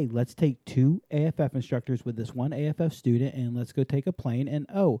is, hey, let's take 2 AFF instructors with this one AFF student and let's go take a plane. And,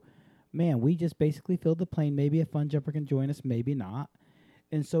 oh, man, we just basically filled the plane. Maybe a fun jumper can join us, maybe not.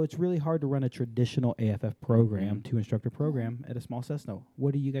 And so it's really hard to run a traditional AFF program, 2-instructor program, at a small Cessna.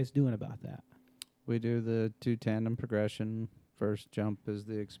 What are you guys doing about that? We do the 2 tandem progression. First jump is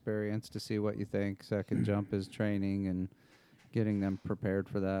the experience to see what you think. Second jump is training and getting them prepared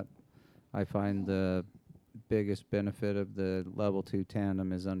for that. I find the biggest benefit of the level 2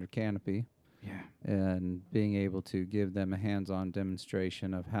 tandem is under canopy. Yeah. And being able to give them a hands-on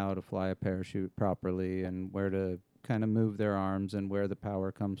demonstration of how to fly a parachute properly and where to kind of move their arms and where the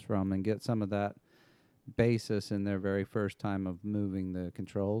power comes from and get some of that basis in their very first time of moving the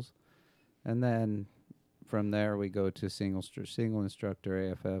controls. And then from there we go to single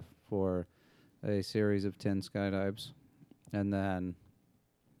instructor AFF for a series of 10 skydives. And then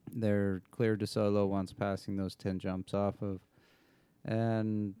they're cleared to solo once passing those 10 jumps off of.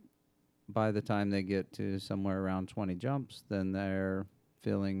 And by the time they get to somewhere around 20 jumps, then they're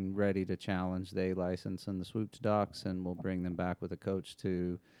feeling ready to challenge the A license and the swoops docs, and we'll bring them back with a coach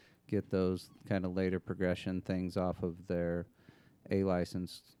to get those kind of later progression things off of their A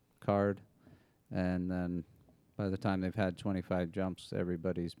license card. And then by the time they've had 25 jumps,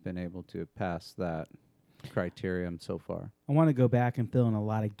 everybody's been able to pass that criterion so far. I want to go back and fill in a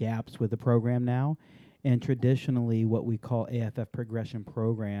lot of gaps with the program now. And traditionally, what we call AFF progression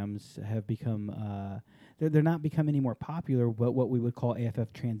programs have become, they're not become any more popular, but what we would call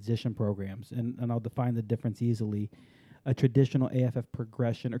AFF transition programs. And I'll define the difference easily. A traditional AFF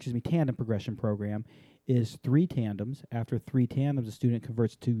progression, or excuse me, tandem progression program is 3 tandems. After 3 tandems, a student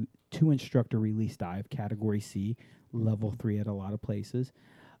converts to 2 instructor release dive, category C, level 3 at a lot of places.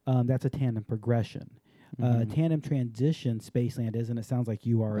 That's a tandem progression. Tandem transition, Spaceland is, and it sounds like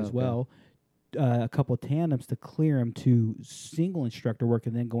you are as well. A couple of tandems to clear them to single instructor work,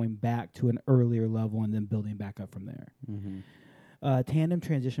 and then going back to an earlier level and then building back up from there. Tandem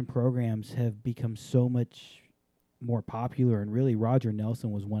transition programs have become so much more popular, and really Roger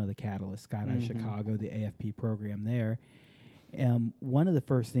Nelson was one of the catalysts. Skydive Chicago, the AFP program there. One of the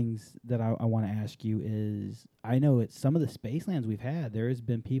first things that I want to ask you is, I know at some of the Spacelands we've had, there has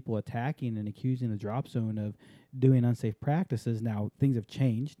been people attacking and accusing the drop zone of doing unsafe practices. Now, things have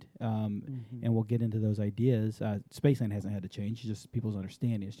changed, and we'll get into those ideas. Spaceland hasn't had to change, just people's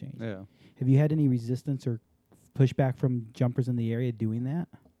understanding has changed. Yeah. Have you had any resistance or pushback from jumpers in the area doing that?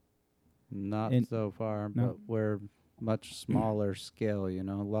 Not so far, No. but we're much smaller scale, a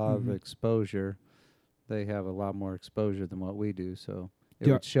lot of exposure. They have a lot more exposure than what we do, so it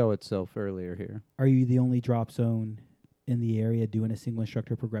would show itself earlier here. Are you the only drop zone in the area doing a single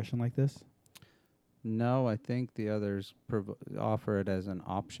instructor progression like this? No, I think the others offer it as an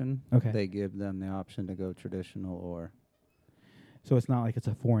option. Okay. They give them the option to go traditional or... So it's not like it's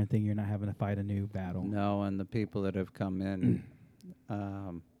a foreign thing. You're not having to fight a new battle. No, and the people that have come in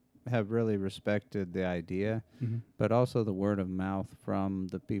have really respected the idea, but also the word of mouth from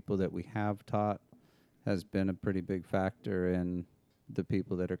the people that we have taught has been a pretty big factor in the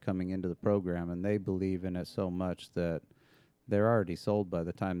people that are coming into the program, and they believe in it so much that they're already sold by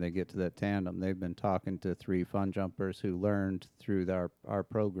the time they get to that tandem. They've been talking to 3 fun jumpers who learned through our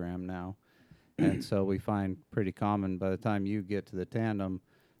program now, and so we find pretty common by the time you get to the tandem,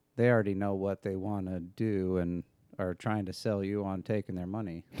 they already know what they want to do and are trying to sell you on taking their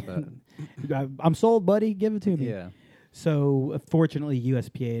money. But I'm sold, buddy. Give it to me. yeah. So, fortunately,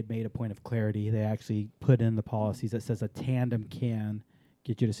 USPA had made a point of clarity. They actually put in the policies that says a tandem can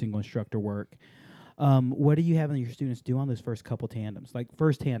get you to single instructor work. What are you having your students do on those first couple tandems? Like,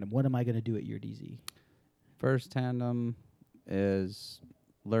 first tandem, what am I going to do at your DZ? First tandem is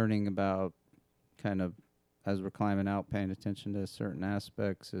learning about kind of, as we're climbing out, paying attention to certain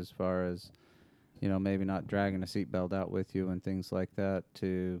aspects as far as, maybe not dragging a seatbelt out with you and things like that.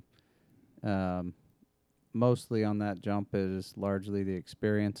 To mostly on that jump is largely the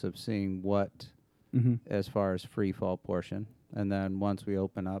experience of seeing what as far as free fall portion. And then once we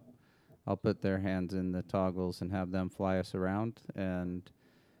open up, I'll put their hands in the toggles and have them fly us around. And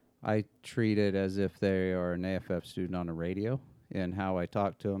I treat it as if they are an AFF student on a radio and how I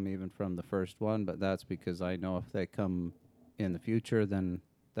talk to them even from the first one. But that's because I know if they come in the future, then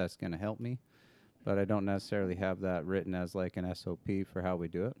that's going to help me. But I don't necessarily have that written as like an SOP for how we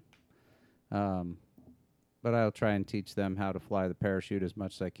do it. But I'll try and teach them how to fly the parachute as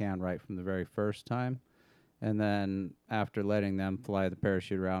much as I can right from the very first time. And then after letting them fly the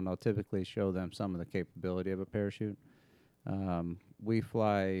parachute around, I'll typically show them some of the capability of a parachute. We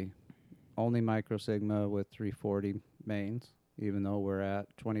fly only Micro Sigma with 340 mains, even though we're at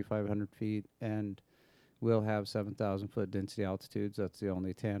 2,500 feet, and we'll have 7,000 foot density altitudes. That's the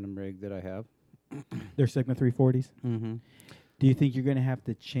only tandem rig that I have. They're Sigma 340s. Mm-hmm. Do you think you're going to have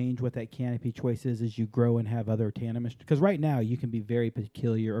to change what that canopy choice is as you grow and have other tandem? Because right now you can be very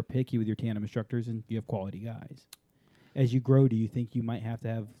peculiar or picky with your tandem instructors, and you have quality guys. As you grow, do you think you might have to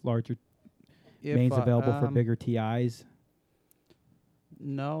have larger mains available for bigger TIs?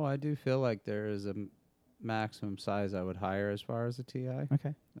 No, I do feel like there is a maximum size I would hire as far as a TI.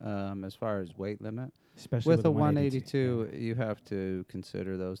 Okay. As far as weight limit. Especially with a 182, you have to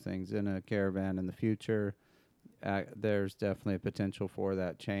consider those things. In a caravan in the future, there's definitely a potential for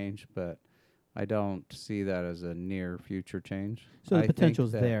that change, but I don't see that as a near future change. So the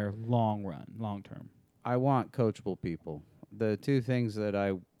potential's there, long run, long term. I want coachable people. The 2 things that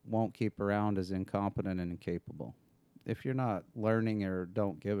I won't keep around is incompetent and incapable. If you're not learning or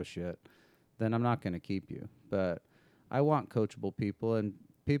don't give a shit, then I'm not going to keep you. But I want coachable people, and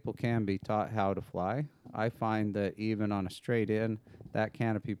people can be taught how to fly. I find that even on a straight in, that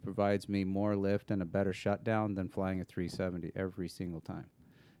canopy provides me more lift and a better shutdown than flying a 370 every single time,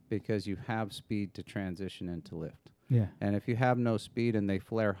 because you have speed to transition into lift. Yeah. And if you have no speed and they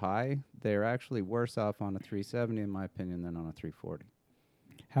flare high, they're actually worse off on a 370, in my opinion, than on a 340.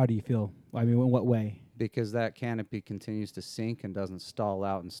 How do you feel? I mean, in what way? Because that canopy continues to sink and doesn't stall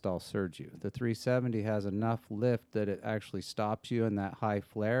out and stall surge you. The 370 has enough lift that it actually stops you in that high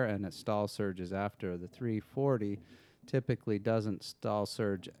flare, and it stall surges after. The 340 typically doesn't stall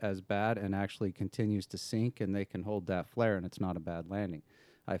surge as bad and actually continues to sink, and they can hold that flare, and it's not a bad landing.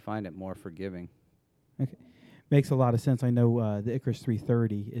 I find it more forgiving. Okay. Makes a lot of sense. I know the Icarus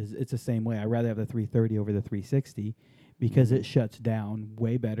 330 it's the same way. I'd rather have the 330 over the 360 because it shuts down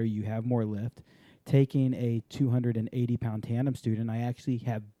way better. You have more lift. Taking a 280-pound tandem student, I actually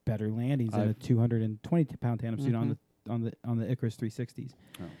have better landings than a 220-pound tandem student on the Icarus 360s.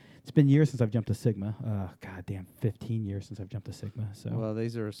 Oh. It's been years since I've jumped a Sigma. Goddamn, 15 years since I've jumped a Sigma. So Well,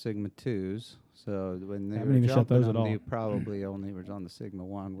 these are Sigma 2s, so when they Haven't were even shot jumping those at them, all. you probably only were on the Sigma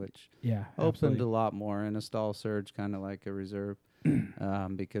 1, which yeah, opened absolutely. a lot more in a stall surge, kind of like a reserve,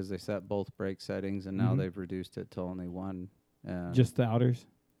 because they set both brake settings, and now Mhm. they've reduced it to only one. Just the outers.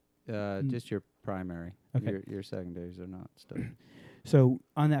 Just your primary. Okay. Your secondaries are not studied. So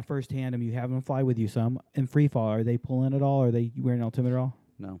on that first tandem, you have them fly with you some. In free fall, are they pulling at all? Are they wearing altimeter at all?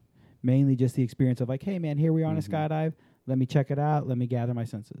 No. Mainly just the experience of like, hey man, here we are on a Mhm. skydive. Let me check it out. Let me gather my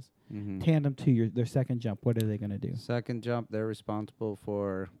senses. Mm-hmm. Tandem 2, their second jump. What are they going to do? Second jump, they're responsible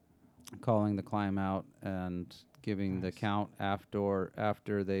for calling the climb out and giving the count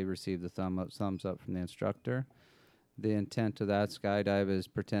after they receive the thumbs up from the instructor. The intent of that skydive is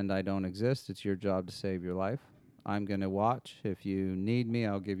pretend I don't exist. It's your job to save your life. I'm going to watch. If you need me,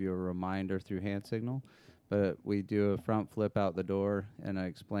 I'll give you a reminder through hand signal. But we do a front flip out the door, and I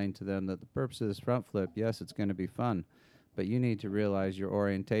explain to them that the purpose of this front flip, yes, it's going to be fun, but you need to realize your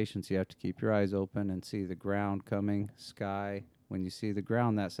orientation, so you have to keep your eyes open and see the ground coming, sky. When you see the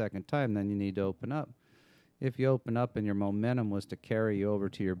ground that second time, then you need to open up. If you open up and your momentum was to carry you over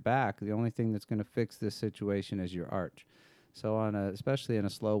to your back, the only thing that's going to fix this situation is your arch. So especially in a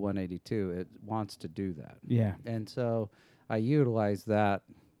slow 182, it wants to do that. Yeah. And so I utilize that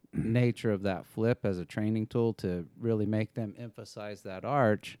nature of that flip as a training tool to really make them emphasize that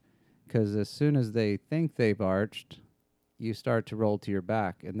arch, because as soon as they think they've arched, you start to roll to your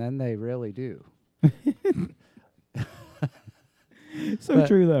back, and then they really do. So But-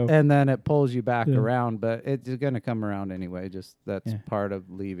 true, though. And then it pulls you back Yeah. around, but it's going to come around anyway. Just that's Yeah. part of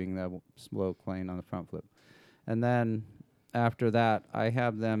leaving that slow plane on the front flip. And then after that, I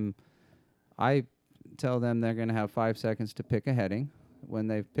tell them they're going to have 5 seconds to pick a heading. When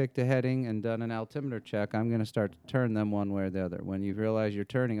they've picked a heading and done an altimeter check, I'm going to start to turn them one way or the other. When you realize you're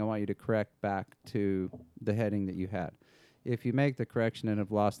turning, I want you to correct back to the heading that you had. If you make the correction and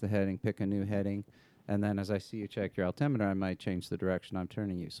have lost the heading, pick a new heading. And then as I see you check your altimeter, I might change the direction I'm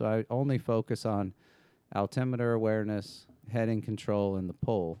turning you. So I only focus on altimeter awareness, heading control, and the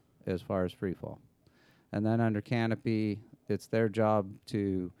pull as far as free fall. And then under canopy, it's their job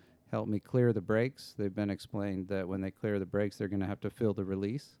to help me clear the brakes. They've been explained that when they clear the brakes, they're going to have to feel the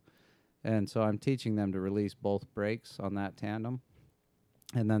release. And so I'm teaching them to release both brakes on that tandem.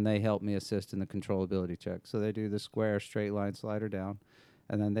 And then they help me assist in the controllability check. So they do the square straight line slider down,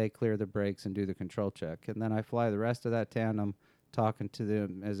 and then they clear the brakes and do the control check. And then I fly the rest of that tandem talking to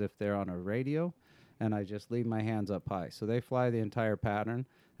them as if they're on a radio, and I just leave my hands up high. So they fly the entire pattern,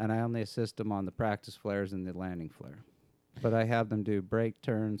 and I only assist them on the practice flares and the landing flare. But I have them do brake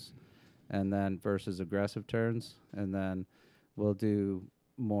turns and then versus aggressive turns, and then we'll do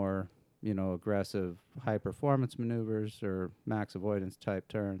more, aggressive high-performance maneuvers or max avoidance type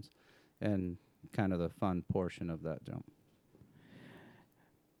turns, and kind of the fun portion of that jump.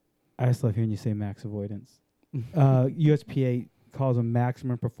 I just love hearing you say max avoidance. USPA calls them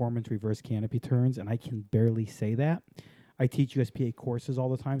maximum performance reverse canopy turns, and I can barely say that. I teach USPA courses all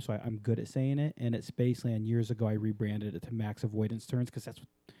the time, so I'm good at saying it. And at Spaceland years ago, I rebranded it to max avoidance turns, because that's what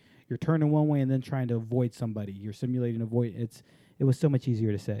you're turning one way and then trying to avoid somebody. You're simulating avoid. It was so much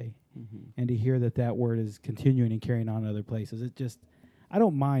easier to say, and to hear that word is continuing and carrying on in other places. I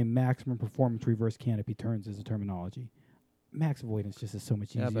don't mind maximum performance reverse canopy turns as a terminology. Max avoidance just is so much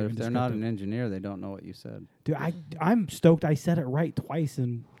easier. Yeah, but if and they're not an descriptive. engineer, they don't know what you said. Dude, I'm stoked. I said it right twice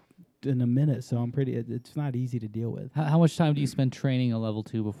in a minute, so I'm pretty. It's not easy to deal with. How much time do you spend training a level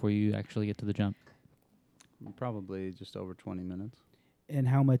 2 before you actually get to the jump? Probably just over 20 minutes. And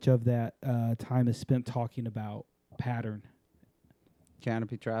how much of that time is spent talking about pattern?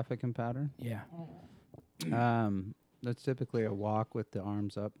 Canopy traffic and pattern. Yeah. That's typically a walk with the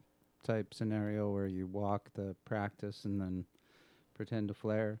arms up type scenario where you walk the practice and then pretend to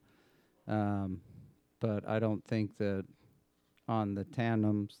flare. But I don't think that on the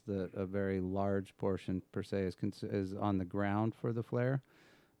tandems that a very large portion per se is on the ground for the flare.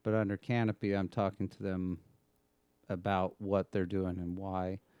 But under canopy, I'm talking to them about what they're doing and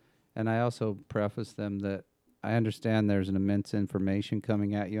why. And I also preface them that I understand there's an immense information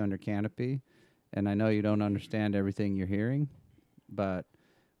coming at you under canopy, and I know you don't understand everything you're hearing, but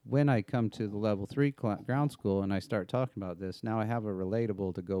when I come to the level 3 ground school and I start talking about this, now I have a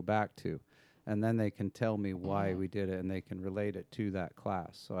relatable to go back to, and then they can tell me why we did it, and they can relate it to that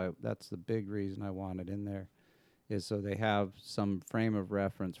class. So that's the big reason I want it in there, is so they have some frame of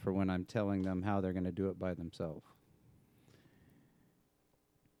reference for when I'm telling them how they're going to do it by themselves.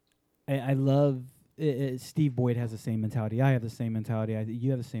 I love Steve Boyd has the same mentality. I have the same mentality.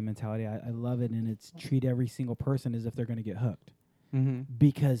 You have the same mentality. I love it, and it's treat every single person as if they're going to get hooked. Mm-hmm.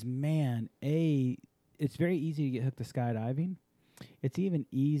 Because, man, it's very easy to get hooked to skydiving. It's even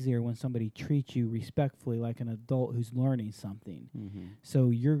easier when somebody treats you respectfully like an adult who's learning something. Mm-hmm. So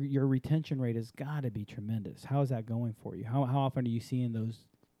your retention rate has got to be tremendous. How is that going for you? How often are you seeing those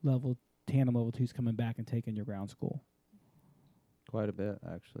tandem level 2s coming back and taking your ground school? Quite a bit,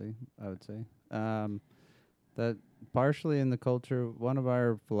 actually, I would say. That partially in the culture, one of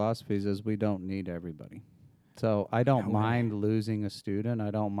our philosophies is we don't need everybody. So I don't mind losing a student. I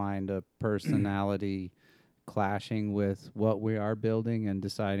don't mind a personality clashing with what we are building and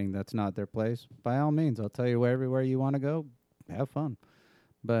deciding that's not their place. By all means, I'll tell you everywhere you want to go, have fun.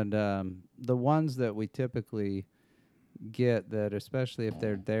 But the ones that we typically get that, especially if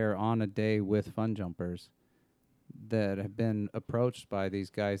they're there on a day with fun jumpers, that have been approached by these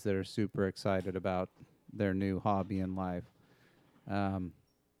guys that are super excited about their new hobby in life,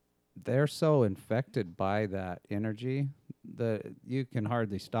 they're so infected by that energy that you can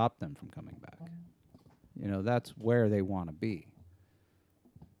hardly stop them from coming back. You know, that's where they want to be.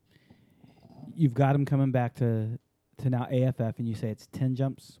 You've got them coming back to now AFF, and you say it's 10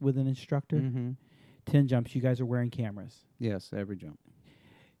 jumps with an instructor. Mm-hmm. 10 jumps. You guys are wearing cameras. Yes, every jump.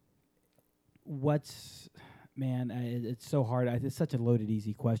 It's so hard. It's such a loaded,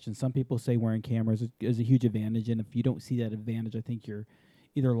 easy question. Some people say wearing cameras is a huge advantage, and if you don't see that advantage, I think you're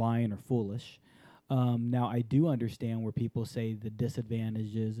either lying or foolish. Now, I do understand where people say the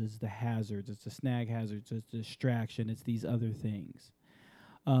disadvantages is the hazards. It's the snag hazards. It's the distraction. It's these other things.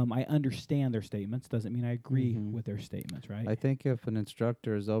 I understand their statements. Doesn't mean I agree with their statements, right? I think if an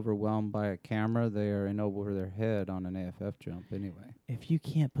instructor is overwhelmed by a camera, they are in over their head on an AFF jump anyway. If you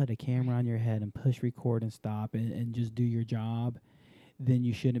can't put a camera on your head and push record and stop and just do your job, then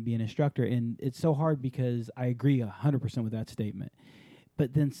you shouldn't be an instructor. And it's so hard because I agree 100% with that statement.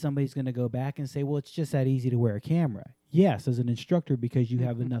 But then somebody's going to go back and say, well, it's just that easy to wear a camera. Yes, as an instructor, because you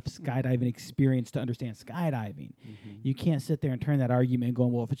have enough skydiving experience to understand skydiving. Mm-hmm. You can't sit there and turn that argument and go,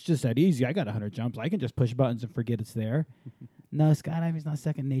 well, if it's just that easy, I got 100 jumps. I can just push buttons and forget it's there. No, skydiving's not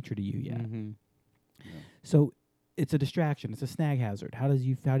second nature to you yet. Mm-hmm. Yeah. So it's a distraction. It's a snag hazard. How do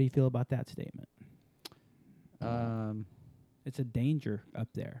you feel about that statement? It's a danger up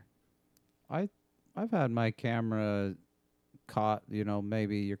there. I've had my camera caught,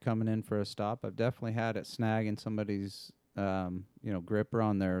 maybe you're coming in for a stop. I've definitely had it snag in somebody's, gripper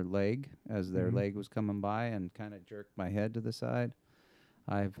on their leg as their leg was coming by and kind of jerked my head to the side.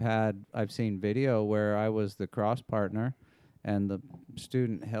 I've seen video where I was the cross partner and the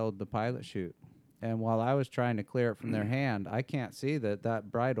student held the pilot chute. And while I was trying to clear it from their hand, I can't see that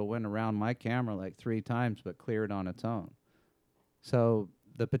bridle went around my camera like 3 times but cleared on its own. So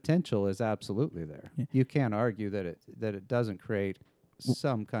the potential is absolutely there. Yeah. You can't argue that it doesn't create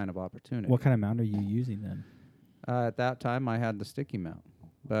some kind of opportunity. What kind of mount are you using then? At that time, I had the sticky mount,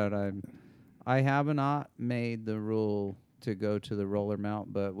 but I have not made the rule to go to the roller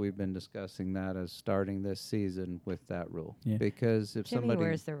mount, but we've been discussing that as starting this season with that rule. Yeah. Because if Jimmy somebody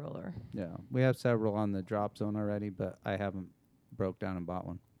wears the roller. Yeah, we have several on the drop zone already, but I haven't broke down and bought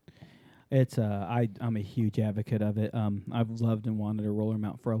one. It's I'm a huge advocate of it. I've loved and wanted a roller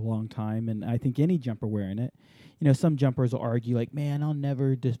mount for a long time, and I think any jumper wearing it, some jumpers will argue like, man, I'll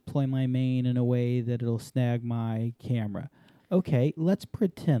never deploy my main in a way that it'll snag my camera. Okay, let's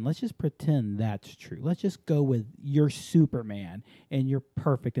just pretend that's true. Let's just go with you're Superman and you're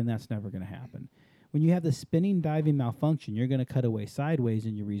perfect, and that's never going to happen. When you have the spinning diving malfunction, you're going to cut away sideways,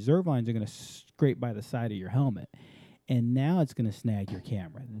 and your reserve lines are going to scrape by the side of your helmet. And now it's going to snag your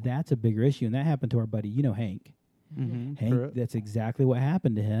camera. That's a bigger issue, and that happened to our buddy, Hank. Mm-hmm. Hank, that's exactly what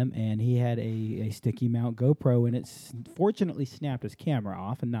happened to him, and he had a sticky mount GoPro, and it fortunately snapped his camera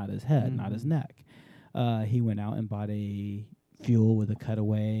off and not his head, not his neck. He went out and bought a fuel with a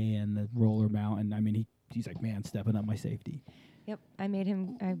cutaway and the roller mount, and I mean, he's like, man, stepping up my safety. Yep. I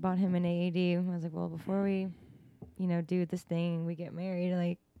bought him an AAD. I was like, well, before we, do this thing, we get married,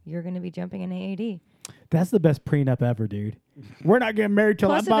 like, you're going to be jumping an AAD. That's the best prenup ever, dude. We're not getting married till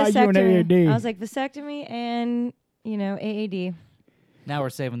Plus I buy you an AAD. I was like, vasectomy and, AAD. Now we're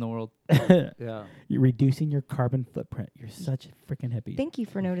saving the world. Yeah. You're reducing your carbon footprint. You're such a freaking hippie. Thank you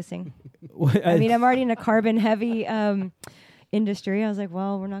for noticing. I mean, I'm already in a carbon heavy industry. I was like,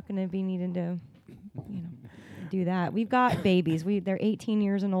 well, we're not going to be needing to, do that. We've got babies. They're 18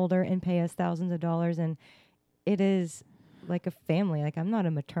 years and older and pay us thousands of dollars, and it is like a family. Like, I'm not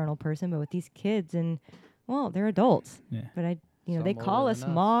a maternal person, but with these kids, and well, they're adults. Yeah. But Some they call older us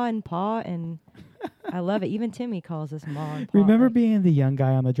than us. Ma and Pa, and I love it. Even Timmy calls us Ma and Pa. Remember like, being the young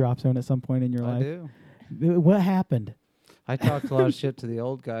guy on the drop zone at some point in your I life? do. What happened? I talked a lot of shit to the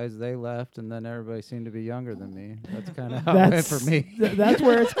old guys. They left, and then everybody seemed to be younger than me. That's kind of how it went for me. That's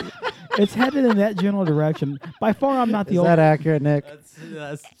where it's headed in that general direction. By far, I'm not the Is old. that accurate, Nick?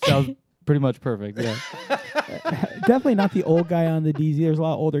 That sounds pretty much perfect. Yeah. Definitely not the old guy on the DZ. There's a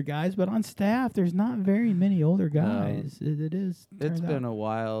lot of older guys, but on staff, there's not very many older guys. It is. It's turns been out. a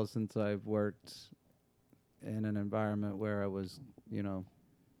while since I've worked in an environment where I was,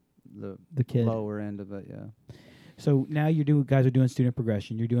 the kid. lower end of it. Yeah. So now guys are doing student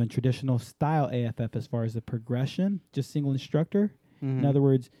progression. You're doing traditional style AFF as far as the progression, just single instructor. In other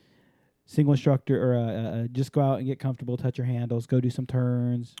words, single instructor or just go out and get comfortable, touch your handles, go do some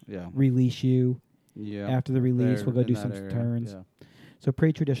turns, Yeah. release you. Yeah. After the release, They're we'll go in do that some area, turns. Yeah. So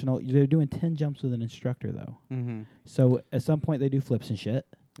pre-traditional, they're doing 10 jumps with an instructor though. Mm-hmm. So at some point they do flips and shit.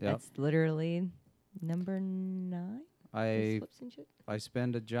 Yep. That's literally number 9. I Flips and shit.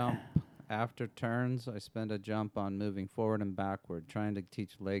 spend a jump after turns. I spend a jump on moving forward and backward, trying to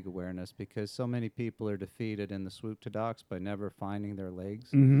teach leg awareness because so many people are defeated in the swoop to docks by never finding their legs.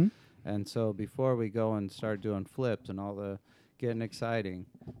 Mm-hmm. And so before we go and start doing flips and all the getting exciting,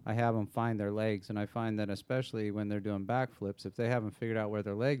 I have them find their legs. And I find that especially when they're doing backflips, if they haven't figured out where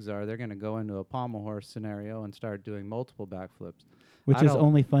their legs are, they're going to go into a pommel horse scenario and start doing multiple backflips. Which I is don't-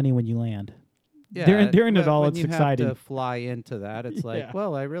 only funny when you land. Yeah, During it but all, when it's you exciting. have to fly into that, it's Yeah. like,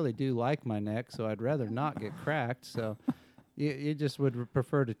 well, I really do like my neck, so I'd rather not get cracked. So you just would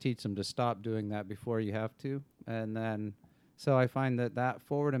prefer to teach them to stop doing that before you have to. And then, so I find that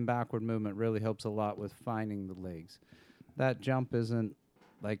forward and backward movement really helps a lot with finding the legs. That jump isn't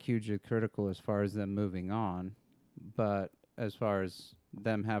like hugely critical as far as them moving on, but as far as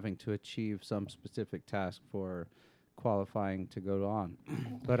them having to achieve some specific task for qualifying to go on.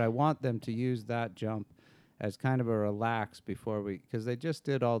 But I want them to use that jump as kind of a relax before because they just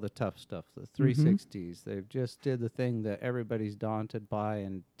did all the tough stuff, the 360s. They've just did the thing that everybody's daunted by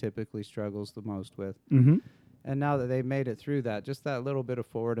and typically struggles the most with. Mm-hmm. And now that they've made it through that, just that little bit of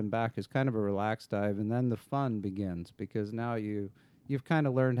forward and back is kind of a relaxed dive, and then the fun begins because now you've kind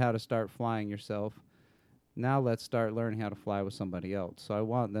of learned how to start flying yourself. Now let's start learning how to fly with somebody else. So I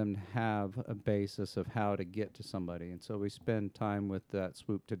want them to have a basis of how to get to somebody. And so we spend time with that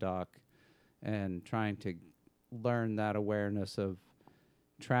swoop to dock and trying to learn that awareness of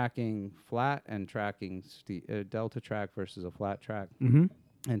tracking flat and tracking delta track versus a flat track, Mm-hmm.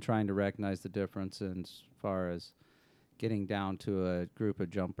 and trying to recognize the difference as far as getting down to a group of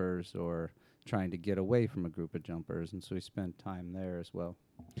jumpers or trying to get away from a group of jumpers. And so we spend time there as well.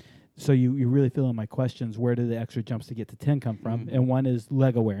 So you really fill in my questions. Where do the extra jumps to get to 10 come from? Mhm. And one is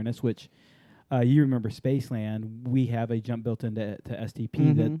leg awareness, which you remember Spaceland. We have a jump built into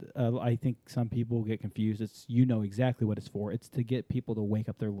STP that I think some people get confused. It's exactly what it's for. It's to get people to wake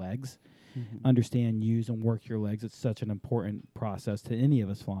up their legs, understand, use, and work your legs. It's such an important process to any of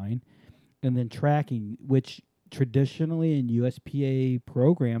us flying. And then tracking, which traditionally in USPA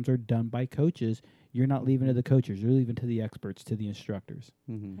programs are done by coaches. You're not leaving to the coaches. You're leaving to the experts, to the instructors.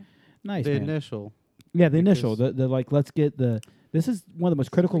 Mm-hmm. Nice, The man. initial. Yeah, the initial. because- The like, let's get this is one of the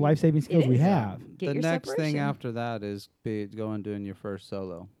most critical Sweet. life-saving skills we is. have. Get The your next thing separation. after that is going doing your first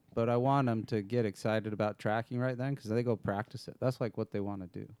solo. But I want them to get excited about tracking right then because they go practice it. That's like what they want to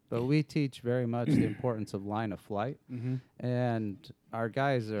do. But we teach very much the importance of line of flight. And our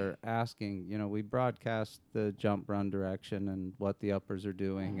guys are asking, we broadcast the jump run direction and what the uppers are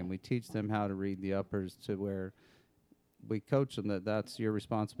doing. And we teach them how to read the uppers to where we coach them that's your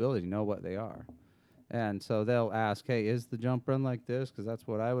responsibility. Know what they are. And so they'll ask, hey, is the jump run like this? Because that's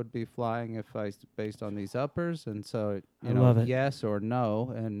what I would be flying if based on these uppers. And so, I love it. yes or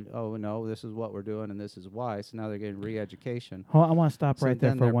no. And, oh, no, this is what we're doing and this is why. So now they're getting re-education. Hold on, I want to stop So right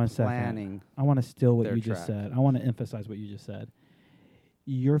there then for they're 1 second. planning I want to steal what their you just track. said. I want to emphasize what you just said.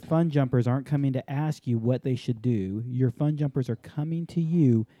 Your fun jumpers aren't coming to ask you what they should do. Your fun jumpers are coming to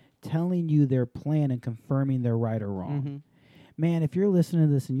you, telling you their plan and confirming they're right or wrong. Mm-hmm. Man, if you're listening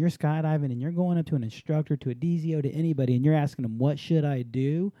to this and you're skydiving and you're going up to an instructor, to a DZO, to anybody, and you're asking them, what should I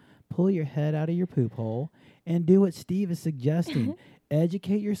do? Pull your head out of your poop hole and do what Steve is suggesting.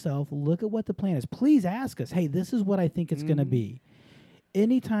 Educate yourself. Look at what the plan is. Please ask us, hey, this is what I think it's going to be.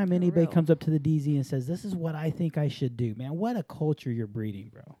 Anytime anybody real. comes up to the DZ and says, this is what I think I should do, man, what a culture you're breeding,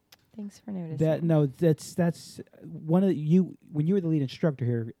 bro. Thanks for noticing. That's one of you, when you were the lead instructor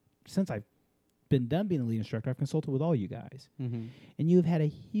here, since I've been done being the lead instructor, I've consulted with all you guys. Mm-hmm. And you've had a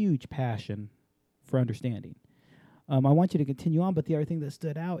huge passion for understanding. I want you to continue on, but the other thing that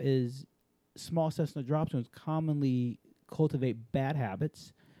stood out is small Cessna drop zones commonly cultivate bad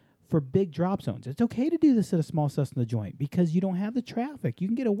habits for big drop zones. It's okay to do this at a small Cessna joint because you don't have the traffic. You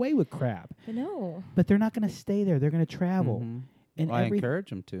can get away with crap, I know. but they're not going to stay there. They're going to travel. Mm-hmm. And Well, I encourage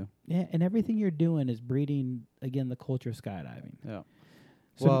them to. yeah, and everything you're doing is breeding, again, the culture of skydiving. Yeah.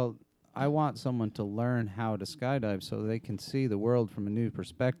 So Well, I want someone to learn how to skydive so they can see the world from a new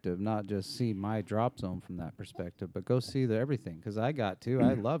perspective, not just see my drop zone from that perspective, but go see everything. Because I got to.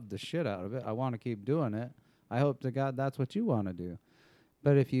 I loved the shit out of it. I want to keep doing it. I hope to God that's what you want to do.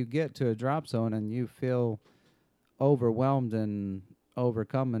 But if you get to a drop zone and you feel overwhelmed and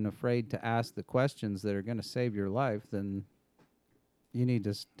overcome and afraid to ask the questions that are going to save your life, then you need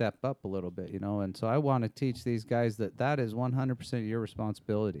to step up a little bit, you know. And so I want to teach these guys that is 100% your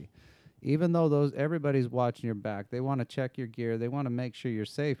responsibility. Even though everybody's watching your back, they want to check your gear, they want to make sure you're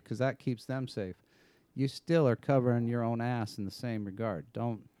safe because that keeps them safe. You still are covering your own ass in the same regard.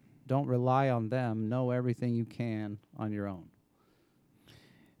 Don't rely on them. Know everything you can on your own.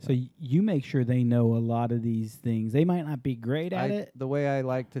 So you make sure they know a lot of these things. They might not be great at it. The way I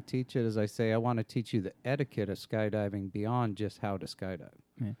like to teach it is I say I want to teach you the etiquette of skydiving beyond just how to skydive.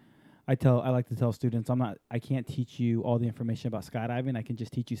 I like to tell students, I can't teach you all the information about skydiving. I can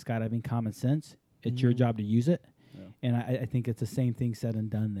just teach you skydiving common sense. It's your job to use it. Yeah. And I think it's the same thing said and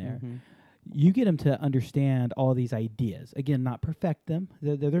done there. Mhm. You get them to understand all these ideas. Again, not perfect them.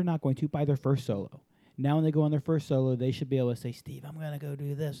 They're not going to by their first solo. Now when they go on their first solo, they should be able to say, Steve, I'm going to go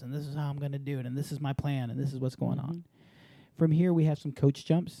do this, and this is how I'm going to do it, and this is my plan, and this is what's going on. From here, we have some coach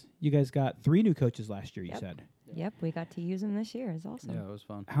jumps. You guys got 3 new coaches last year, you Yep. said. Yep, we got to use them this year. It's awesome. Yeah, it was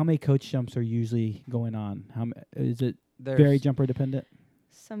fun. How many coach jumps are usually going on? Is it There's very jumper dependent?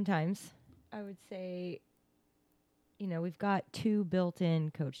 Sometimes I would say, we've got 2 built-in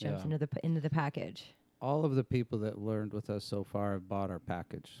coach jumps Yeah. into the package. all of the people that learned with us so far have bought our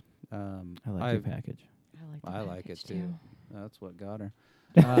package. I like your package. I like it package too. That's what got her.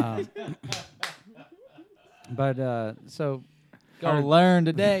 But so Go learn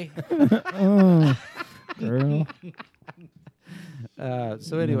today. Oh, girl.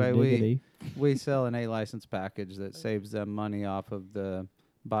 so anyway, we Diggity. we sell an A license package that saves them money off of the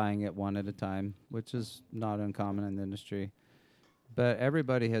buying it one at a time, which is not uncommon in the industry. But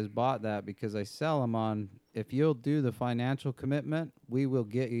everybody has bought that because I sell them on, if you'll do the financial commitment, we will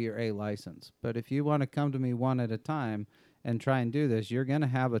get you your A license. But if you want to come to me one at a time and try and do this, you're going to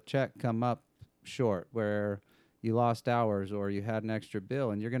have a check come up short where you lost hours or you had an extra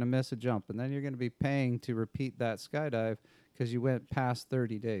bill and you're going to miss a jump. And then you're going to be paying to repeat that skydive because you went past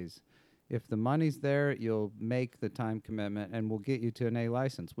 30 days. If the money's there, you'll make the time commitment and we'll get you to an A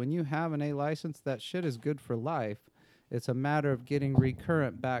license. When you have an A license, that shit is good for life. It's a matter of getting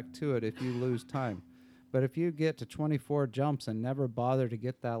recurrent back to it if you lose time. But if you get to 24 jumps and never bother to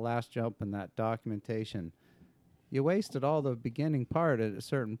get that last jump and that documentation, you wasted all the beginning part at a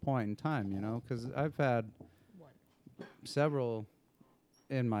certain point in time, you know, because I've had several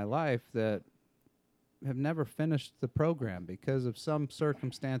in my life that have never finished the program because of some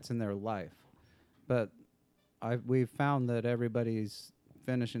circumstance in their life. But we've found that everybody's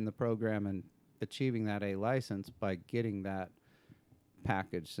finishing the program and achieving that A license by getting that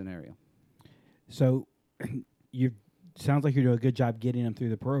package scenario. So you sounds like you're doing a good job getting them through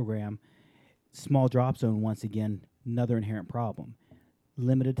the program. Small drop zone, once again, another inherent problem.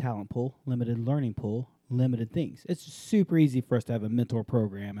 Limited talent pool, limited learning pool, limited things. It's super easy for us to have a mentor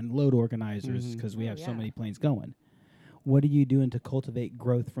program and load organizers because we have so many planes going. What are you doing to cultivate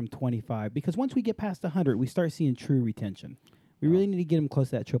growth from 25? Because once we get past 100, we start seeing true retention. We really need to get them close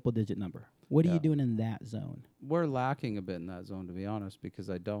to that triple-digit number. What are you doing in that zone? We're lacking a bit in that zone, to be honest, because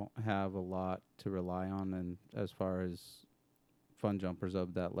I don't have a lot to rely on. And as far as fun jumpers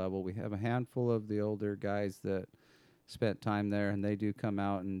of that level, we have a handful of the older guys that spent time there, and they do come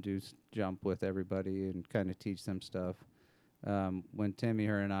out and do jump with everybody and kind of teach them stuff. When Timmy,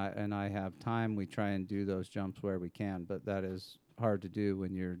 her, and I have time, we try and do those jumps where we can, but that is hard to do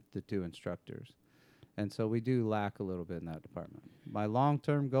when you're the two instructors. And so we do lack a little bit in that department. My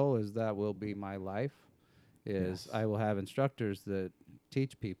long-term goal is that will be my life, is Yes. I will have instructors that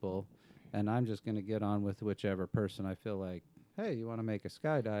teach people, and I'm just going to get on with whichever person I feel like, hey, you want to make a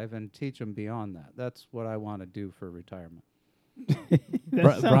skydive, and teach them beyond that. That's what I want to do for retirement. That sounds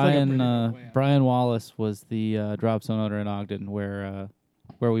like a Brian pretty good plan. Brian Wallace was the drop zone owner in Ogden where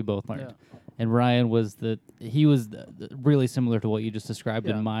we both learned. And Ryan was really similar to what you just described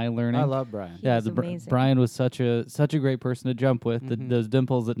Yeah. in my learning. I love Brian. He yeah, was the amazing. Brian was such a great person to jump with. Mhm. Those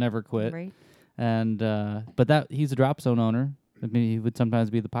dimples that never quit. Right? And but that he's a drop zone owner. I mean, he would sometimes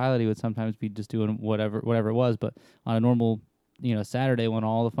be the pilot. He would sometimes be just doing whatever it was. But on a normal, Saturday when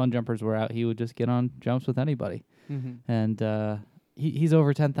all the fun jumpers were out, he would just get on jumps with anybody. Mm-hmm. And he's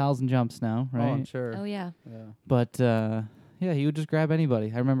over 10,000 jumps now, right? Oh, I'm sure. Oh yeah. Yeah. But yeah, he would just grab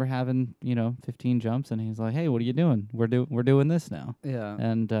anybody. I remember having 15 jumps, and he's like, "Hey, what are you doing? We're doing this now." Yeah.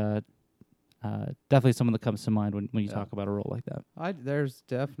 And definitely someone that comes to mind when you Yeah. talk about a role like that. There's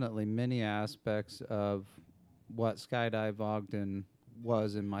definitely many aspects of what Skydive Ogden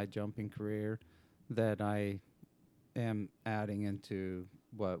was in my jumping career that I am adding into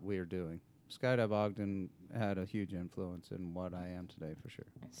what we're doing. Skydive Ogden had a huge influence in what I am today, for sure.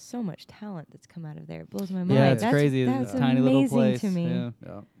 So much talent that's come out of there. It blows my mind. Yeah, it's That's, crazy. That's It's a tiny little amazing place. to me.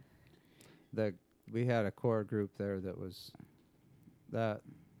 Yeah. We had a core group there that was that.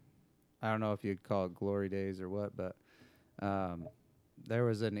 I don't know if you'd call it glory days or what, but there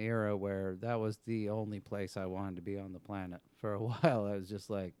was an era where that was the only place I wanted to be on the planet. For a while, I was just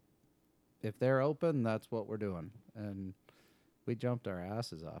like, if they're open, that's what we're doing. And we jumped our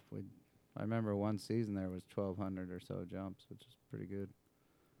asses off. I remember one season there was 1,200 or so jumps, which is pretty good.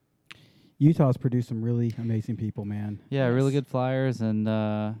 Utah's produced some really amazing people, man. Yeah, really Yes. good flyers, and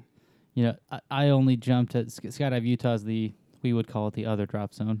I only jumped at Skydive Utah is we would call it the other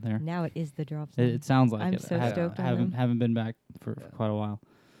drop zone there. Now it is the drop It, zone. it sounds like I'm it. so I stoked on haven't them. haven't been back for Yeah. quite a while,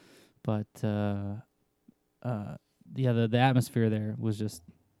 but the atmosphere there was just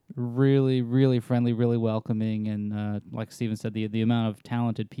really, really friendly, really welcoming, and like Steven said, the amount of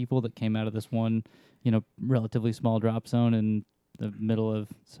talented people that came out of this one, relatively small drop zone in the middle of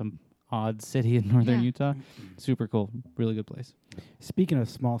some odd city in northern Yeah. Utah, super cool, really good place. Speaking of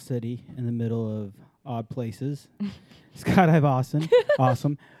small city in the middle of odd places, Skydive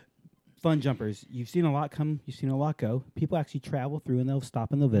awesome. Fun jumpers. You've seen a lot come, you've seen a lot go. People actually travel through and they'll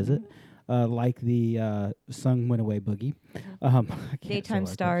stop and they'll visit, like the Sun Went Away Boogie. I can't Daytime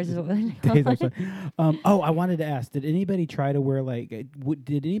say stars is what what I call it. Daytime Stars. I wanted to ask, did anybody try to wear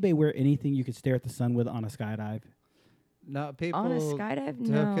did anybody wear anything you could stare at the sun with on a skydive? No, people On a skydive? took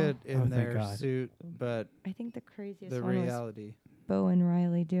No. it Oh, in thank their God. suit, but I think the craziest the one was reality. Bo and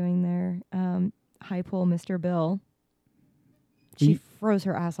Riley doing their high pull Mr. Bill. She Ye- froze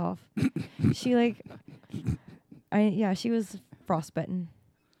her ass off. She she was frostbitten.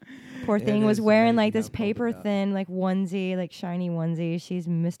 Poor It thing was is wearing amazing like this how cold it paper got. thin onesie, like shiny onesie. She's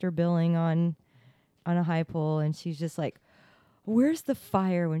Mr. Billing on a high pull, and she's just like, "Where's the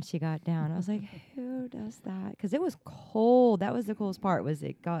fire?" When she got down, I was like, "Who does that?" Because it was cold. That was the coolest part. Was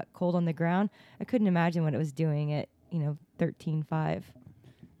it got cold on the ground? I couldn't imagine what it was doing at 13.5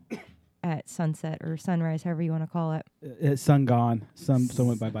 at sunset or sunrise, however you want to call it. Sun gone. Sun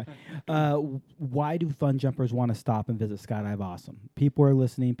went bye-bye. Why do fun jumpers want to stop and visit Skydive Awesome? People are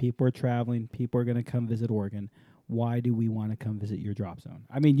listening. People are traveling. People are going to come visit Oregon. Why do we want to come visit your drop zone?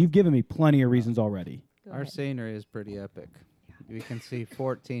 I mean, you've given me plenty of reasons already. Go Our ahead. scenery is pretty epic. We can see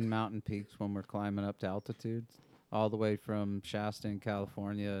 14 mountain peaks when we're climbing up to altitudes, all the way from Shasta in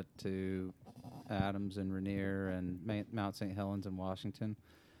California to Adams and Rainier and Mount St. Helens in Washington.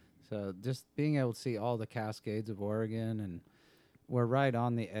 So just being able to see all the Cascades of Oregon, and we're right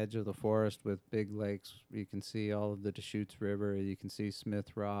on the edge of the forest with big lakes. You can see all of the Deschutes River. You can see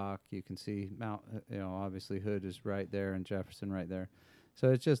Smith Rock. You can see obviously Hood is right there and Jefferson right there. So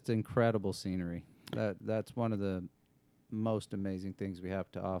it's just incredible scenery. That's one of the most amazing things we have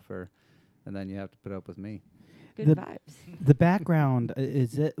to offer, and then you have to put up with me. Good The- vibes. The background,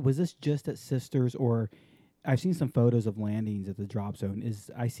 was this just at Sisters, or I've seen some photos of landings at the drop zone.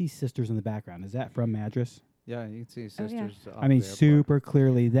 I see Sisters in the background. Is that from Madras? Yeah, you can see Oh, yeah. Sisters. off I mean, the airport. super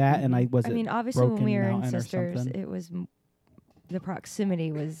clearly that, and Mhm. was I it mean, obviously, when Broken we were in Mountain or Sisters, something? it was the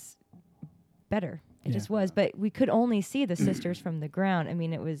proximity was better. It Yeah. just was, but we could only see the Sisters from the ground. I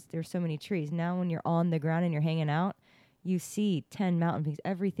mean, there's so many trees. Now, when you're on the ground and you're hanging out, you see 10 mountain peaks,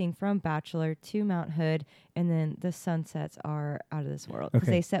 everything from Bachelor to Mount Hood, and then the sunsets are out of this world because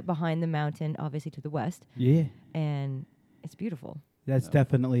Okay. they set behind the mountain, obviously to the west, Yeah. and it's beautiful. That's No.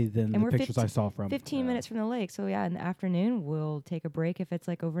 definitely than And the we're pictures I 15 saw from. 15 Yeah. minutes from the lake. So yeah, in the afternoon we'll take a break if it's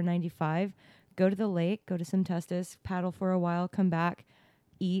like over 95. Go to the lake, go to some Testis, paddle for a while, come back,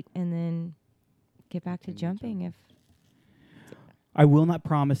 eat, and then get back to Continue jumping. If I will not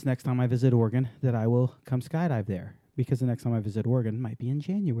promise next time I visit Oregon that I will come skydive there, because the next time I visit Oregon might be in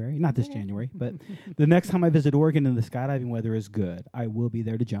January. Not this Okay. January, but the next time I visit Oregon and the skydiving weather is good, I will be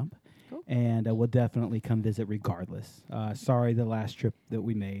there to jump. Cool. And I will definitely come visit regardless. Sorry, the last trip that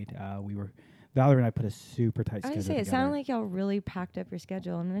we made, Valerie and I put a super tight I schedule was gonna say, it together. sounded like y'all really packed up your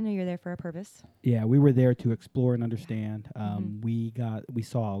schedule, and I know you're there for a purpose. Yeah, we were there to explore and understand. Mhm. We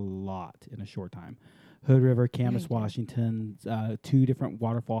saw a lot in a short time. Hood River, Camas, you did. Washington, 2 different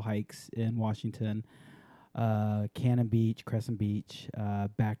waterfall hikes in Washington, Cannon Beach, Crescent Beach,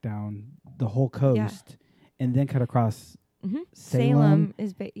 back down the whole coast, and then cut across Mm-hmm. Salem.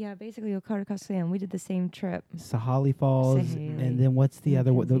 is basically you'll cut across Salem. We did the same trip. Sahali Falls, Sahaley, and then what's the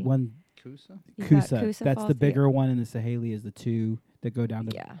other one? The Mackenzie. one Kusa? You've got Coosa. Coosa That's Falls, the bigger one, and the Sahaley is the 2 that go down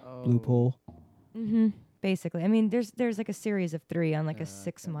to Yeah. Blue Pool. Mm-hmm. Basically, I mean, there's like a series of 3 on like a Okay.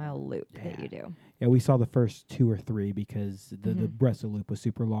 6-mile loop that Yeah. you do. Yeah, we saw the first 2 or 3 because the Mhm. rest of the loop was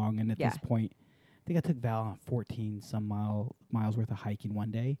super long, and at Yeah. this point, I think I took Val on 14 some miles worth of hiking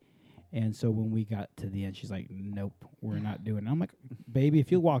one day. And so when we got to the end, she's like, "Nope, we're not doing it." I'm like, "Baby, if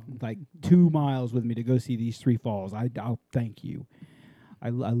you'll walk like 2 miles with me to go see these 3 falls, I'll thank you." I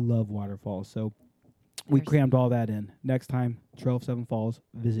love waterfalls, so we There's- crammed all that in. Next time, Trail of 7 Falls,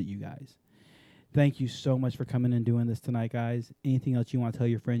 visit you guys. Thank you so much for coming and doing this tonight, guys. Anything else you want to tell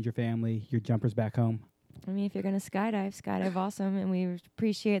your friends, your family, your jumpers back home? I mean, if you're gonna skydive awesome, and we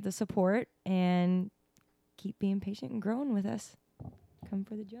appreciate the support and keep being patient and growing with us. Come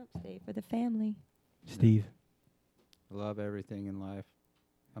for the jump, stay for the family. Steve, I love everything in life.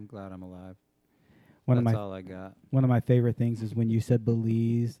 I'm glad I'm alive. one of That's my all I got. One of my favorite things is when you said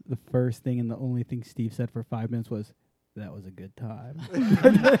Belize, the first thing and the only thing Steve said for 5 minutes was, "That was a good time."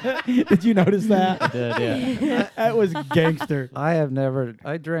 Did you notice that? I did, yeah. That was gangster.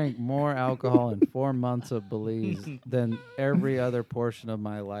 I drank more alcohol in 4 months of Belize than every other portion of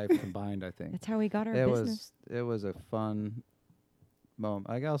my life combined, I think. That's how we got our It business. was a fun moment.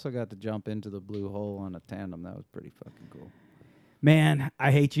 I also got to jump into the blue hole on a tandem. That was pretty fucking cool. Man,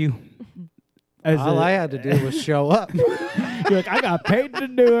 I hate you. As All a- I had to do was show up. You're like, "I got paid to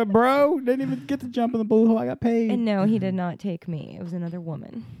do it, bro. Didn't even get to jump in the blue hole. I got paid." And no, he did not take me. It was another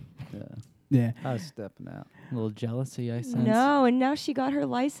woman. Yeah, Yeah. I was stepping out. A little jealousy, I sense. No, and now she got her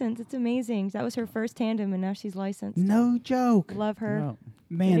license. It's amazing. That was her first tandem, and now she's licensed. No joke. Love her. No.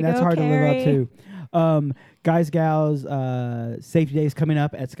 Man, Way to that's go, hard to live up Carrie. to. Guys, gals, safety days coming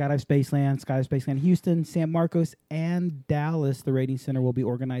up at Skydive Spaceland Houston, San Marcos, and Dallas. The Rating Center will be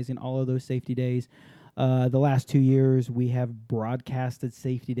organizing all of those safety days. The last 2 years, we have broadcasted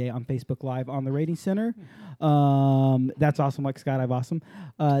Safety Day on Facebook Live on the Rating Center. That's awesome, like Skydive Awesome.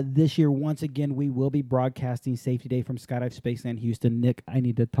 This year, once again, we will be broadcasting Safety Day from Skydive Spaceland Houston. Nick, I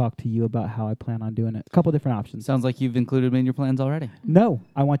need to talk to you about how I plan on doing it. A couple different options. Sounds like you've included me in your plans already. No,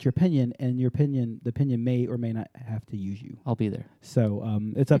 I want your opinion, and the opinion may or may not have to use you. I'll be there. So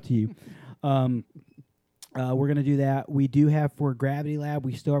it's up to you. We're gonna do that. We do have for Gravity Lab.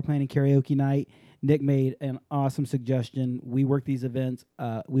 We still are planning karaoke night. Nick made an awesome suggestion. We work these events.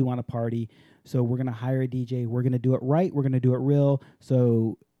 We want to party, so we're gonna hire a DJ. We're gonna do it right. We're gonna do it real.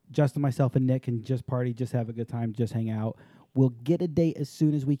 So Justin, myself, and Nick can just party, just have a good time, just hang out. We'll get a date as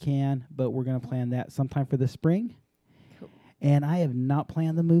soon as we can, but we're gonna plan that sometime for the spring. Cool. And I have not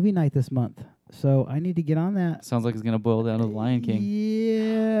planned the movie night this month, so I need to get on that. Sounds like it's gonna boil down to the Lion King.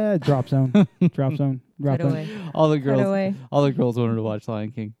 Yeah, drop zone, drop zone, drop Cut zone. away. All the Cut girls, away. all the girls wanted to watch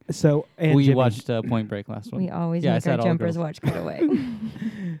Lion King. So and We Jimmy, watched Point Break last one. We always Yeah, I make said our all jumpers girls. watch Cutaway.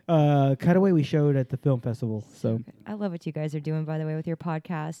 Cutaway. We showed at the film festival. So I love what you guys are doing, by the way, with your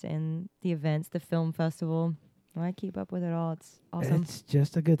podcast and the events, the film festival. Well, I keep up with it all. It's awesome. it's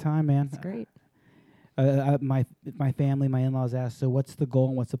just a good time, man. It's great. My family, my in-laws asked, "So what's the goal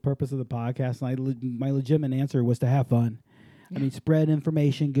and what's the purpose of the podcast?" And my legitimate answer was to have fun. I mean, spread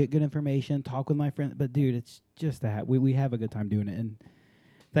information, get good information, talk with my friends. But dude, it's just that we have a good time doing it. And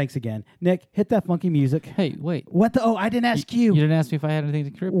thanks again, Nick. Hit that funky music. Hey, wait. What the? Oh, I didn't ask you. You didn't ask me if I had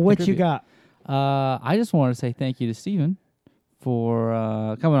anything to What you contribute. got? I just want to say thank you to Steven for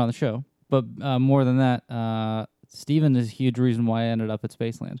coming on the show. But more than that, Steven is a huge reason why I ended up at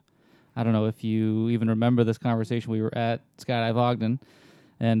Spaceland. I don't know if you even remember this conversation. We were at Skydive Ogden,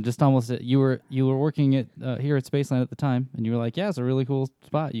 and just almost you were working at here at Spaceland at the time, and you were like, "Yeah, it's a really cool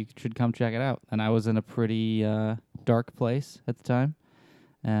spot. You should come check it out." And I was in a pretty dark place at the time,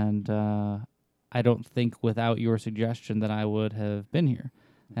 and I don't think without your suggestion that I would have been here.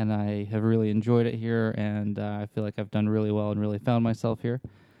 And I have really enjoyed it here, and I feel like I've done really well and really found myself here.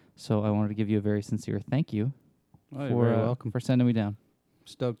 So I wanted to give you a very sincere thank you Oh, you're very welcome. for sending me down.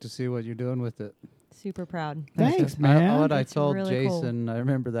 Stoked to see what you're doing with it. Super proud. Thanks, I man. It's told really cool. Jason, I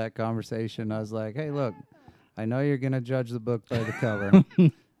remember that conversation. I was like, hey, look, I know you're going to judge the book by the cover.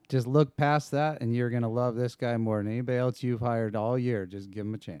 Just look past that, and you're going to love this guy more than anybody else you've hired all year. Just give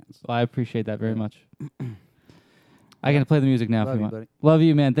him a chance. Well, I appreciate that very Yeah. much. I can play the music now if Love you you, want. buddy. Love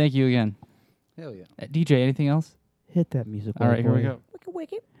you, man. Thank you again. Hell yeah. DJ, anything else? Hit that music. All right, here we boy. go. Wicked,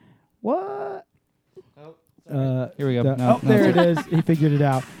 wicked. What? Here we go. The- No, oh, no, there sorry. it is. He figured it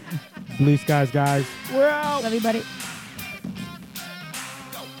out. Blue skies, guys. We're out. Love you, buddy.